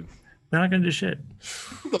 Dude. they're not gonna do shit.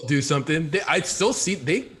 They'll do something. I still see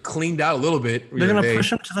they cleaned out a little bit. They're gonna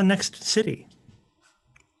push them to the next city.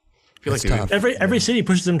 I feel like tough. Every city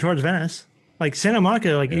pushes them towards Venice. Like Santa Monica,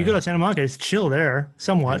 like you go to Santa Monica, it's chill there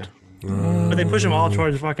somewhat, but they push them all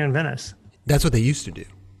towards fucking Venice. That's what they used to do.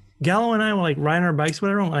 Gallo and I were like riding our bikes,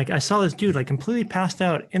 whatever. And, like I saw this dude like completely passed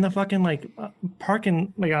out in the fucking like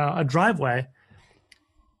parking like a driveway.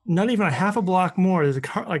 Not even a half a block more. There's a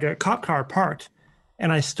car, like a cop car parked,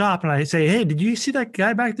 and I stop and I say, "Hey, did you see that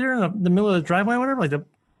guy back there in the middle of the driveway, or whatever?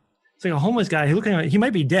 It's like a homeless guy. He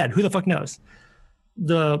might be dead. Who the fuck knows?"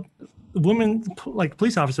 The woman, like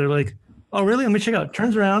police officer, like, "Oh really? Let me check out."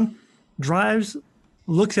 Turns around, drives,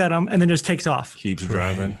 looks at him, and then just takes off. Keeps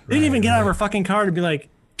driving. They didn't even get out of her fucking car to be like,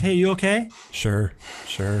 "Hey, you okay?" Sure.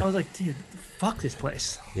 I was like, "Dude, fuck this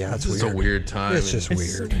place." Yeah, it's it's weird. a weird time. It's just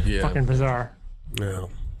weird. Yeah. Fucking bizarre. No.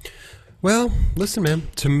 Well, listen, man.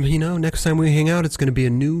 Next time we hang out, it's going to be a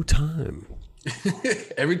new time.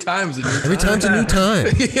 Every time's a new time. Every time's a new time.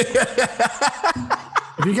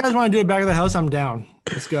 If you guys want to do it back at the house, I'm down.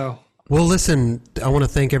 Let's go. Well, listen, I want to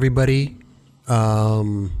thank everybody.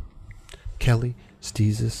 Kelly,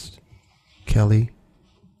 Steezus, Kelly,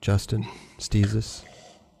 Justin, Steezus,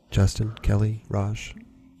 Justin, Kelly, Raj,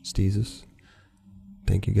 Steezus.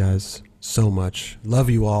 Thank you guys so much. Love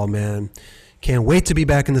you all, man. Can't wait to be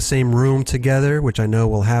back in the same room together, which I know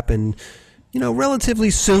will happen,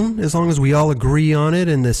 relatively soon, as long as we all agree on it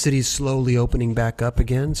and the city's slowly opening back up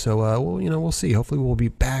again. So, we'll see. Hopefully we'll be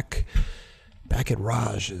back at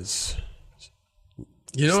Raj's.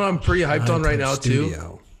 You know what I'm pretty hyped on right now, studio.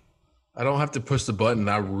 too? I don't have to push the button.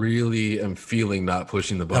 I really am feeling not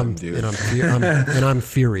pushing the button, dude. And I'm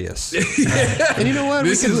furious. And you know what?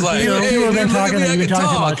 This is like, hey, you were dude, look talking at me, I and you can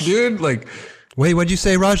talked too talk, much. dude. Like, Wait, what'd you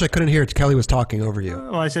say, Raj? I couldn't hear it. Kelly was talking over you.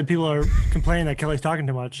 Well, I said people are complaining that Kelly's talking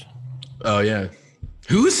too much. oh yeah,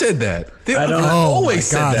 who said that? They don't- always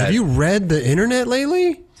said that. Have you read the internet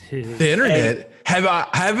lately? The internet.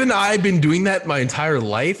 Haven't I been doing that my entire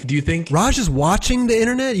life? Do you think? Raj is watching the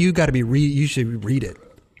internet. You got to be you should read it.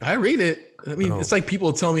 I read it. I mean, it's like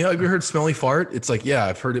people tell me, "Oh, have you heard smelly fart?" It's like, yeah,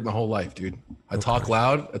 I've heard it my whole life, dude. I talk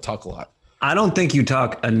loud. I talk a lot. I don't think you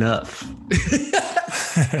talk enough.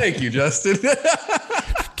 Thank you, Justin.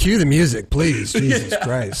 Cue the music, please. Jesus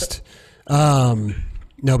Christ.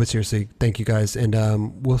 No, but seriously, thank you guys, and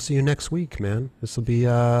we'll see you next week, man. This will be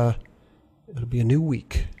it'll be a new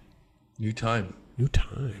week, New time. new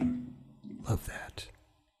time. Love that.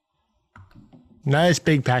 Nice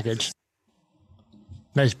big package.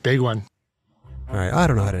 Nice big one. All right, I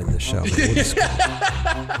don't know how to end this show. But we'll just